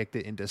and kicked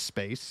it into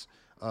space,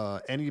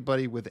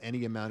 anybody with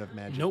any amount of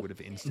magic would have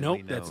instantly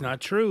known. That's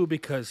not true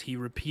because he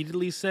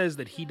repeatedly says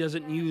that he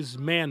doesn't use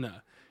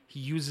mana. He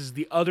uses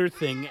the other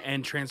thing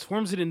and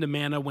transforms it into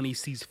mana when he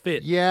sees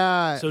fit.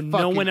 Yeah, so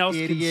no one else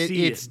idiot. can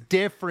see it's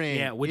different.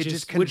 Yeah, which it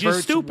is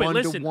just stupid. 1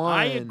 Listen, to 1.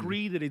 I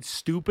agree that it's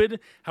stupid.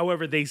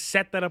 However, they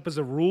set that up as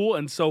a rule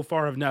and so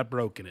far have not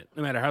broken it.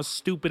 No matter how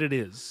stupid it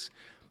is.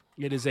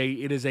 It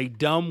is a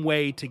dumb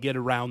way to get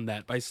around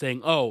that by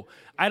saying, "Oh,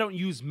 I don't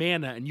use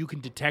mana and you can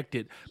detect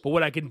it, but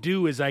what I can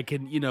do is I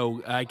could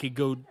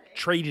go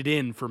trade it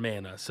in for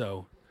mana."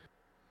 So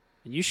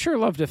you sure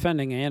love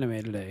defending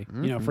anime today.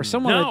 For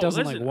someone that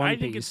doesn't like One Piece. I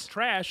think it's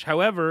trash.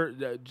 However,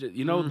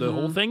 the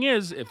whole thing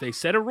is if they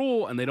set a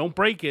rule and they don't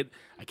break it,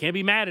 I can't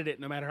be mad at it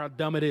no matter how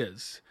dumb it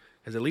is.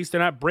 Because at least they're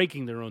not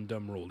breaking their own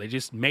dumb rule. They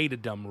just made a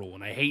dumb rule,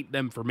 and I hate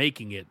them for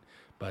making it,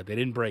 but they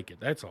didn't break it.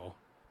 That's all.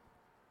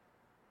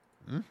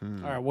 All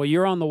right, well,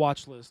 you're on the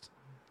watch list.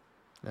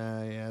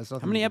 Yeah. How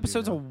many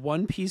episodes of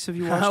One Piece have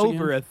you watched?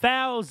 Over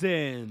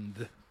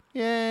 1,000.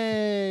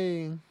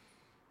 Yay!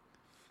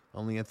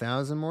 Only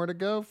 1,000 more to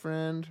go,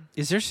 friend.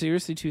 Is there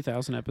seriously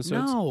 2,000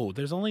 episodes? No,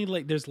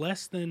 there's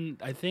less than,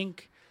 I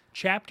think,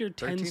 chapter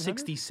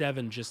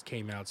 1067 just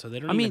came out, so they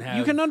don't even have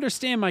you can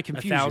understand my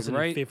confusion,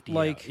 right? 1,050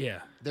 Like, out. Yeah.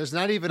 There's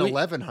not even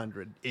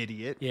 1,100,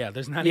 idiot. Yeah,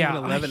 there's not even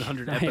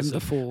 1,100 I am episodes. the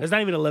fool. There's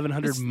not even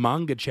 1,100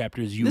 manga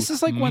chapters, you this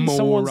is like when moron.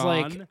 someone's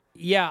like,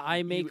 yeah,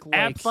 I make like,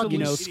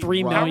 Absolutely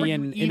 3 How are you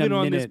million in a even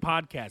on this minute.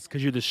 podcast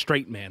because you're the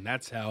straight man.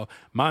 That's how.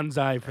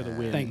 Manzai for the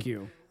win. Thank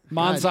you.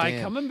 God Manzai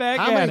damn. coming back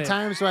How at many it.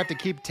 times do I have to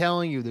keep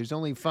telling you there's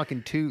only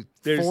fucking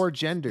 4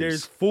 genders?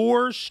 There's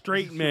 4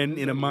 straight men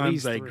in a At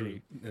least Manzai 3.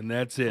 group, and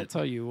that's I'll it.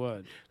 tell you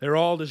what. They're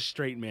all the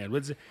straight man.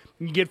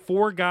 You get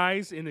 4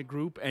 guys in a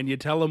group, and you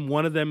tell them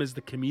one of them is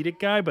the comedic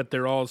guy, but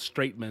they're all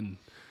straight men.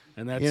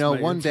 And that's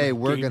one that's day my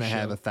we're game gonna show.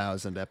 have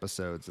 1,000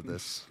 episodes of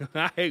this.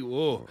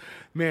 Whoa,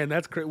 man,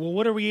 that's crazy. Well,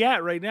 what are we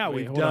at right now? Wait,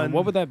 We've hold done. on.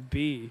 What would that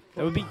be?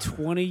 That would be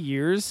 20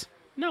 years.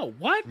 No,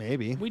 what?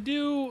 Maybe. We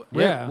do.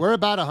 Yeah. We're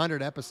about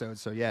 100 episodes,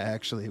 so yeah,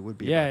 actually, it would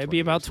be. Yeah, about it'd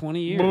be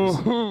 20 about years.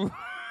 20 years.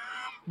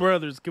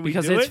 Brothers, can we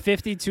Because do it's it?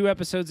 52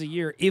 episodes a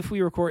year if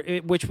we record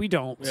it, which we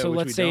don't. Yeah, So which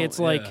let's we say don't, it's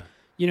like,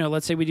 yeah.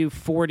 let's say we do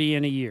 40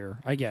 in a year,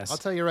 I guess. I'll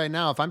tell you right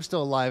now, if I'm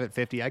still alive at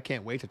 50, I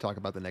can't wait to talk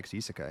about the next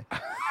isekai.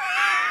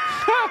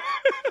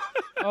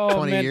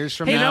 20 man. years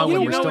from Hey, now, you when know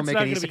we're what? still it's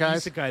making not gonna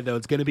isekais. be isekai though.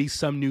 It's going to be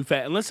some new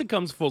unless it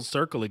comes full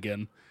circle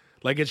again.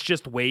 Like it's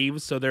just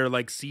waves, so there are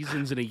like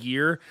seasons in a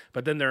year,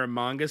 but then there are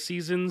manga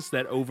seasons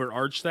that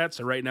overarch that.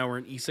 So right now we're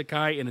in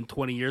isekai, and in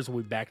 20 years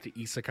we'll be back to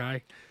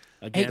isekai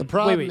again. The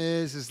problem wait.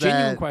 is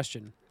Genuine that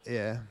question.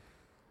 yeah,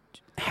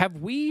 Have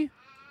we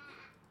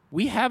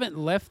haven't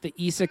left the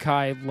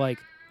isekai like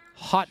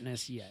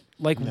hotness yet.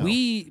 Like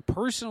we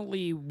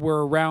personally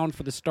were around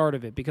for the start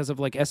of it because of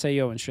like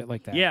SAO and shit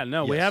like that. Yeah,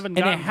 no, we Yes. haven't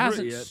And gotten it through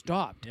hasn't yet.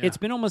 stopped. Yeah. It's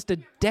been almost a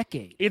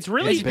decade. It's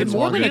really It's been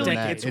more longer than than a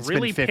that. decade. It's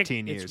really been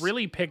 15 It's years.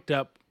 really picked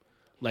up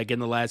like in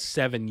the last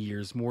 7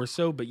 years more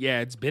so, but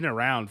yeah, it's been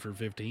around for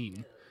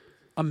 15.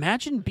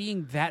 Imagine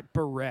being that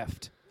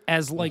bereft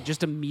as like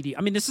just a media.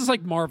 I mean, this is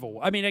like Marvel.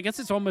 I mean, I guess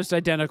it's almost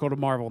identical to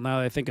Marvel now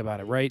that I think about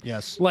it, right?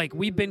 Yes. Like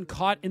we've been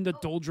caught in the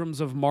doldrums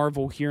of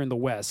Marvel here in the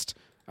West.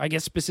 I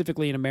guess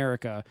specifically in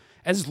America,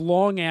 as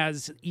long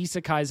as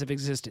isekais have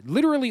existed,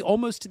 literally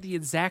almost to the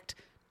exact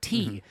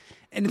T.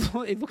 And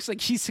it looks like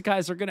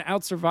isekais are going to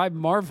outsurvive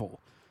Marvel,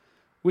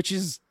 which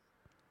is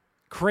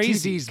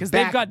crazy TV's because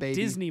they've back, got baby.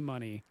 Disney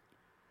money.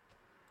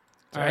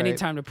 All right, I all need right.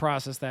 time to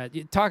process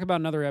that. Talk about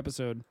another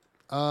episode.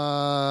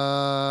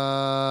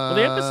 Well,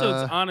 the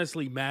episodes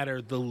honestly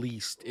matter the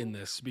least in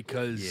this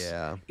because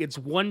Yeah. it's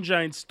one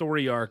giant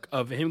story arc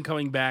of him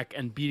coming back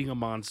and beating a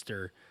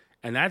monster,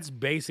 and that's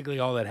basically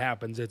all that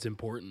happens. It's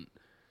important.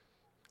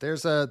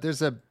 There's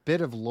a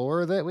bit of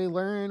lore that we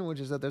learn, which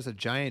is that there's a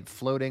giant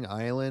floating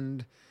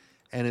island,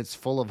 and it's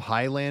full of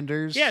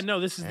Highlanders. Yeah, no,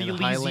 this is the and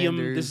Elysium.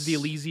 This is the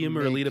Highlanders Elysium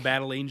or make- Alita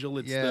Battle Angel.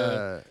 It's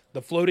Yeah.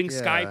 the floating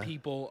sky Yeah.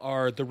 people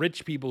are the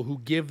rich people who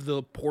give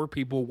the poor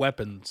people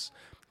weapons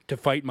to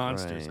fight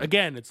monsters. Right.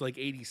 Again, it's like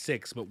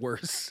 86, but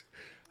worse.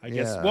 I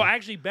guess. Yeah. Well,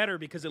 actually, better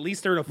because at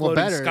least they're in a Well,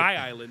 floating better. sky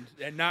island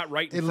and not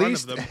right in At front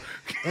least, of them.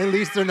 at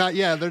least they're not.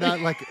 Yeah, they're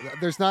not like.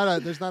 There's not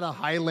a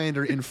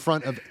Highlander in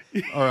front of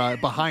or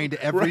behind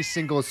every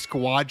single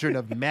squadron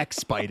of mech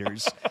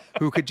spiders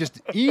who could just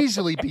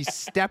easily be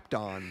stepped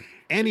on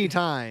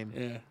anytime,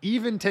 Yeah.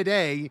 even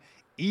today,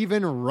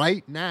 even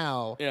right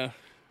now. Yeah.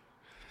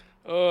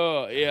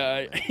 Oh,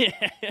 yeah.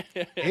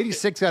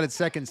 86 got its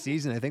second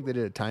season. I think they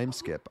did a time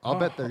skip. I'll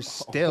bet they're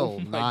still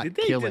not Did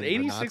they? killing Did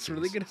 86 the Nazis.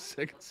 really get a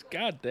second?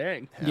 God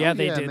dang. Yeah,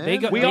 they yeah, did. man. They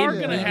got. We they are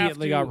going to have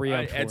immediately to, got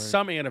re-upped for at it.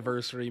 some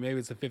anniversary, maybe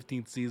it's the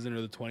 15th season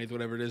or the 20th,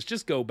 whatever it is,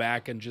 just go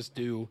back and just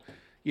do,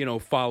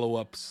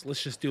 follow-ups.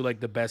 Let's just do,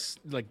 the best,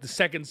 the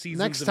second season.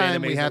 Next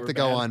time we have to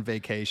go on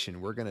vacation,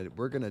 we're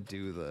gonna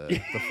do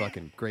the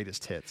fucking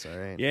greatest hits. All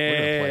right, we're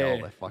gonna play all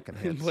Yeah. the fucking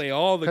hits. Play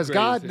all the Because greatest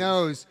God hits.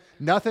 knows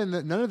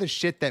none of the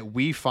shit that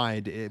we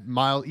find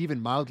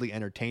even mildly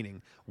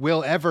entertaining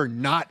will ever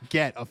not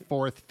get a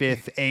 4th,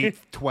 5th, 8th,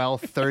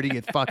 12th,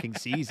 30th fucking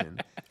season.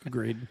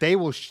 Agreed. They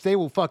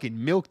will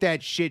fucking milk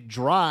that shit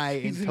dry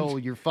until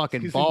your fucking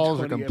He's in balls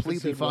are 20,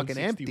 completely episode fucking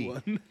empty.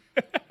 161.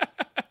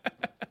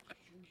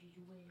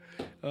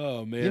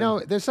 Oh, man. You know,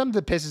 there's something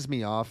that pisses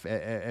me off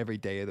every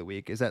day of the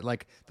week is that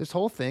this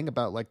whole thing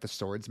about the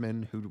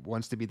swordsman who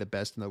wants to be the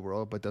best in the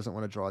world but doesn't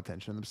want to draw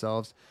attention to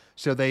themselves.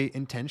 So they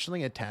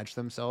intentionally attach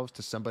themselves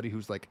to somebody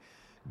who's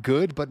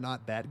good but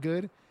not that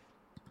good.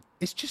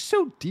 It's just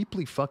so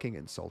deeply fucking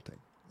insulting.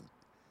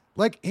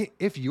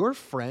 If your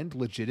friend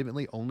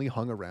legitimately only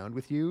hung around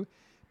with you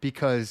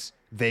because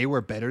they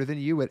were better than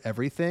you at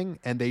everything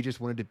and they just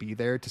wanted to be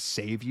there to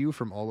save you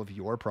from all of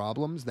your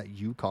problems that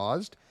you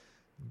caused,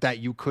 that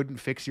you couldn't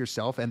fix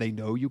yourself, and they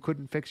know you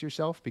couldn't fix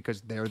yourself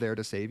because they're there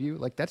to save you.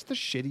 That's the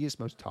shittiest,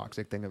 most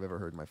toxic thing I've ever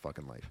heard in my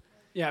fucking life.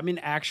 Yeah, I mean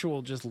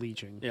actual just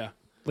leeching. Yeah.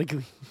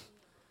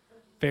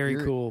 Very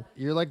You're- cool.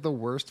 You're the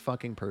worst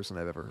fucking person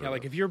I've ever heard. Yeah,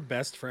 of. if your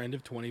best friend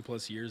of 20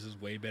 plus years is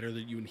way better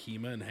than you and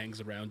Hema and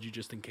hangs around you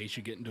just in case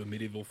you get into a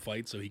medieval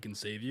fight so he can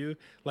save you,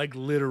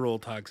 literal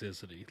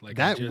toxicity.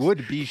 that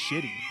would be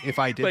shitty if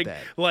I did that.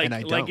 And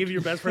I don't. if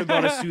your best friend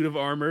bought a suit of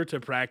armor to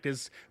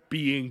practice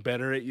being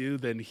better at you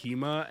than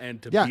Hema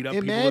and to Yeah, beat up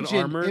people in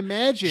armor,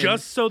 imagine.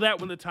 just so that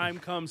when the time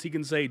comes, he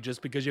can say,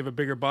 just because you have a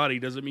bigger body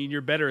doesn't mean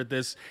you're better at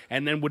this,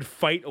 and then would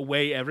fight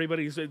away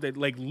everybody. So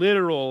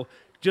literal,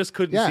 just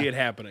couldn't Yeah. see it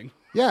happening.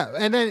 Yeah,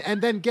 and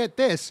then get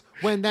this: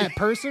 when that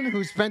person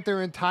who spent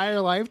their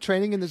entire life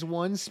training in this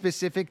one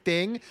specific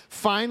thing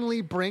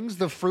finally brings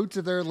the fruits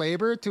of their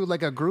labor to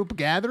a group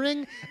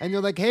gathering, and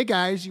you're like, "Hey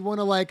guys, you want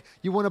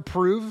to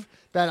prove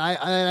that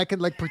I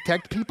can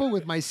protect people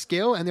with my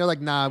skill?" And they're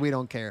like, "Nah, we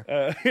don't care."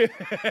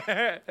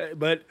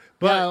 But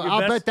Yeah, your I'll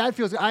best- bet that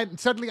feels. I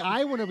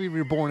want to be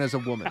reborn as a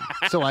woman,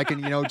 so I can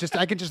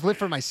just live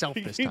for myself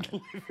this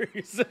time.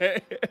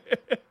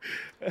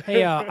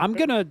 Hey, I'm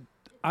gonna.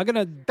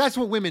 That's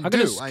what women I'm do.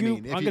 gonna scoop. I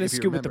mean, if I'm you- gonna if you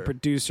scoop with the remember.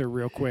 producer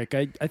real quick.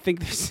 I think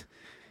this.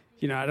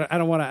 I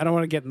don't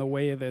want to get in the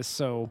way of this,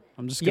 so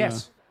I'm just gonna.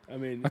 Yes. I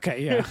mean,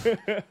 Okay. Yeah.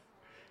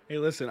 hey,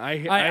 listen, I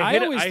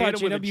hit always I thought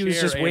hit him with a JW was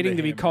chair just and waiting a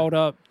to be hammer. called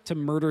up to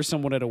murder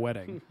someone at a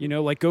wedding.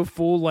 Go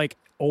full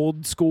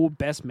old school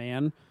best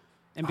man,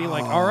 and be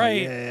like, "All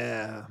right,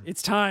 Yeah.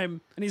 it's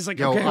time." And he's like,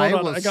 Yo, "Okay, I hold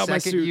on, will I got my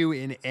second suit." you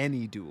in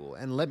any duel.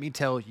 And let me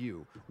tell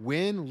you,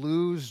 win,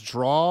 lose,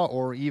 draw,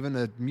 or even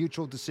a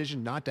mutual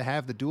decision not to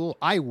have the duel,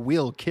 I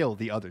will kill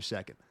the other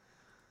second.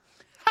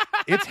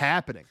 It's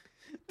happening.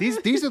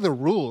 These are the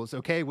rules,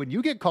 okay? When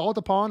you get called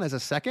upon as a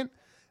second,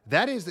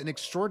 that is an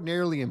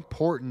extraordinarily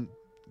important,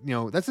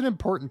 that's an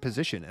important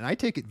position. And I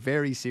take it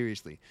very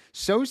seriously.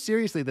 So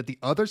seriously that the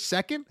other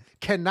second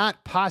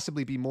cannot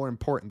possibly be more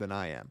important than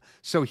I am.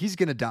 So he's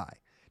going to die.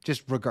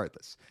 Just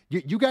regardless,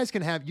 you guys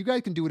can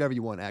do whatever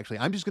you want. Actually,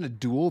 I'm just going to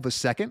duel the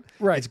second.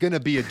 Right. It's going to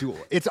be a duel.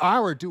 It's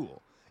our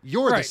duel.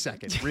 You're the Right.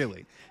 second,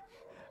 really.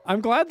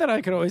 I'm glad that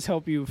I could always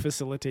help you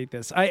facilitate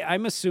this.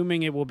 I'm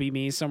assuming it will be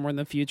me somewhere in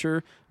the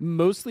future,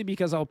 mostly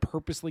because I'll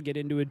purposely get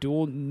into a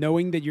duel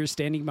knowing that you're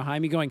standing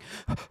behind me going,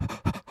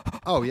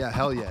 Oh yeah,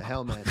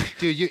 hell man,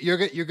 dude.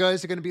 You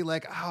guys are going to be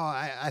like, oh,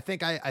 I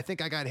think I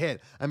got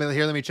hit. I mean,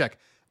 here, let me check.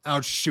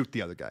 I'll shoot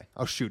the other guy.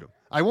 I'll shoot him.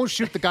 I won't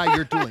shoot the guy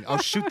you're dueling. I'll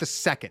shoot the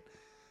second.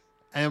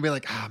 And I'll be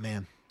like, oh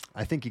man,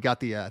 I think you got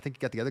the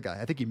other guy.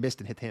 I think you missed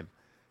and hit him.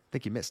 I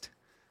think you missed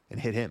and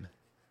hit him.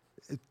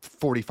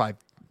 45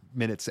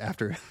 minutes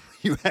after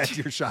you had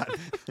your shot.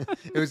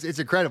 It's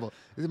incredible.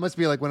 It must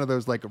be like one of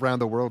those like around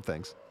the world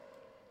things.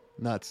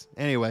 Nuts.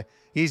 Anyway,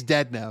 he's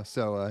dead now,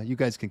 so you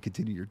guys can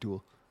continue your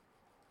duel.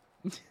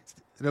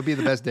 It'll be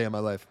the best day of my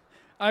life.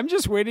 I'm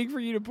just waiting for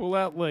you to pull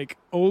out like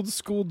old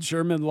school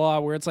German law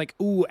where it's like,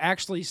 ooh,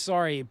 actually,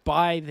 sorry,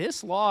 by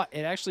this law,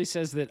 it actually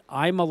says that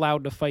I'm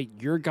allowed to fight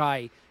your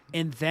guy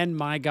and then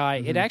my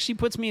guy. It actually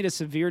puts me at a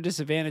severe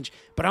disadvantage,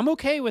 but I'm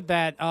okay with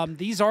that.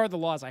 These are the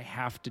laws. I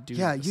have to do.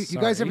 Yeah, this. you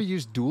guys ever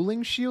used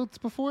dueling shields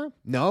before?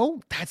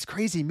 No? That's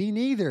crazy. Me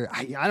neither.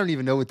 I don't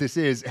even know what this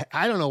is.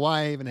 I don't know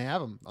why I even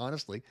have them,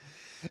 honestly.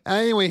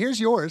 Anyway,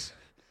 here's yours.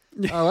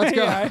 Let's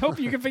go. Yeah, I hope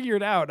you can figure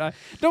it out.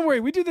 Don't worry,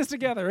 we do this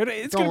together.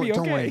 It's going to be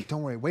okay.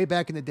 Don't worry. Way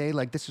back in the day,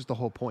 like this was the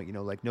whole point.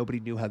 Like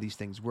nobody knew how these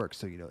things work.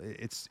 So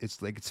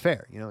it's like it's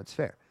fair. It's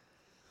fair.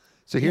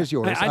 So here's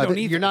yours. I don't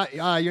you're not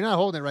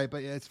holding it right,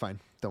 but it's fine.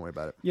 Don't worry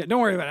about it. Yeah,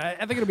 don't worry about it.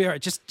 I think it'll be all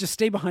right. Just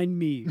stay behind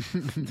me.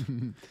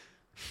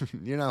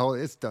 You're not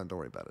holding. It's done. Don't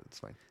worry about it. It's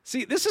fine.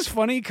 See, this is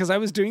funny because I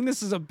was doing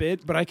this as a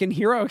bit, but I can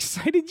hear how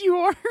excited you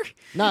are.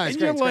 No, it's and great,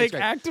 you're it's like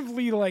great.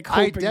 actively like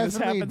I hoping this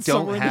definitely happens don't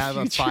somewhere have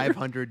in a the future.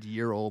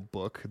 500-year-old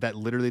book that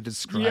literally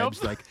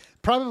describes like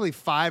probably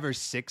 5 or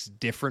 6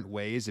 different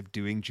ways of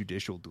doing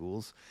judicial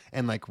duels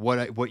and like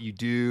what you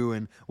do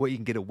and what you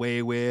can get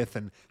away with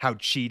and how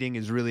cheating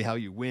is really how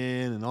you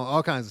win and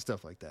all kinds of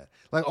stuff like that.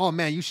 Like, oh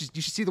man, you should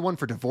see the one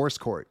for divorce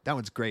court. That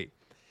one's great.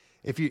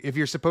 If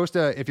you're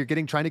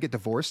trying to get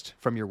divorced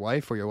from your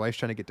wife or your wife's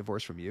trying to get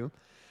divorced from you,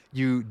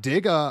 you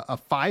dig a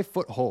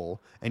 5-foot hole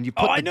and you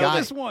put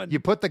this one. You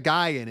put the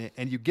guy in it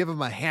and you give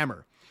him a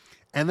hammer.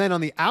 And then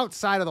on the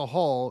outside of the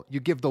hole, you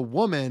give the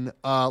woman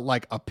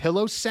like a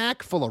pillow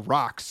sack full of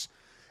rocks,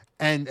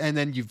 and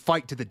then you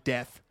fight to the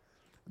death.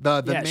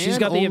 The man she's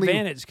got the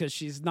advantage because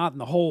she's not in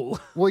the hole.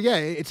 Well, yeah,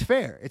 it's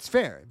fair. It's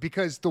fair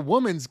because the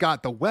woman's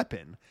got the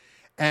weapon.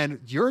 And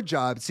your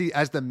job, see,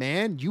 as the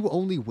man, you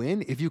only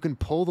win if you can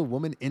pull the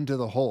woman into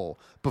the hole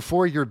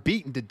before you're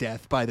beaten to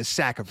death by the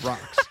sack of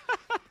rocks.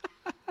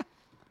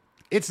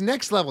 It's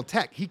next level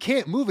tech. He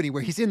can't move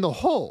anywhere. He's in the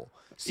hole.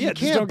 So you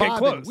can't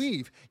bob and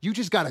weave. You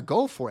just got to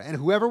go for it. And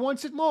whoever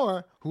wants it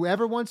more.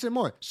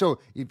 So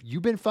if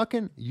you've been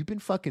fucking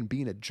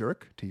being a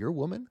jerk to your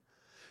woman,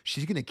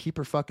 she's going to keep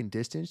her fucking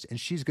distance and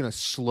she's going to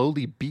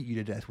slowly beat you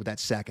to death with that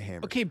sack of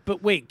hammers. Okay,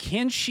 but wait,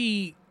 can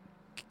he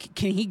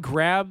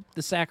grab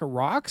the sack of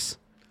rocks?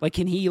 Like,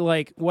 can he,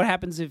 like, what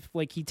happens if,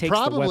 like, he takes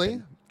the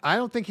weapon? I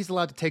don't think he's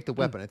allowed to take the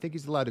weapon. I think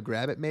he's allowed to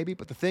grab it maybe.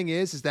 But the thing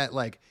is that,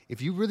 like,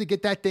 if you really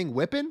get that thing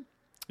whipping,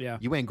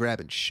 you ain't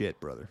grabbing shit,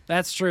 brother.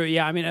 That's true.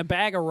 Yeah, I mean, a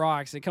bag of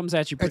rocks, it comes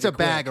at you pretty It's a quick.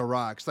 bag of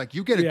rocks. Like,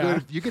 you get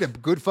a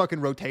good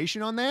fucking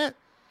rotation on that,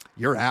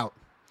 you're out.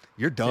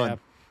 You're done. Yeah.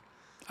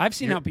 I've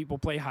seen how people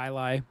play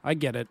High-Lie. I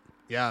get it.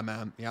 Yeah,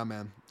 man.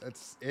 It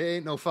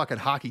ain't no fucking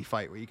hockey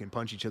fight where you can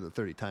punch each other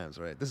 30 times,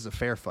 right? This is a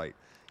fair fight.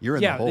 You're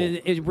in the hole.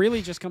 It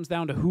really just comes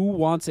down to who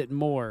wants it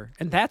more.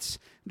 And that's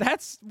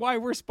why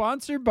we're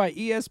sponsored by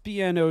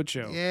ESPN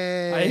Ocho.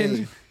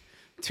 Yay.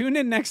 Tune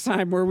in next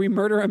time where we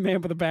murder a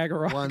man with a bag of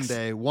rocks.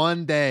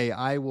 One day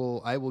I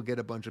will get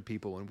a bunch of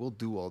people and we'll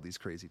do all these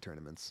crazy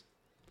tournaments.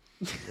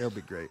 It'll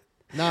be great.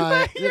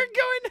 No,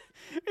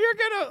 You're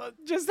gonna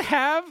just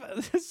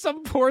have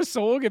some poor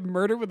soul get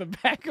murdered with a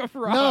bag of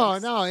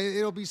rocks. No,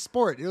 it'll be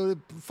sport. It'll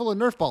be full of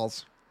Nerf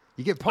balls.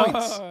 You get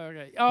points. Oh,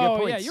 okay.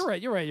 Oh, yeah,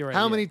 you're right.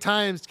 How many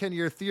times can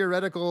your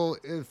theoretical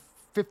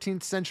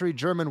 15th century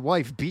German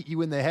wife beat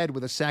you in the head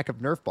with a sack of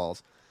Nerf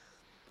balls?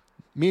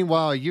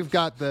 Meanwhile, you've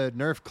got the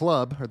Nerf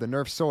club or the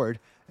Nerf sword,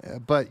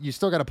 but you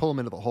still got to pull them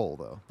into the hole,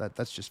 though.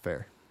 That's just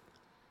fair.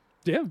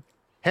 Yeah.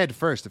 Head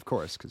first, of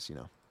course, because,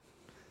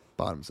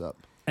 bottoms up.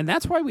 And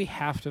that's why we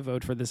have to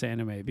vote for this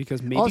anime,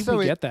 because maybe Also,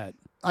 we get that.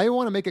 I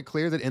want to make it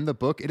clear that in the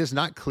book, it is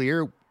not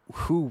clear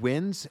who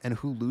wins and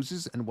who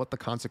loses and what the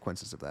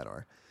consequences of that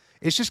are.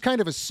 It's just kind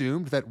of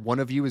assumed that one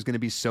of you is going to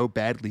be so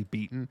badly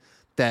beaten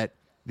that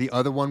the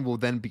other one will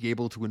then be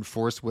able to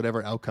enforce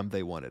whatever outcome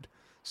they wanted.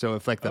 So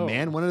if like the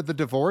man wanted the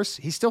divorce,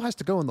 he still has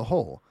to go in the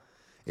hole.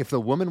 If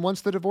the woman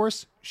wants the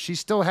divorce, she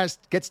still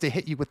gets to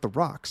hit you with the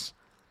rocks.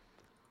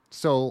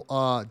 So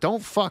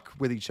don't fuck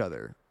with each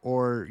other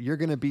or you're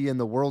going to be in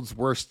the world's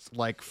worst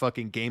like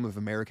fucking game of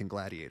American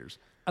Gladiators.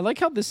 I like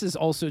how this is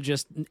also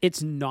just,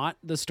 it's not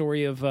the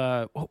story of,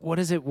 what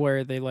is it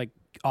where they like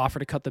offer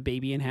to cut the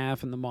baby in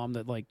half and the mom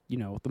that like,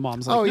 the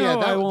mom's like,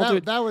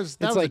 that was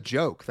like a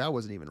joke. That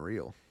wasn't even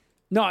real.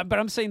 No, but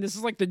I'm saying this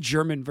is like the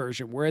German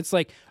version where it's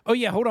like, oh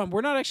yeah, hold on,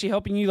 we're not actually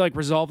helping you like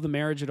resolve the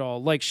marriage at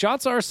all. Like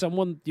shots are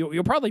someone,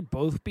 you'll probably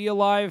both be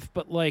alive,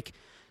 but like,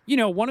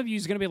 one of you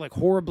is going to be like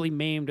horribly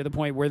maimed to the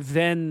point where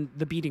then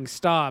the beating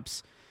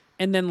stops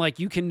and then like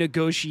you can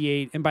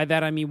negotiate. And by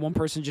that, I mean, one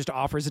person just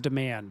offers a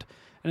demand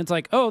and it's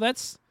like, oh,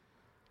 that's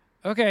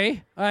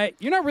okay.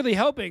 You're not really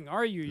helping,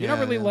 are you? You're not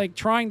really like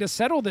trying to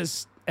settle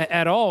this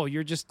at all.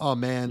 You're just, oh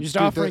man, you're just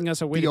offering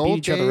us a way to beat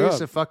each other up. The old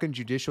days of fucking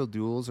judicial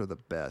duels are the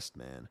best,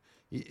 man.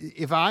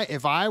 If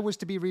I was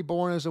to be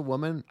reborn as a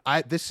woman,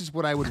 this is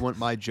what I would want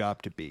my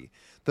job to be.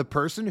 The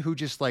person who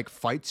just like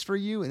fights for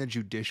you in a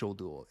judicial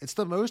duel. It's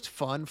the most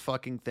fun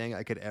fucking thing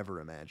I could ever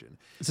imagine.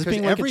 Is this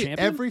being like a champion?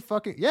 Every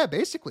fucking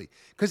basically.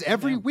 Because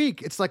every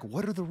week it's like,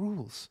 what are the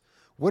rules?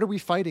 What are we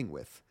fighting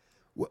with?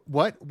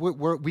 What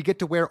we get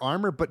to wear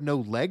armor but no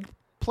leg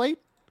plate?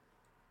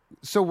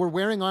 So we're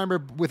wearing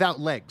armor without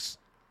legs.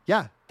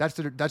 Yeah, that's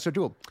their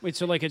duel. Wait,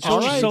 so like it's So,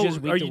 just so changes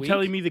week are to you week?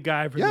 telling me the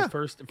guy from Yeah.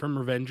 from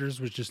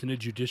Avengers was just in a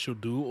judicial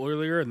duel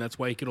earlier, and that's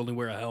why he could only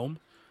wear a helm?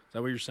 Is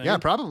that what you're saying? Yeah,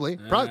 probably.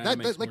 That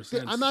makes more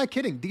sense. I'm not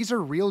kidding. These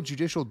are real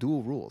judicial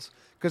duel rules.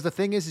 Because the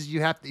thing is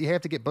you have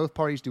to get both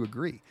parties to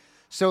agree.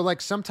 So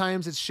like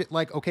sometimes it's shit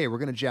like, okay, we're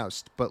gonna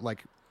joust, but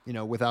like,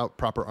 without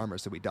proper armor,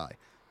 so we die.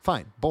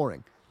 Fine,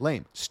 boring,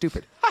 lame,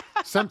 stupid.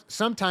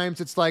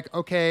 Sometimes it's like,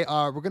 okay,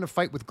 we're gonna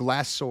fight with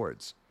glass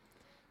swords.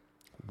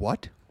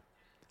 What?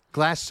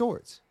 Glass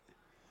swords?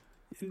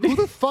 Who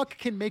the fuck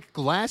can make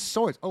glass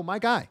swords? Oh, my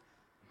guy.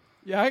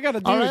 Yeah, I got to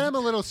do All right, it. I'm a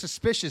little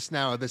suspicious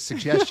now of this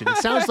suggestion. It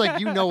sounds like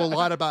you know a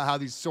lot about how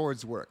these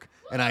swords work,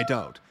 and I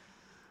don't.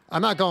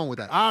 I'm not going with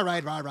that. All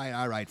right,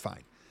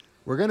 fine.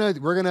 We're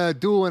gonna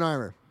duel in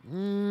armor.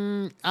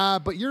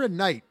 But you're a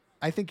knight.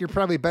 I think you're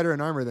probably better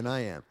in armor than I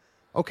am.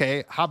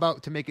 Okay, how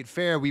about to make it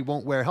fair, we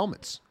won't wear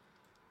helmets?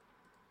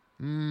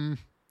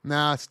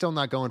 Nah, still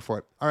not going for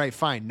it. All right,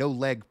 fine. No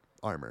leg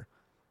armor.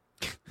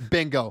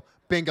 Bingo.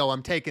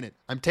 I'm taking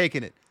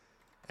it.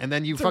 And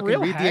then you fucking real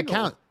read the haggle.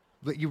 account.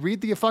 But you read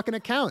the fucking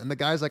account, and the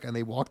guy's like, and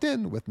they walked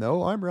in with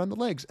no armor on the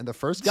legs. And the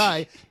first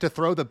guy to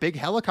throw the big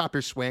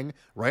helicopter swing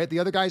right at the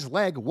other guy's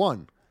leg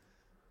won.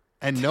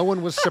 And no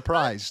one was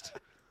surprised.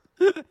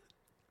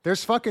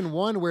 There's fucking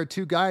one where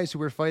two guys who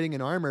were fighting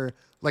in armor,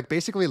 like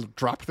basically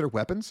dropped their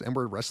weapons and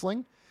were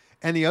wrestling.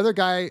 And the other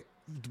guy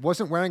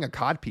wasn't wearing a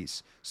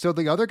codpiece. So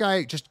the other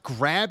guy just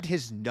grabbed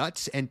his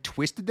nuts and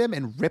twisted them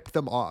and ripped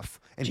them off.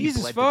 And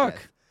Jesus he bled fuck. to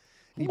death.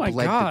 Oh He my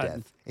bled God. to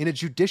death. In a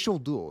judicial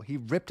duel, he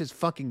ripped his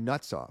fucking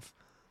nuts off.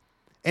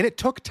 And it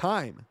took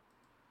time.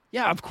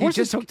 Yeah, of course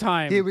it took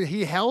time.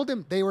 He held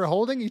him. They were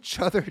holding each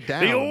other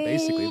down, The old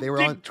basically. They were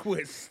dick on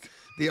twist.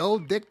 the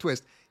old dick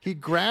twist. He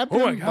grabbed Oh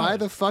my him God. by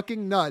the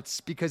fucking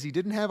nuts because he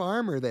didn't have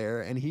armor there,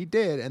 and he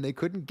did, and they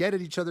couldn't get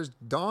at each other's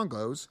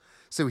dongos.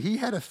 So he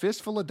had a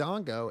fistful of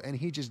dongo, and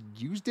he just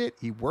used it.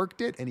 He worked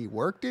it, and he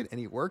worked it, and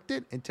he worked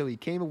it until he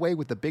came away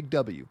with the big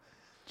W.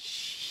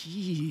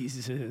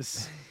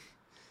 Jesus.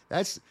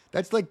 That's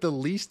like the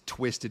least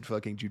twisted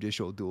fucking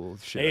judicial duel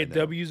shit. Hey, I a know.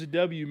 W's a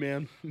W,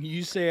 man.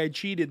 You say I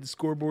cheated, the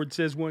scoreboard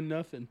says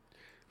 1-0.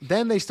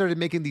 Then they started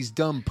making these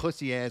dumb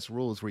pussy ass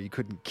rules where you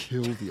couldn't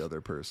kill the other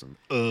person.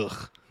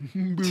 Ugh.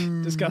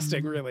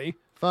 Disgusting, really.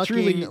 Fucking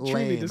truly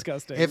lame.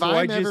 disgusting. If So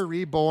I'm I ever just-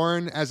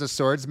 reborn as a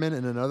swordsman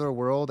in another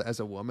world as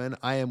a woman,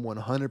 I am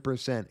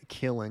 100%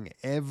 killing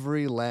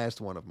every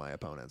last one of my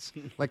opponents.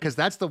 Because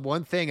that's the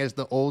one thing as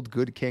the old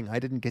good king I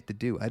didn't get to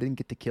do. I didn't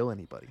get to kill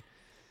anybody.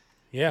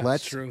 Yeah,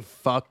 Let's that's true.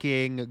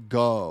 fucking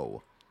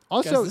go.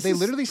 Also, Guys, this they is-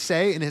 literally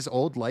say in his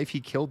old life he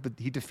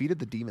defeated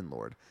the demon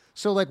lord.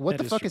 So like, what That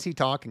the is fuck true. is he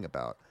talking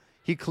about?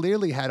 He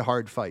clearly had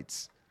hard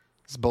fights.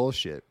 It's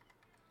bullshit.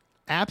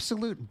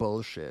 Absolute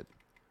bullshit.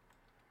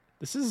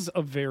 This is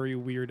a very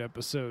weird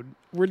episode.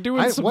 We're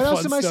doing some What fun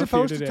else am I stuff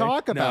supposed here to today.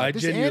 talk No, about? I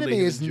This genuinely anime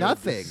have is enjoyed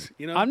nothing. this,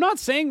 you know? I'm not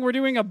saying we're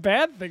doing a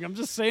bad thing. I'm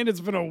just saying it's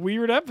been a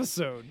weird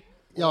episode.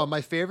 Yo, my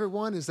favorite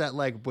one is that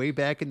like way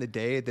back in the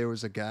day, there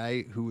was a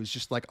guy who was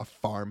just like a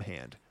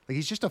farmhand. Like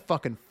he's just a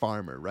fucking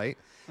farmer, right?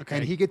 Okay.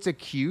 And he gets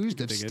accused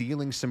of dig it.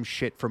 stealing some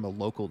shit from a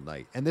local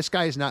knight. And this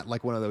guy is not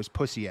like one of those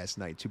pussy ass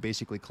knights who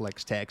basically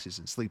collects taxes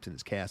and sleeps in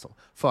his castle.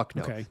 Fuck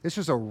no. Okay. This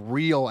was a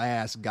real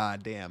ass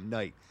goddamn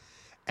knight.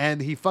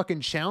 And he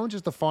fucking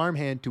challenges the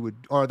farmhand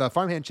the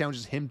farmhand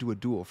challenges him to a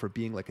duel for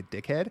being like a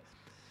dickhead.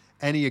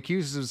 And he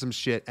accuses him of some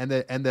shit, and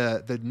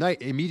the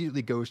knight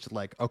immediately goes to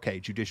like, okay,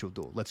 judicial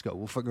duel, let's go.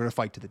 We're gonna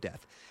fight to the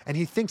death. And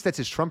he thinks that's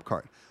his trump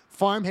card.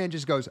 Farmhand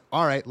just goes,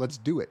 all right, let's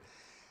do it.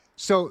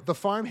 So the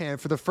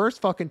farmhand, for the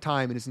first fucking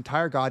time in his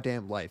entire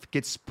goddamn life,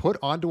 gets put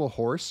onto a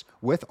horse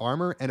with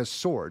armor and a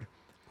sword,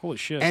 Holy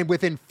shit. and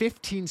within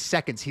 15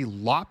 seconds, he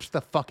lops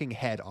the fucking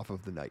head off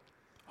of the knight.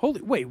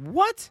 Wait,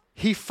 what?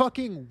 He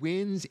fucking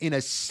wins in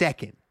a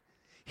second.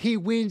 He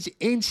wins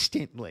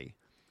instantly.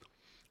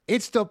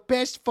 It's the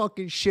best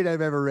fucking shit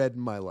I've ever read in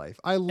my life.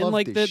 I love And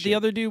like this the shit.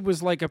 other dude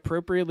was like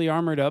appropriately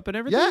armored up and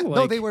everything? Yeah,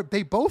 no, Like,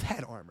 they both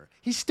had armor.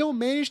 He still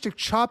managed to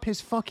chop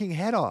his fucking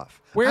head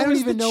off. Where I don't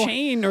was even the know.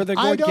 chain or the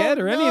I don't gorget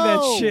or any of that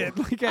know. shit?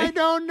 Like, I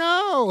don't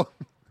know.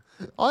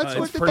 That's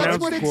It's that's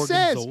what it pronounced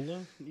says. Gorgonzola?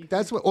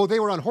 That's what. Oh, they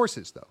were on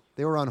horses though.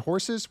 They were on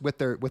horses with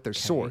their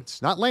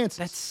swords, not lances.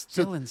 That's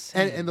still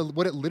insane. And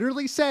what it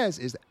literally says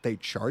is that they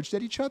charged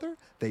at each other,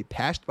 they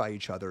passed by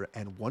each other,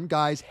 and one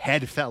guy's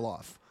head fell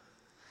off.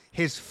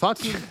 His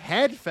fucking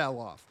head fell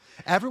off.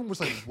 Everyone was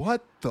like,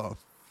 "What the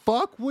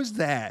fuck was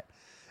that?"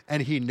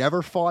 And he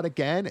never fought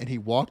again, and he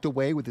walked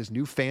away with his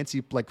new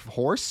fancy like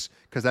horse,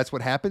 because that's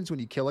what happens when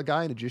you kill a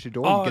guy in a judicial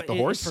duel. You get the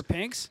horse. for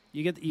pinks?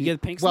 You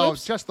get pink Well,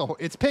 slips? just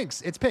it's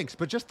pinks,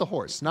 but just the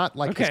horse, not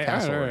like his Okay,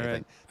 castle all or right,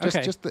 anything. all right.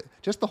 Okay.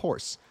 Just the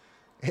horse.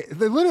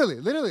 They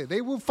literally,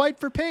 they will fight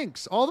for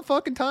pinks all the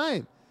fucking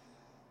time.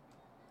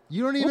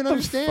 You don't even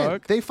understand.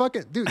 Fuck? They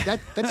fucking dude.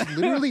 That's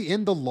literally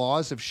in the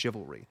laws of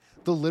chivalry.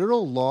 The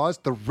literal laws,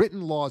 the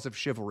written laws of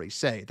chivalry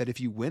say that if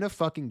you win a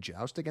fucking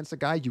joust against a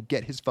guy, you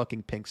get his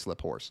fucking pink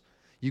slip horse.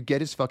 You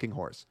get his fucking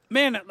horse.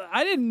 Man,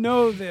 I didn't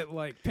know that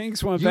like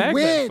pinks went You back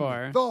win that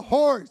far. the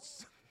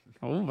horse.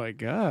 Oh my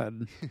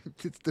god!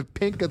 It's the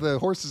pink of the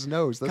horse's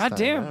nose. This God time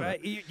damn! around.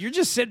 You're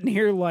just sitting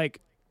here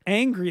like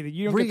angry that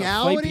you don't get to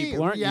fight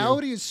people, aren't you?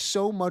 Reality is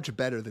so much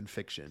better than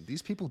fiction.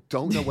 These people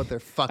don't know what they're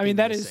fucking I mean,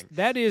 that is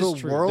missing.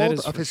 true. The world That is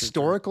of for sure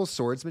historical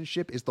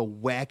swordsmanship is the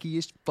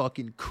wackiest,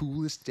 fucking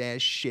coolest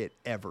ass shit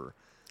ever.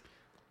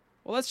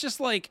 Well, that's just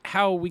like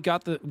how we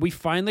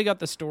finally got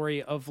the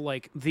story of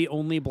like the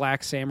only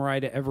black samurai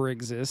to ever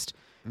exist.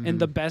 And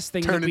the best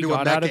thing Turned that we into a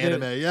got mech out of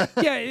anime, it, yeah.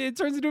 yeah, it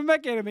turns into a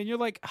mech anime, and you're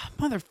like, oh,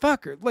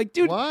 motherfucker, like,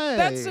 dude, Why?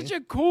 that's such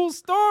a cool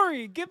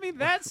story. Give me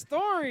that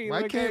story. Why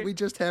Like, can't we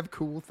just have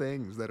cool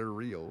things that are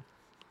real?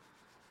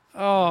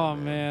 Oh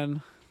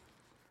man,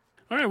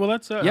 All right, well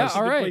that's yeah, that's a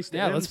all good right, place to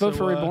yeah, end. let's vote So,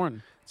 for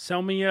Reborn.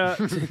 Sell me,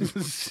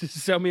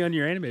 sell me on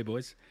your anime,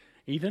 boys.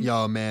 Ethan.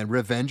 Yo, man,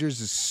 Revengers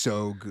is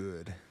so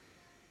good.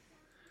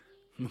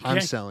 Okay.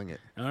 I'm selling it.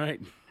 All right.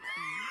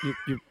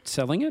 You're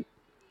selling it.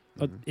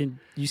 And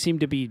you seem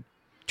to be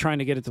trying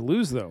to get it to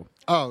lose, though.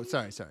 Oh,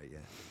 sorry, yeah.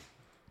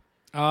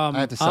 I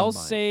have to sell I'll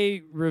mine.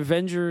 say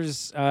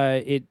Revengers.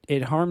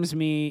 It harms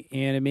me,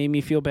 and it made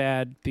me feel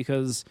bad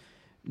because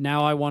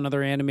now I want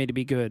other anime to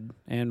be good,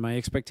 and my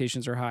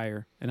expectations are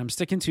higher, and I'm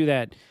sticking to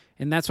that,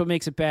 and that's what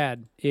makes it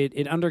bad. It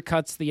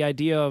undercuts the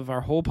idea of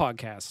our whole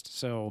podcast,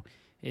 so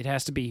it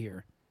has to be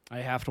here. I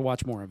have to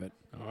watch more of it.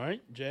 All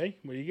right, Jay,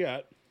 what do you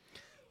got?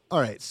 All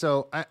right,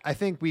 so I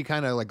think we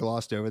kind of like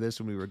glossed over this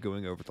when we were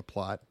going over the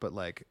plot, but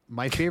like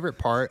my favorite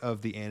part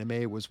of the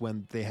anime was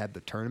when they had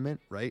the tournament,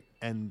 right?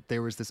 And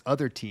there was this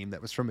other team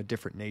that was from a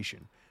different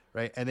nation,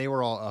 right? And they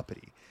were all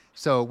uppity.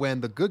 So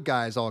when the good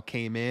guys all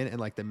came in and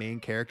like the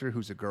main character,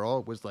 who's a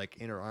girl, was like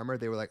in her armor,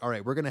 they were like, all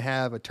right, we're going to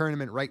have a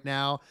tournament right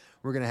now.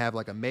 We're going to have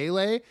like a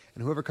melee,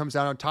 and whoever comes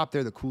out on top,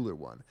 they're the cooler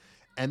one.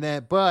 And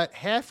then, but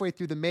halfway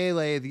through the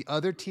melee, the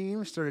other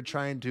team started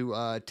trying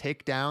to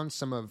take down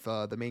some of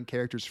the main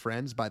character's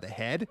friends by the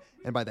head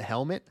and by the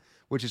helmet,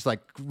 which is like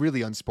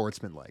really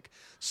unsportsmanlike.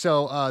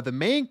 So the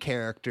main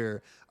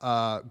character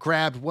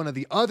grabbed one of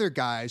the other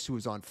guys who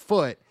was on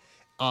foot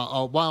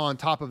while on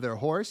top of their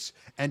horse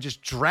and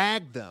just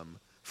dragged them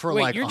for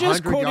Wait, like you're 100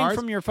 just quoting yards.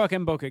 from your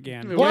fucking book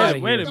again. Get What? outta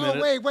Wait here. a minute.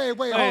 No, wait, Wait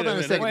hold a on a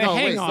minute. second. Wait, No,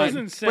 hang wait, on.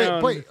 Doesn't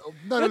sound, wait.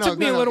 No, That took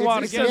me a little while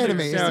to it's get the there. anime.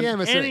 It's sound the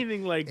anime.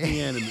 anything like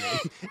the anime.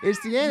 It's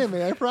the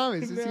anime, I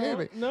promise. It's the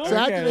anime. no, So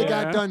after okay. they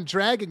got Yeah. done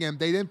dragging him,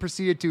 they then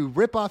proceeded to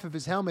rip off of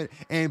his helmet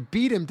and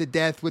beat him to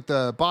death with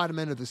the bottom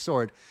end of the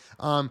sword.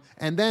 And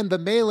then the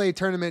melee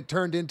tournament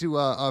turned into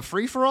a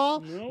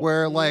free-for-all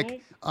where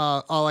like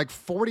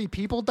 40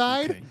 people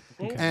died.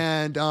 Okay.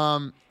 And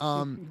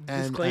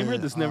Disclaimer: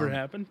 this never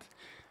happened.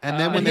 And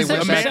then when they this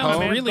went actually back sounds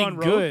home, really gone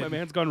rogue. good. My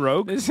man's gone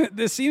rogue.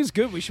 This seems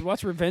good. We should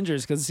watch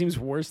Revengers because it seems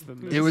worse than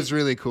this. it was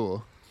really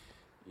cool.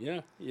 Yeah.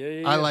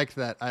 I liked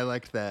that. All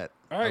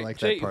right, I like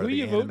Jay, that part who are of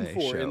you the voting anime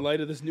for show. in light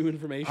of this new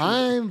information?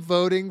 I'm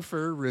voting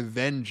for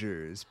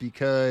Revengers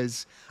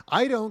because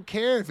I don't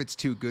care if it's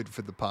too good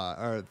for the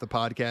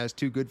podcast,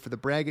 too good for the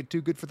bracket,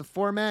 too good for the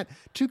format,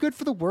 too good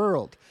for the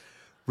world.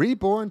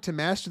 Reborn to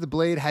Master the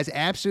Blade has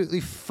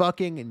absolutely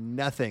fucking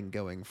nothing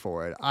going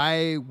for it.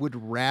 I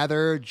would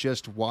rather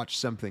just watch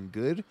something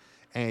good.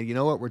 And you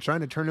know what? We're trying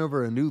to turn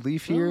over a new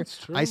leaf here. that's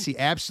true. I see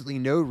absolutely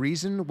no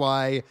reason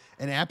why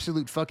an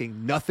absolute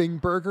fucking nothing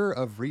burger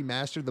of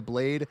Remaster the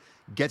Blade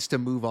gets to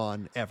move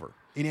on ever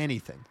in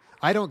anything.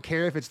 I don't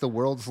care if it's the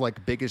world's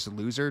like biggest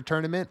loser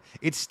tournament.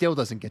 It still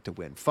doesn't get to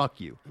win. Fuck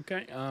you.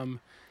 Okay.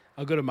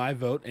 I'll go to my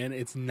vote, and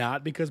it's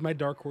not because my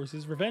dark horse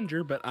is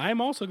Revenger, but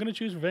I'm also going to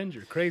choose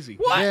Revenger. Crazy.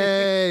 What?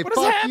 Hey, What is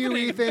fuck you,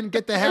 happening? Ethan.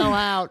 Get the hell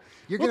out.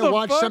 You're What going to the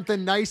watch fuck?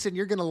 something nice and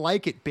you're going to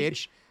like it,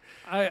 bitch.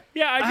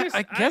 Yeah,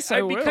 I guess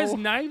I will. because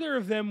neither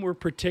of them were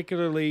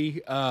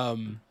particularly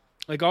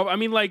like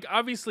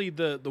obviously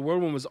the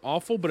world one was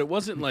awful, but it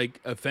wasn't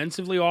like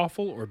offensively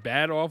awful or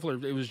bad awful.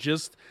 Or it was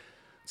just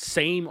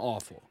same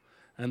awful.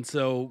 And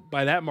so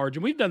by that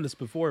margin, we've done this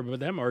before, but by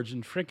that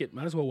margin, frick it,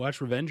 might as well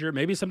watch Revenger.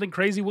 Maybe something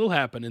crazy will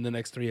happen in the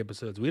next 3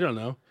 episodes. We don't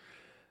know.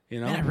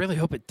 You know? Man, I really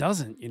hope it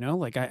doesn't. You know,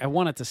 like I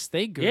want it to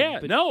stay good. Yeah,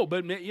 but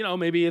but you know,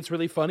 maybe it's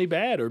really funny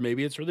bad, or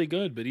maybe it's really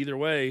good. But either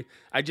way,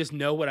 I just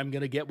know what I'm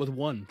going to get with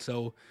one.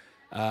 So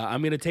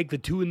I'm going to take the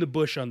 2 in the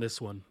bush on this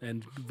one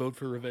and vote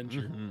for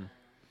Revenger.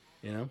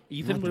 You know,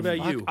 Ethan, what about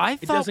you? I It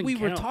thought doesn't we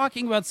were count.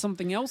 talking about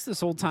something else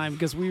this whole time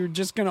because we were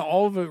just going to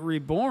all vote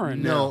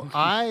Reborn. No,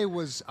 I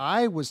was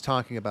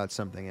talking about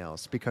something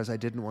else because I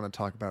didn't want to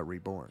talk about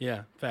Reborn.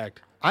 Yeah,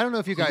 fact. I don't know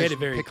if you guys made it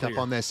very picked up clear.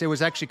 on this. It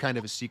was actually kind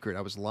of a secret.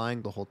 I was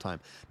lying the whole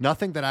time.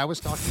 Nothing that I was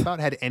talking about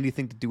had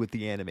anything to do with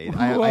the anime.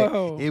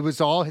 Whoa. It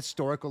was all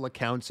historical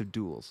accounts of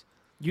duels.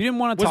 You didn't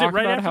want to Was talk it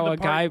right about after how the a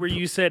part guy where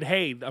you said,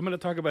 "Hey, I'm going to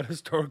talk about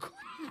historical"?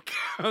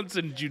 counts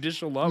in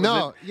judicial law?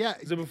 No, yeah.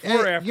 Is it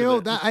before or after you know,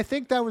 that? I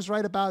think that was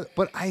right about,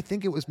 but I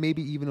think it was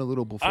maybe even a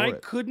little before I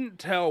it. couldn't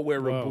tell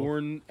where Whoa.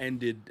 Reborn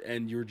ended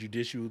and your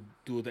judicial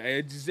duel.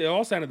 It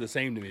all sounded the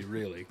same to me,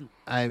 really.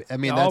 I mean,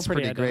 They're all that's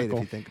pretty pretty great if identical.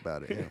 you think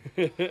about it.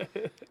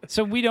 Yeah.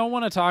 So we don't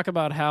want to talk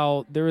about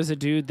how there was a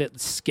dude that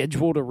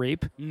scheduled a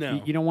rape.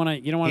 No. You don't want to.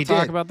 You don't want He to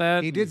talk did. about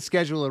that. He did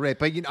schedule a rape,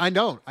 but I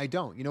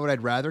don't. You know what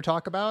I'd rather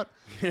talk about?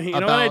 You know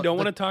what I don't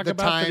want to the talk the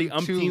about for the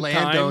time two umpteenth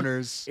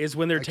landowners time is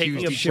when they're taking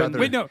accused a each shit. other.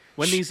 Wait, no.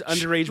 When these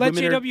underage Let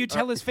women JW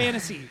tell his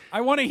fantasy.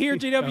 I want to hear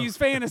JW's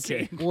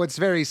fantasy. Well, it's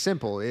very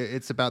simple.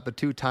 It's about the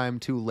two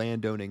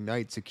landowning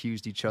knights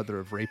accused each other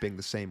of raping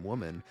the same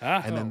woman,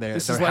 and then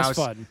This is less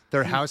fun.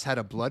 their house had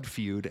a blood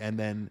feud, and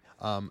then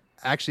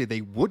actually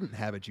they wouldn't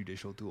have a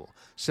judicial duel.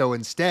 So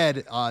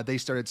instead, they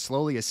started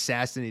slowly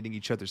assassinating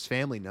each other's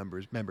family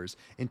members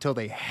until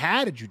they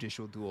had a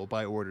judicial duel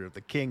by order of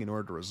the king in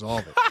order to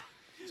resolve it.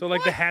 So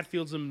like the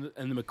Hatfields and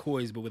the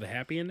McCoys, but with a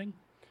happy ending?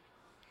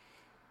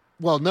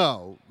 Well,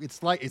 no, it's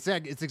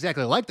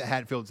exactly like the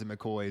Hatfields and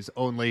McCoys,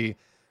 only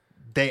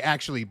they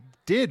actually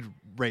did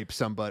rape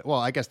somebody. Well,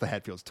 I guess the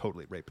Hatfields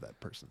totally raped that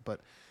person, but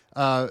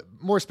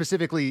more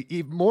specifically,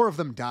 more of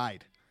them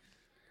died.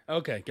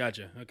 Okay,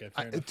 gotcha. Okay,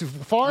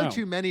 fair enough.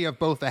 Too many of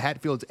both the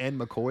Hatfields and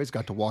McCoys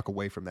got to walk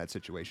away from that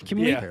situation. Can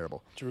to be we-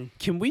 comparable. True.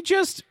 Can we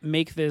just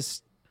make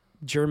this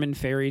German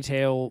fairy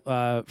tale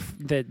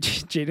that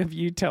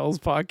JW tells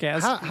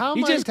podcast? How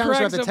He many just times do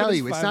I have cracks to tell open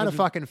you? his It's not a 500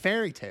 fucking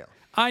fairy tale.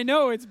 I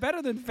know it's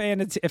better than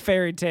a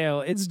fairy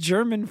tale. It's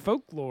German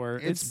folklore.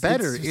 It's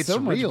better. It's so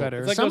much real. better.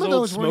 It's like Some those of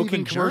old those weren't smoking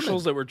even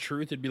commercials German. that were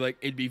truth.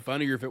 It'd be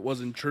funnier if it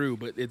wasn't true,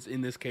 but it's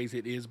in this case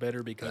it is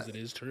better because it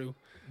is true.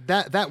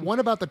 That one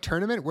about the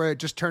tournament where it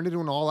just turned into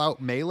an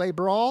all-out melee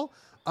brawl.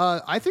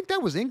 I think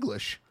that was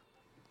English.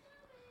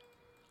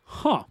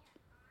 Huh.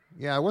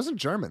 Yeah, it wasn't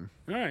German.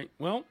 All right.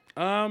 Well,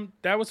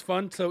 that was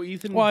fun. So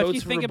Ethan Well, if votes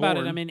you for think about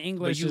it, Reborn, I mean, but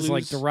English you is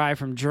like lose- derived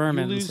from You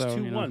German. lose so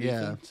 2-1.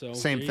 Yeah, Ethan, so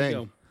same there thing.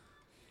 you go.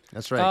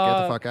 That's right.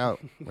 Get the fuck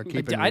out. We're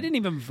keeping. I didn't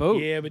even vote.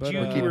 Yeah, but you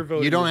uh, were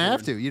voting. You don't Reborn.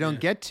 have to. You don't Yeah.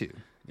 get to. You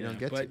Yeah, don't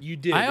get but to. you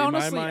did. I In my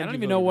honestly, mind, I don't you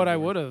even know voted what I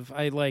Reborn. would have.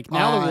 I like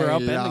now that we're I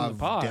upending the love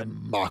pod.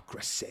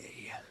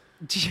 democracy.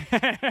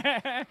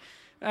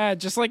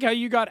 Just like how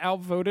you got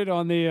outvoted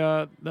on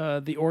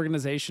the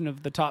organization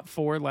of the top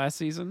 4 last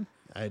season.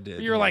 I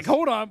did. You were like,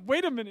 hold on,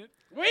 wait a minute.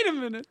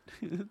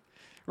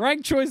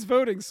 Ranked choice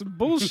voting, some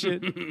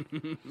bullshit.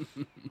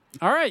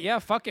 All right, yeah,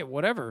 fuck it,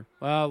 whatever.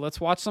 Let's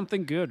watch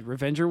something good.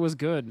 Revenger was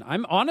good.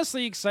 I'm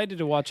honestly excited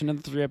to watch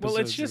another 3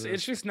 episodes. Well, of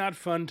it's just not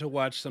fun to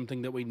watch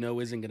something that we know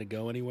isn't going to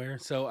go anywhere.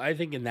 So I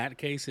think in that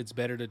case, it's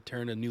better to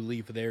turn a new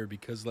leaf there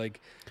because,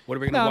 like, what are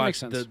we going No, to that watch? makes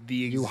sense. The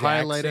You exact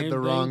highlighted same the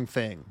thing? wrong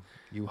thing.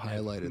 You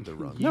highlighted the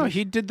wrong. No, thing.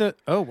 he did the.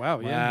 Oh wow,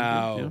 yeah.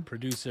 Wow, he did, yeah.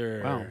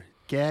 producer. Wow.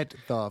 Get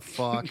the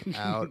fuck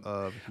out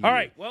of here. All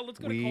right, well, let's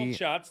go to We- cold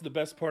shots, the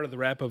best part of the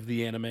wrap of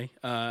the anime.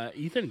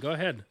 Ethan, go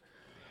ahead.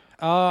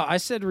 I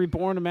said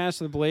Reborn to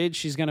Master of the Blade.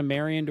 She's going to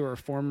marry into her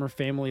former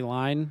family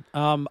line.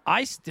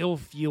 I still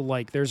feel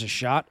like there's a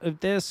shot of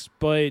this,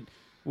 but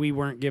we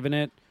weren't given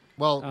it.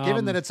 Well,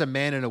 given that it's a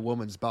man and a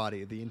woman's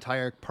body, the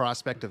entire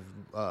prospect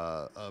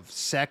of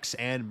sex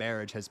and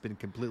marriage has been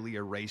completely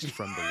erased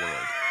from the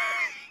world.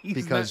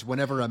 Because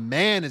whenever a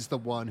man is the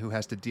one who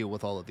has to deal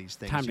with all of these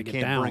things, Time to you get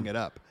can't down. bring it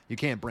up. You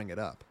can't bring it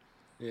up.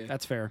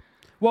 That's fair.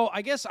 Well,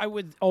 I guess I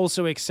would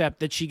also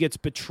accept that she gets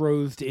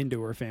betrothed into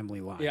her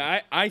family line.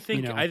 Yeah, I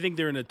think You know. I think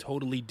they're in a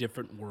totally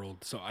different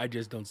world, so I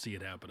just don't see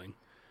it happening.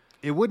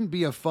 It wouldn't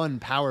be a fun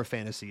power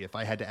fantasy if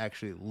I had to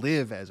actually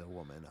live as a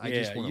woman. I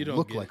just Yeah, want you to don't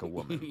look get like it. a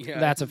woman. Yeah,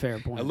 That's a fair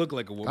point. I look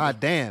like a woman.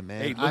 God damn,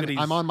 man. Hey, look at these-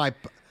 I'm on my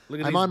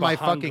Look at I'm these on my Bahan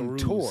fucking Garus.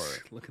 tour.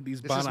 Look at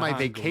these This is my Bahan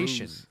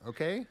vacation, Garus.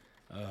 okay?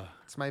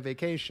 It's my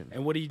vacation.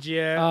 And what did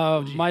you?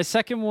 My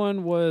second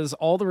one was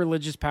all the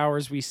religious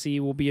powers we see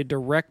will be a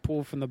direct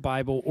pull from the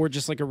Bible or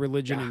just like a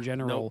religion in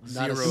general.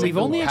 Not a Zero. We've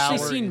single only actually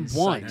power seen in one.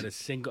 sight. Not a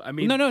single. I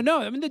mean,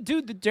 No. I mean, the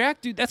Jack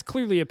dude, that's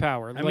clearly a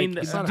power. I mean,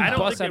 like, I the dude don't think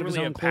busts they out of his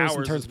really own have clothes and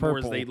powers. turns As more as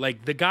purple. they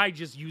like the guy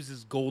just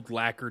uses gold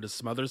lacquer to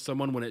smother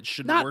someone when it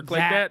shouldn't Not work like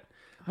that. that.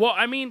 Well,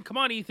 I mean, come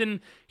on,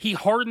 Ethan. He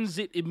hardens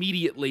it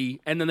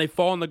immediately, and then they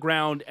fall on the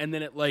ground, and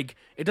then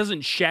it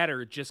doesn't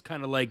shatter. It just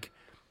kind of like,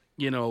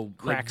 like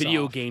Cracks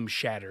video off. game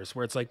shatters,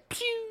 where it's like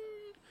pew.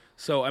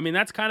 So I mean,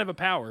 that's kind of a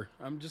power.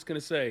 I'm just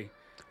gonna say.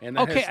 And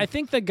that Okay, has- I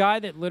think the guy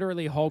that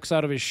literally hulks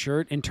out of his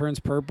shirt and turns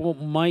purple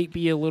might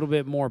be a little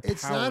bit more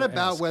It's not about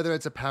power-esque. whether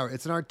it's a power.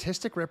 It's an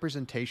artistic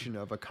representation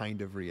of a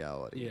kind of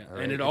reality. Yeah, all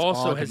right? and it It's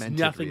also has augmented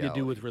nothing to do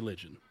reality. with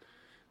religion.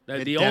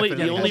 It The only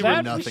definitely has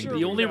has nothing nothing to to do the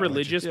with only religion.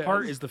 religious Yeah.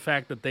 part is the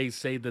fact that they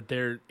say that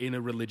they're in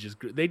a religious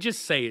group. They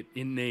just say it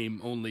in name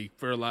only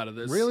for a lot of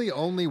this. Really,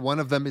 only one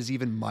of them is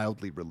even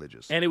mildly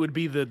religious. And it would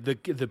be the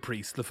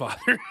priest, the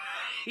father.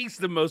 He's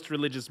the most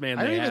religious man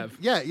I they don't even, have.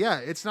 yeah.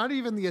 It's not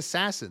even the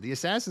assassin. The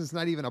assassin's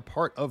not even a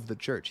part of the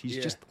church. He's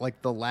Yeah. just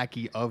like the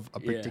lackey of a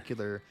Yeah.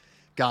 particular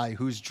guy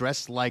who's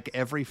dressed like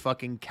every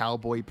fucking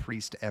cowboy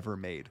priest ever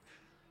made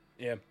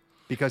Yeah.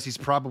 because he's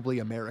probably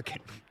American.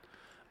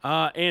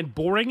 And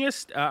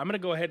boringest, I'm going to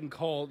go ahead and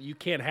call, you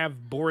can't have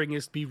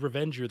boringest be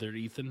Revenger there,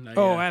 Ethan.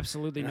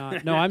 Absolutely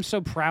not. No, I'm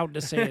so proud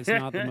to say it's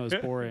not the most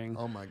boring.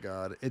 Oh my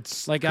god,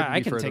 it's Like couldn't I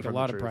be can further take a from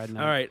lot the of truth. pride in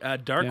that. All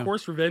right, Dark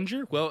Horse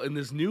Revenger. Well, in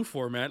this new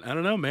format, I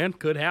don't know, man.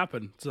 Could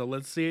happen. So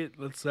let's see it.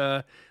 Let's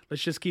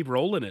just keep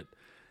rolling it.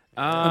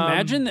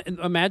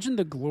 Imagine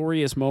the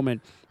glorious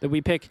moment that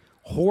we pick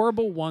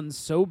horrible ones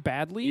so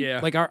badly. Yeah.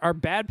 Like our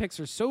bad picks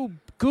are so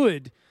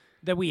good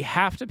that we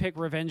have to pick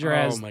Revenger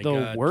as my the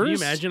God. worst. Can you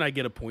imagine I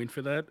get a point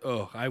for that?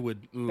 Oh, I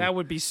would. Ooh. That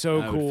would be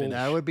so I would cool. finish.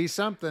 That would be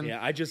something.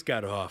 Yeah, I just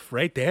got off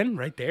right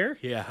there.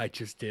 Yeah, I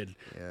just did.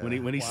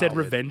 When he said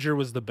Revenger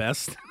was the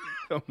best.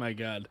 Oh my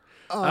God.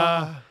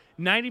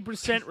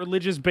 90%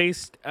 religious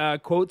based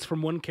quotes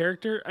from one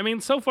character. I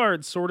mean, so far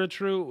it's sort of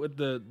true with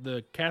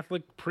the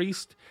Catholic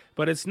priest,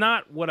 but it's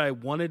not what I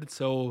wanted.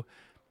 So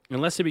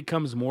unless it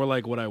becomes more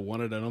like what I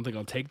wanted, I don't think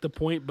I'll take the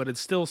point, but it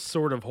still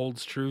sort of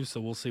holds true. So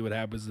we'll see what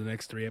happens in the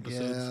next 3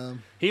 episodes. Yeah.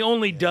 He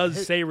only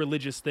does say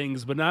religious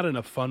things, but not in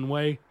a fun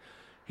way.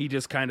 He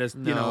just kind of,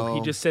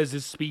 he just says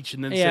his speech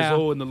and then says,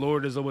 "Oh, and the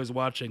Lord is always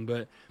watching."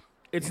 But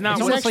it's not.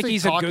 It's almost like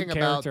he's a good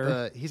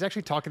character. He's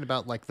actually talking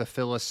about like the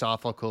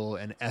philosophical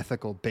and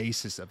ethical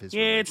basis of his.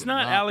 Yeah, religion, it's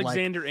not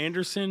Alexander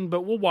Anderson,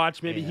 but we'll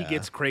watch. Maybe he Yeah,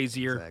 gets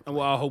crazier. exactly.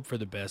 Well, I'll hope for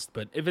the best.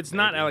 But if it's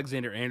not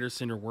Alexander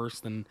Anderson or worse,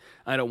 then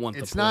I don't want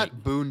It's the not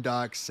point.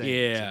 Boondock Saints.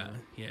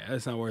 Yeah,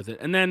 that's not worth it.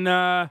 And then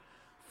I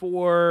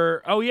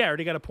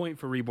already got a point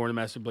for Reborn the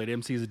Master Blade.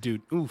 MC's a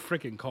dude. Ooh,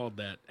 freaking called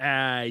that.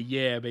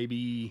 Yeah,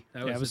 baby.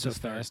 That It was the so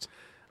start. fast.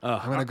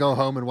 I'm gonna go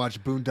home and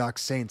watch Boondock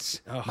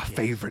Saints, my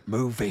favorite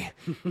movie.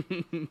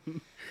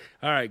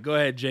 All right, go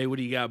ahead, Jay. What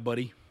do you got,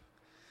 buddy?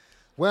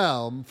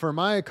 Well, for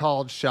my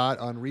called shot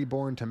on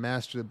Reborn to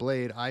Master the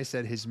Blade, I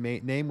said his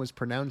name was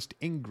pronounced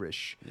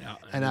English, Yeah,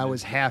 and I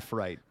was half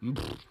right.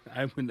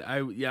 I don't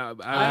I was don't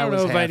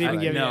know if half I'd even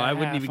right. give you No, a I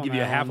wouldn't half even on give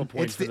you a that half a one.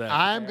 point It's for the, that.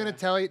 I'm going to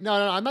tell you. No,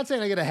 I'm not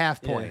saying I get a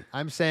half point. Yeah.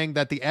 I'm saying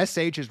that the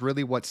SH is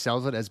really what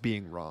sells it as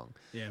being wrong.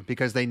 Yeah.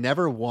 Because they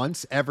never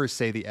once ever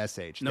say the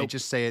SH. They Nope.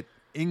 just say it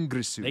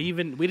Ingresu.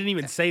 We didn't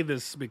even say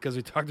this because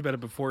we talked about it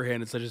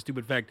beforehand. It's such a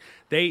stupid fact.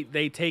 They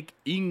take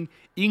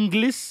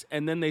Inglis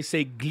and then they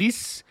say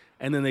Glis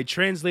and then they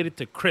translate it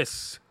to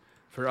Chris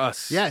for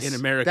us in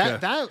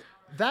America.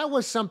 That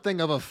was something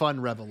of a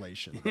fun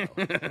revelation, though,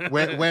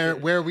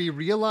 where we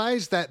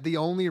realized that the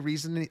only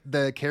reason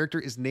the character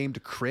is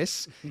named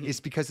Chris is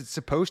because it's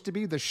supposed to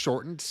be the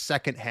shortened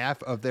second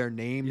half of their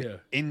name,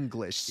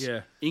 English.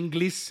 Yeah,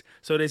 Inglis.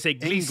 So they say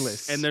Glis,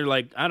 Inglis. and they're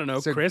like, I don't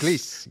know, So Chris,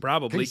 Glis.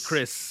 probably Glis.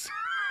 Chris.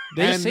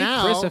 They And say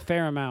now- Chris a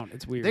fair amount.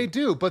 It's weird. They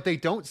do, but they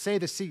don't say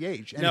the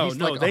CH. And he's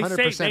like they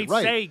 100% say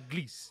right.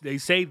 Glis. They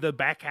say the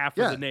back half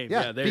of the name.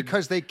 Yeah, they're-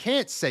 because they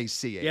can't say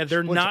CH. yeah,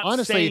 they're which not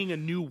honestly, saying a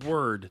new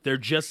word. They're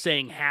just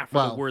saying half of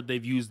Well, the word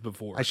they've used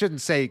before. I shouldn't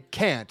say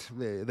can't.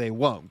 They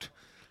won't.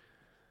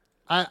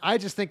 I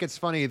just think it's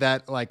funny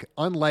that, like,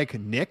 unlike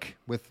Nick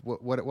with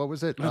what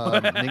was it,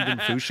 Ningen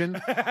Fushin,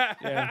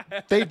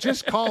 they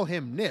just call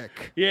him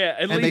Nick. Yeah,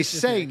 at and they least-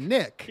 say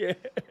Nick.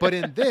 But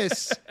in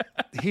this,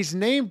 he's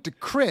named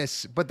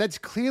Chris, but that's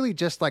clearly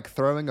just like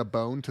throwing a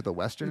bone to the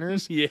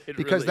Westerners. Yeah, it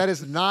because really that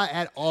is not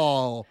at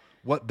all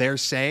what they're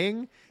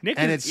saying, Nick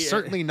and is- it's yeah.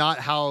 certainly not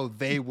how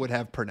they would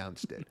have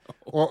pronounced it,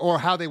 or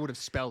how they would have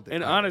spelled it.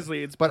 And either.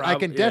 honestly, it's But I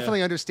can yeah.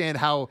 definitely understand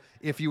how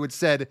if you would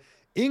said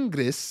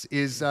Ingris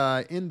is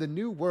in the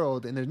new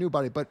world in the new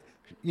body, but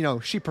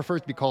she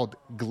prefers to be called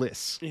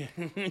Gliss.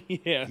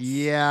 Yes.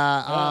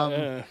 Yeah,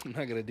 I'm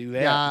not gonna do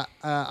that.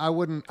 yeah. I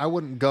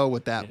wouldn't go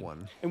with that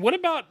one. And what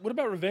about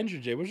Revenger,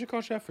 Jay? What's your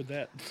call shot for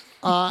that?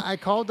 I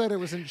called that it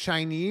was in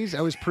Chinese.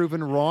 I was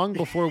proven wrong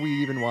before we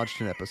even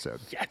watched an episode.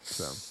 Yes.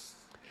 So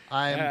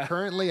I am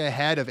currently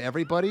ahead of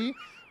everybody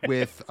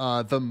with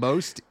the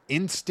most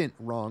instant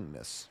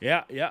wrongness.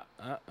 Yeah.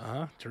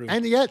 True.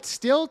 And yet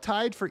still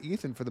tied for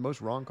Ethan for the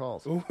most wrong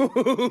calls.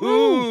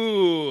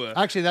 Ooh.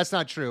 Actually, that's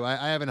not true.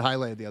 I haven't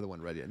highlighted the other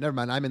one ready yet. Never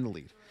mind. I'm in the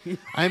lead.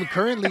 I'm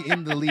currently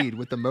in the lead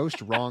with the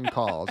most wrong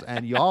calls,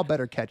 and y'all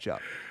better catch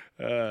up.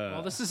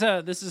 Well, this is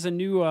a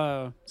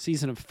new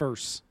season of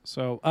firsts.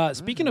 So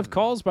speaking of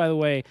calls, by the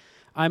way,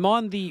 I'm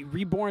on the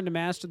Reborn to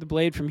Master the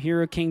Blade from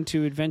Hero King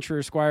to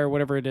Adventurer Squire,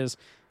 whatever it is,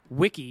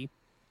 wiki.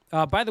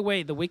 By the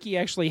way, the wiki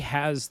actually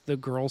has the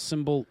girl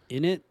symbol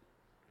in it,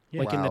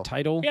 like in the Wow.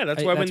 title. Yeah,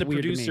 that's why when the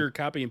weird to me. producer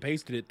copy and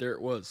pasted it, there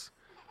it was.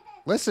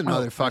 Listen,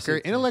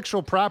 motherfucker.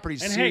 Intellectual property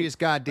is And serious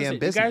goddamn listen,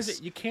 business. You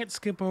guys, you can't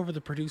skip over the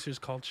producers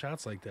called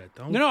shots like that.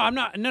 Don't. No, I'm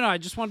not. No, I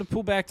just wanted to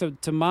pull back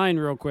to mine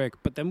real quick,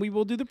 but then we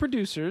will do the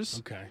producers.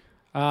 Okay.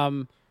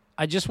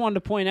 I just wanted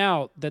to point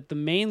out that the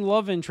main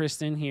love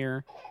interest in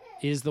here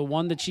is the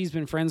one that she's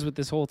been friends with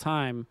this whole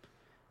time,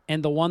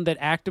 and the one that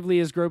actively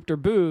has groped her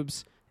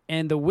boobs.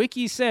 And the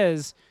wiki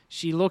says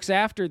she looks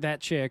after that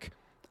chick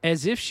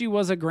as if she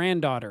was a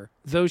granddaughter.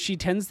 Though she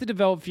tends to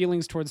develop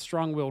feelings towards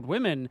strong-willed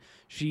women,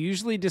 she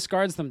usually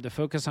discards them to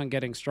focus on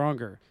getting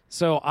stronger.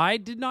 So I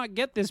did not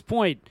get this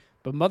point,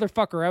 but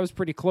motherfucker, I was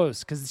pretty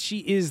close because she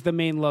is the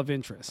main love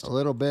interest. A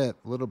little bit.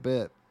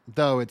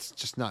 Though it's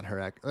just not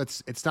her.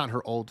 It's not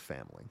her old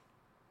family.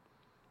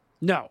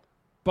 No.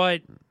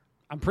 but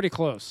I'm pretty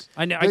close.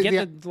 I know. I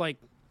get that. Like,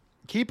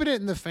 keeping it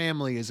in the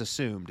family is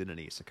assumed in an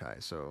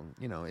isekai, so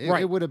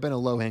Right. it would have been a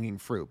low-hanging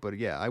fruit. But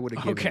yeah, I would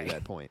have given you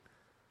that point.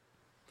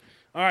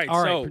 All right,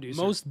 so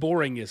producer. most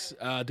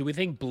boringest. Do we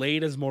think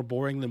Blade is more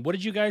boring than... What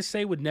did you guys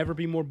say would never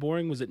be more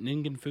boring? Was it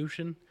Ningen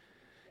Fushin?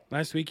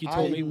 Last week you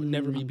told me it would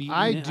never be beaten.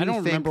 I don't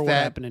think remember what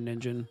that- happened in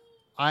Ninja.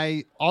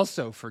 I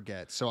also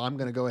forget, so I'm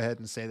going to go ahead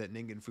and say that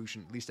Ningen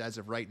Fushin, at least as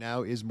of right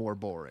now, is more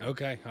boring.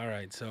 Okay, all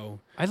right, so...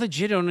 I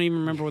legit don't even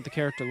remember what the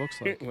character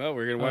looks like. Well,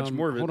 we're going to watch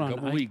more of it in hold a on,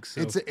 couple weeks.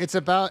 So. It's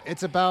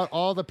about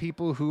all the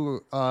people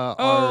who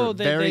are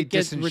they very get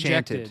disenchanted.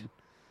 rejected.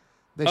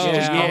 They should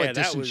just call it that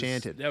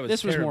disenchanted. was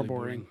This was more terribly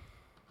boring.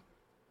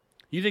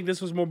 You think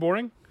this was more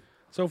boring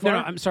so No, far? no,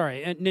 I'm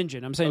sorry.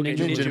 Ninja. I'm saying Okay,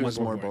 Ninja. Ninja was was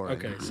more boring.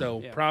 Okay, so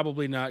Yeah.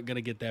 probably not going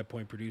to get that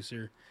point,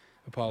 producer.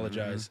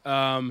 Apologize.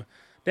 Mm-hmm.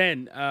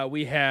 Then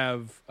we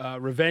have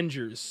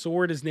Revengers.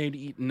 Sword is named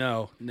Eaton.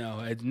 No,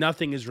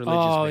 nothing is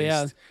religious Oh, based.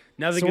 yeah.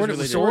 Nothing Sword- is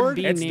religious. sword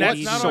being named That's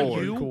Eaton not is on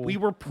pretty you. cool. We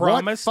were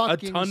promised a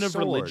fucking ton of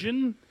sword?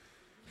 religion.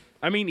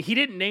 I mean, he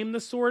didn't name the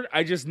sword.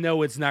 I just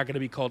know it's not going to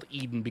be called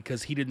Eden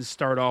because he didn't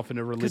start off in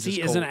a religious Because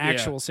he cult. is an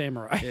actual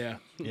samurai. Yeah.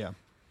 Yeah.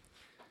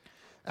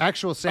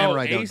 Actual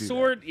samurai don't a do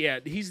sword? Yeah,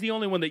 he's the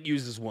only one that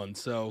uses one.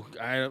 So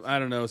I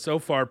don't know. So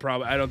far,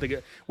 probably I don't think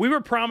we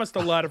were promised a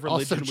lot of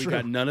Also religion. We true.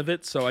 got none of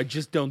it. So I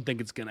just don't think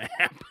it's gonna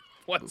happen that.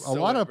 A whatsoever.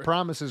 lot of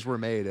promises were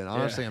made, and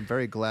honestly, I'm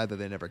very glad that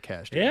they never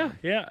cashed it.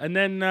 Yeah. And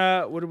then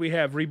what do we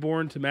have?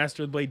 Reborn to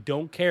Master of the Blade.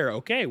 Don't care.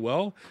 Okay,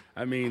 well,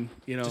 I mean,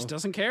 Just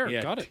doesn't care.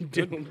 Yeah, Got it.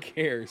 don't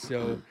care.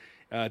 So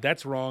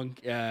that's wrong.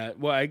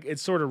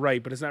 It's sort of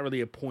right, but it's not really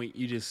a point.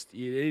 You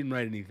didn't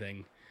write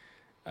anything.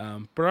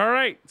 But all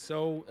right,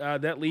 so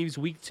that leaves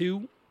week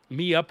 2.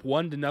 Me up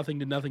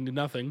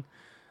 1-0.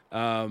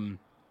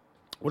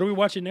 What are we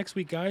watching next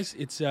week, guys?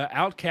 It's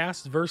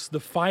Outcast versus the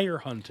Fire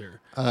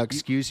Hunter.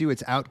 Excuse you,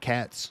 it's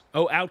Outcats.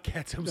 Oh,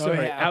 Outcats. I'm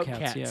sorry, yeah,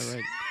 Outcats. Yeah,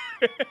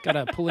 right.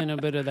 Gotta pull in a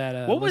bit of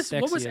that. What was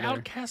dyslexia there.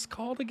 Outcast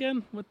called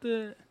again?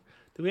 Do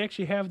we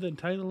actually have the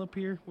title up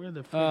here? Where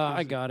the frick is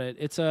I it? got it.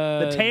 It's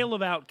The Tale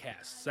of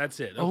Outcasts. That's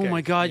it. Oh Okay.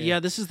 my god, yeah.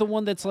 This is the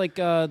one that's like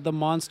the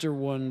monster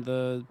one,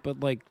 but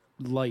like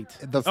light.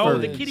 The Oh,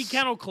 furries. the Kitty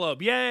Kennel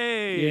Club.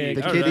 Yay!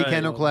 The All Kitty right.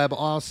 Kennel Club,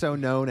 also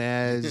known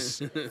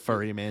as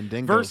Furry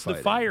Mandingo Versus the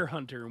fighting. Fire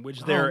Hunter, in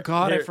which they're...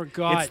 God, I they're-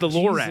 forgot. It's the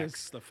Jesus.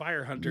 Lorax. The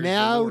Fire Hunter is the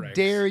Now Lorax.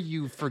 dare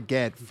you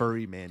forget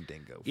Furry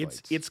Mandingo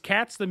fights. It's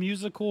Cats the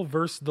Musical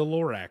versus the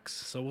Lorax.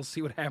 So we'll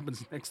see what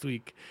happens next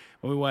week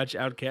when we watch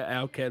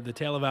Outcast, The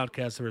Tale of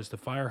Outcast versus the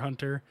Fire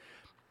Hunter.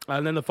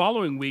 And then the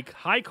following week,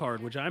 High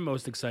Card, which I'm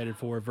most excited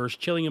for, versus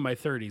Chilling in My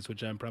 30s,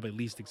 which I'm probably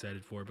least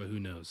excited for, but who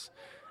knows.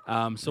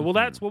 So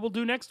that's what we'll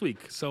do next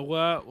week. So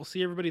we'll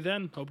see everybody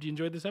then. Hope you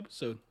enjoyed this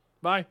episode.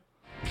 Bye.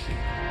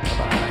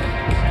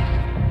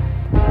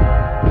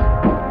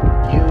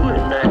 You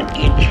and that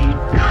itchy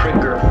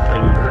trigger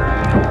finger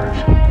of yours.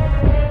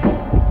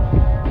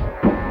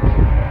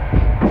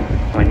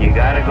 When you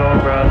gotta go,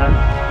 brother,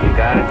 you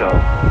gotta go.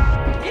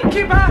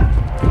 Innkeeper!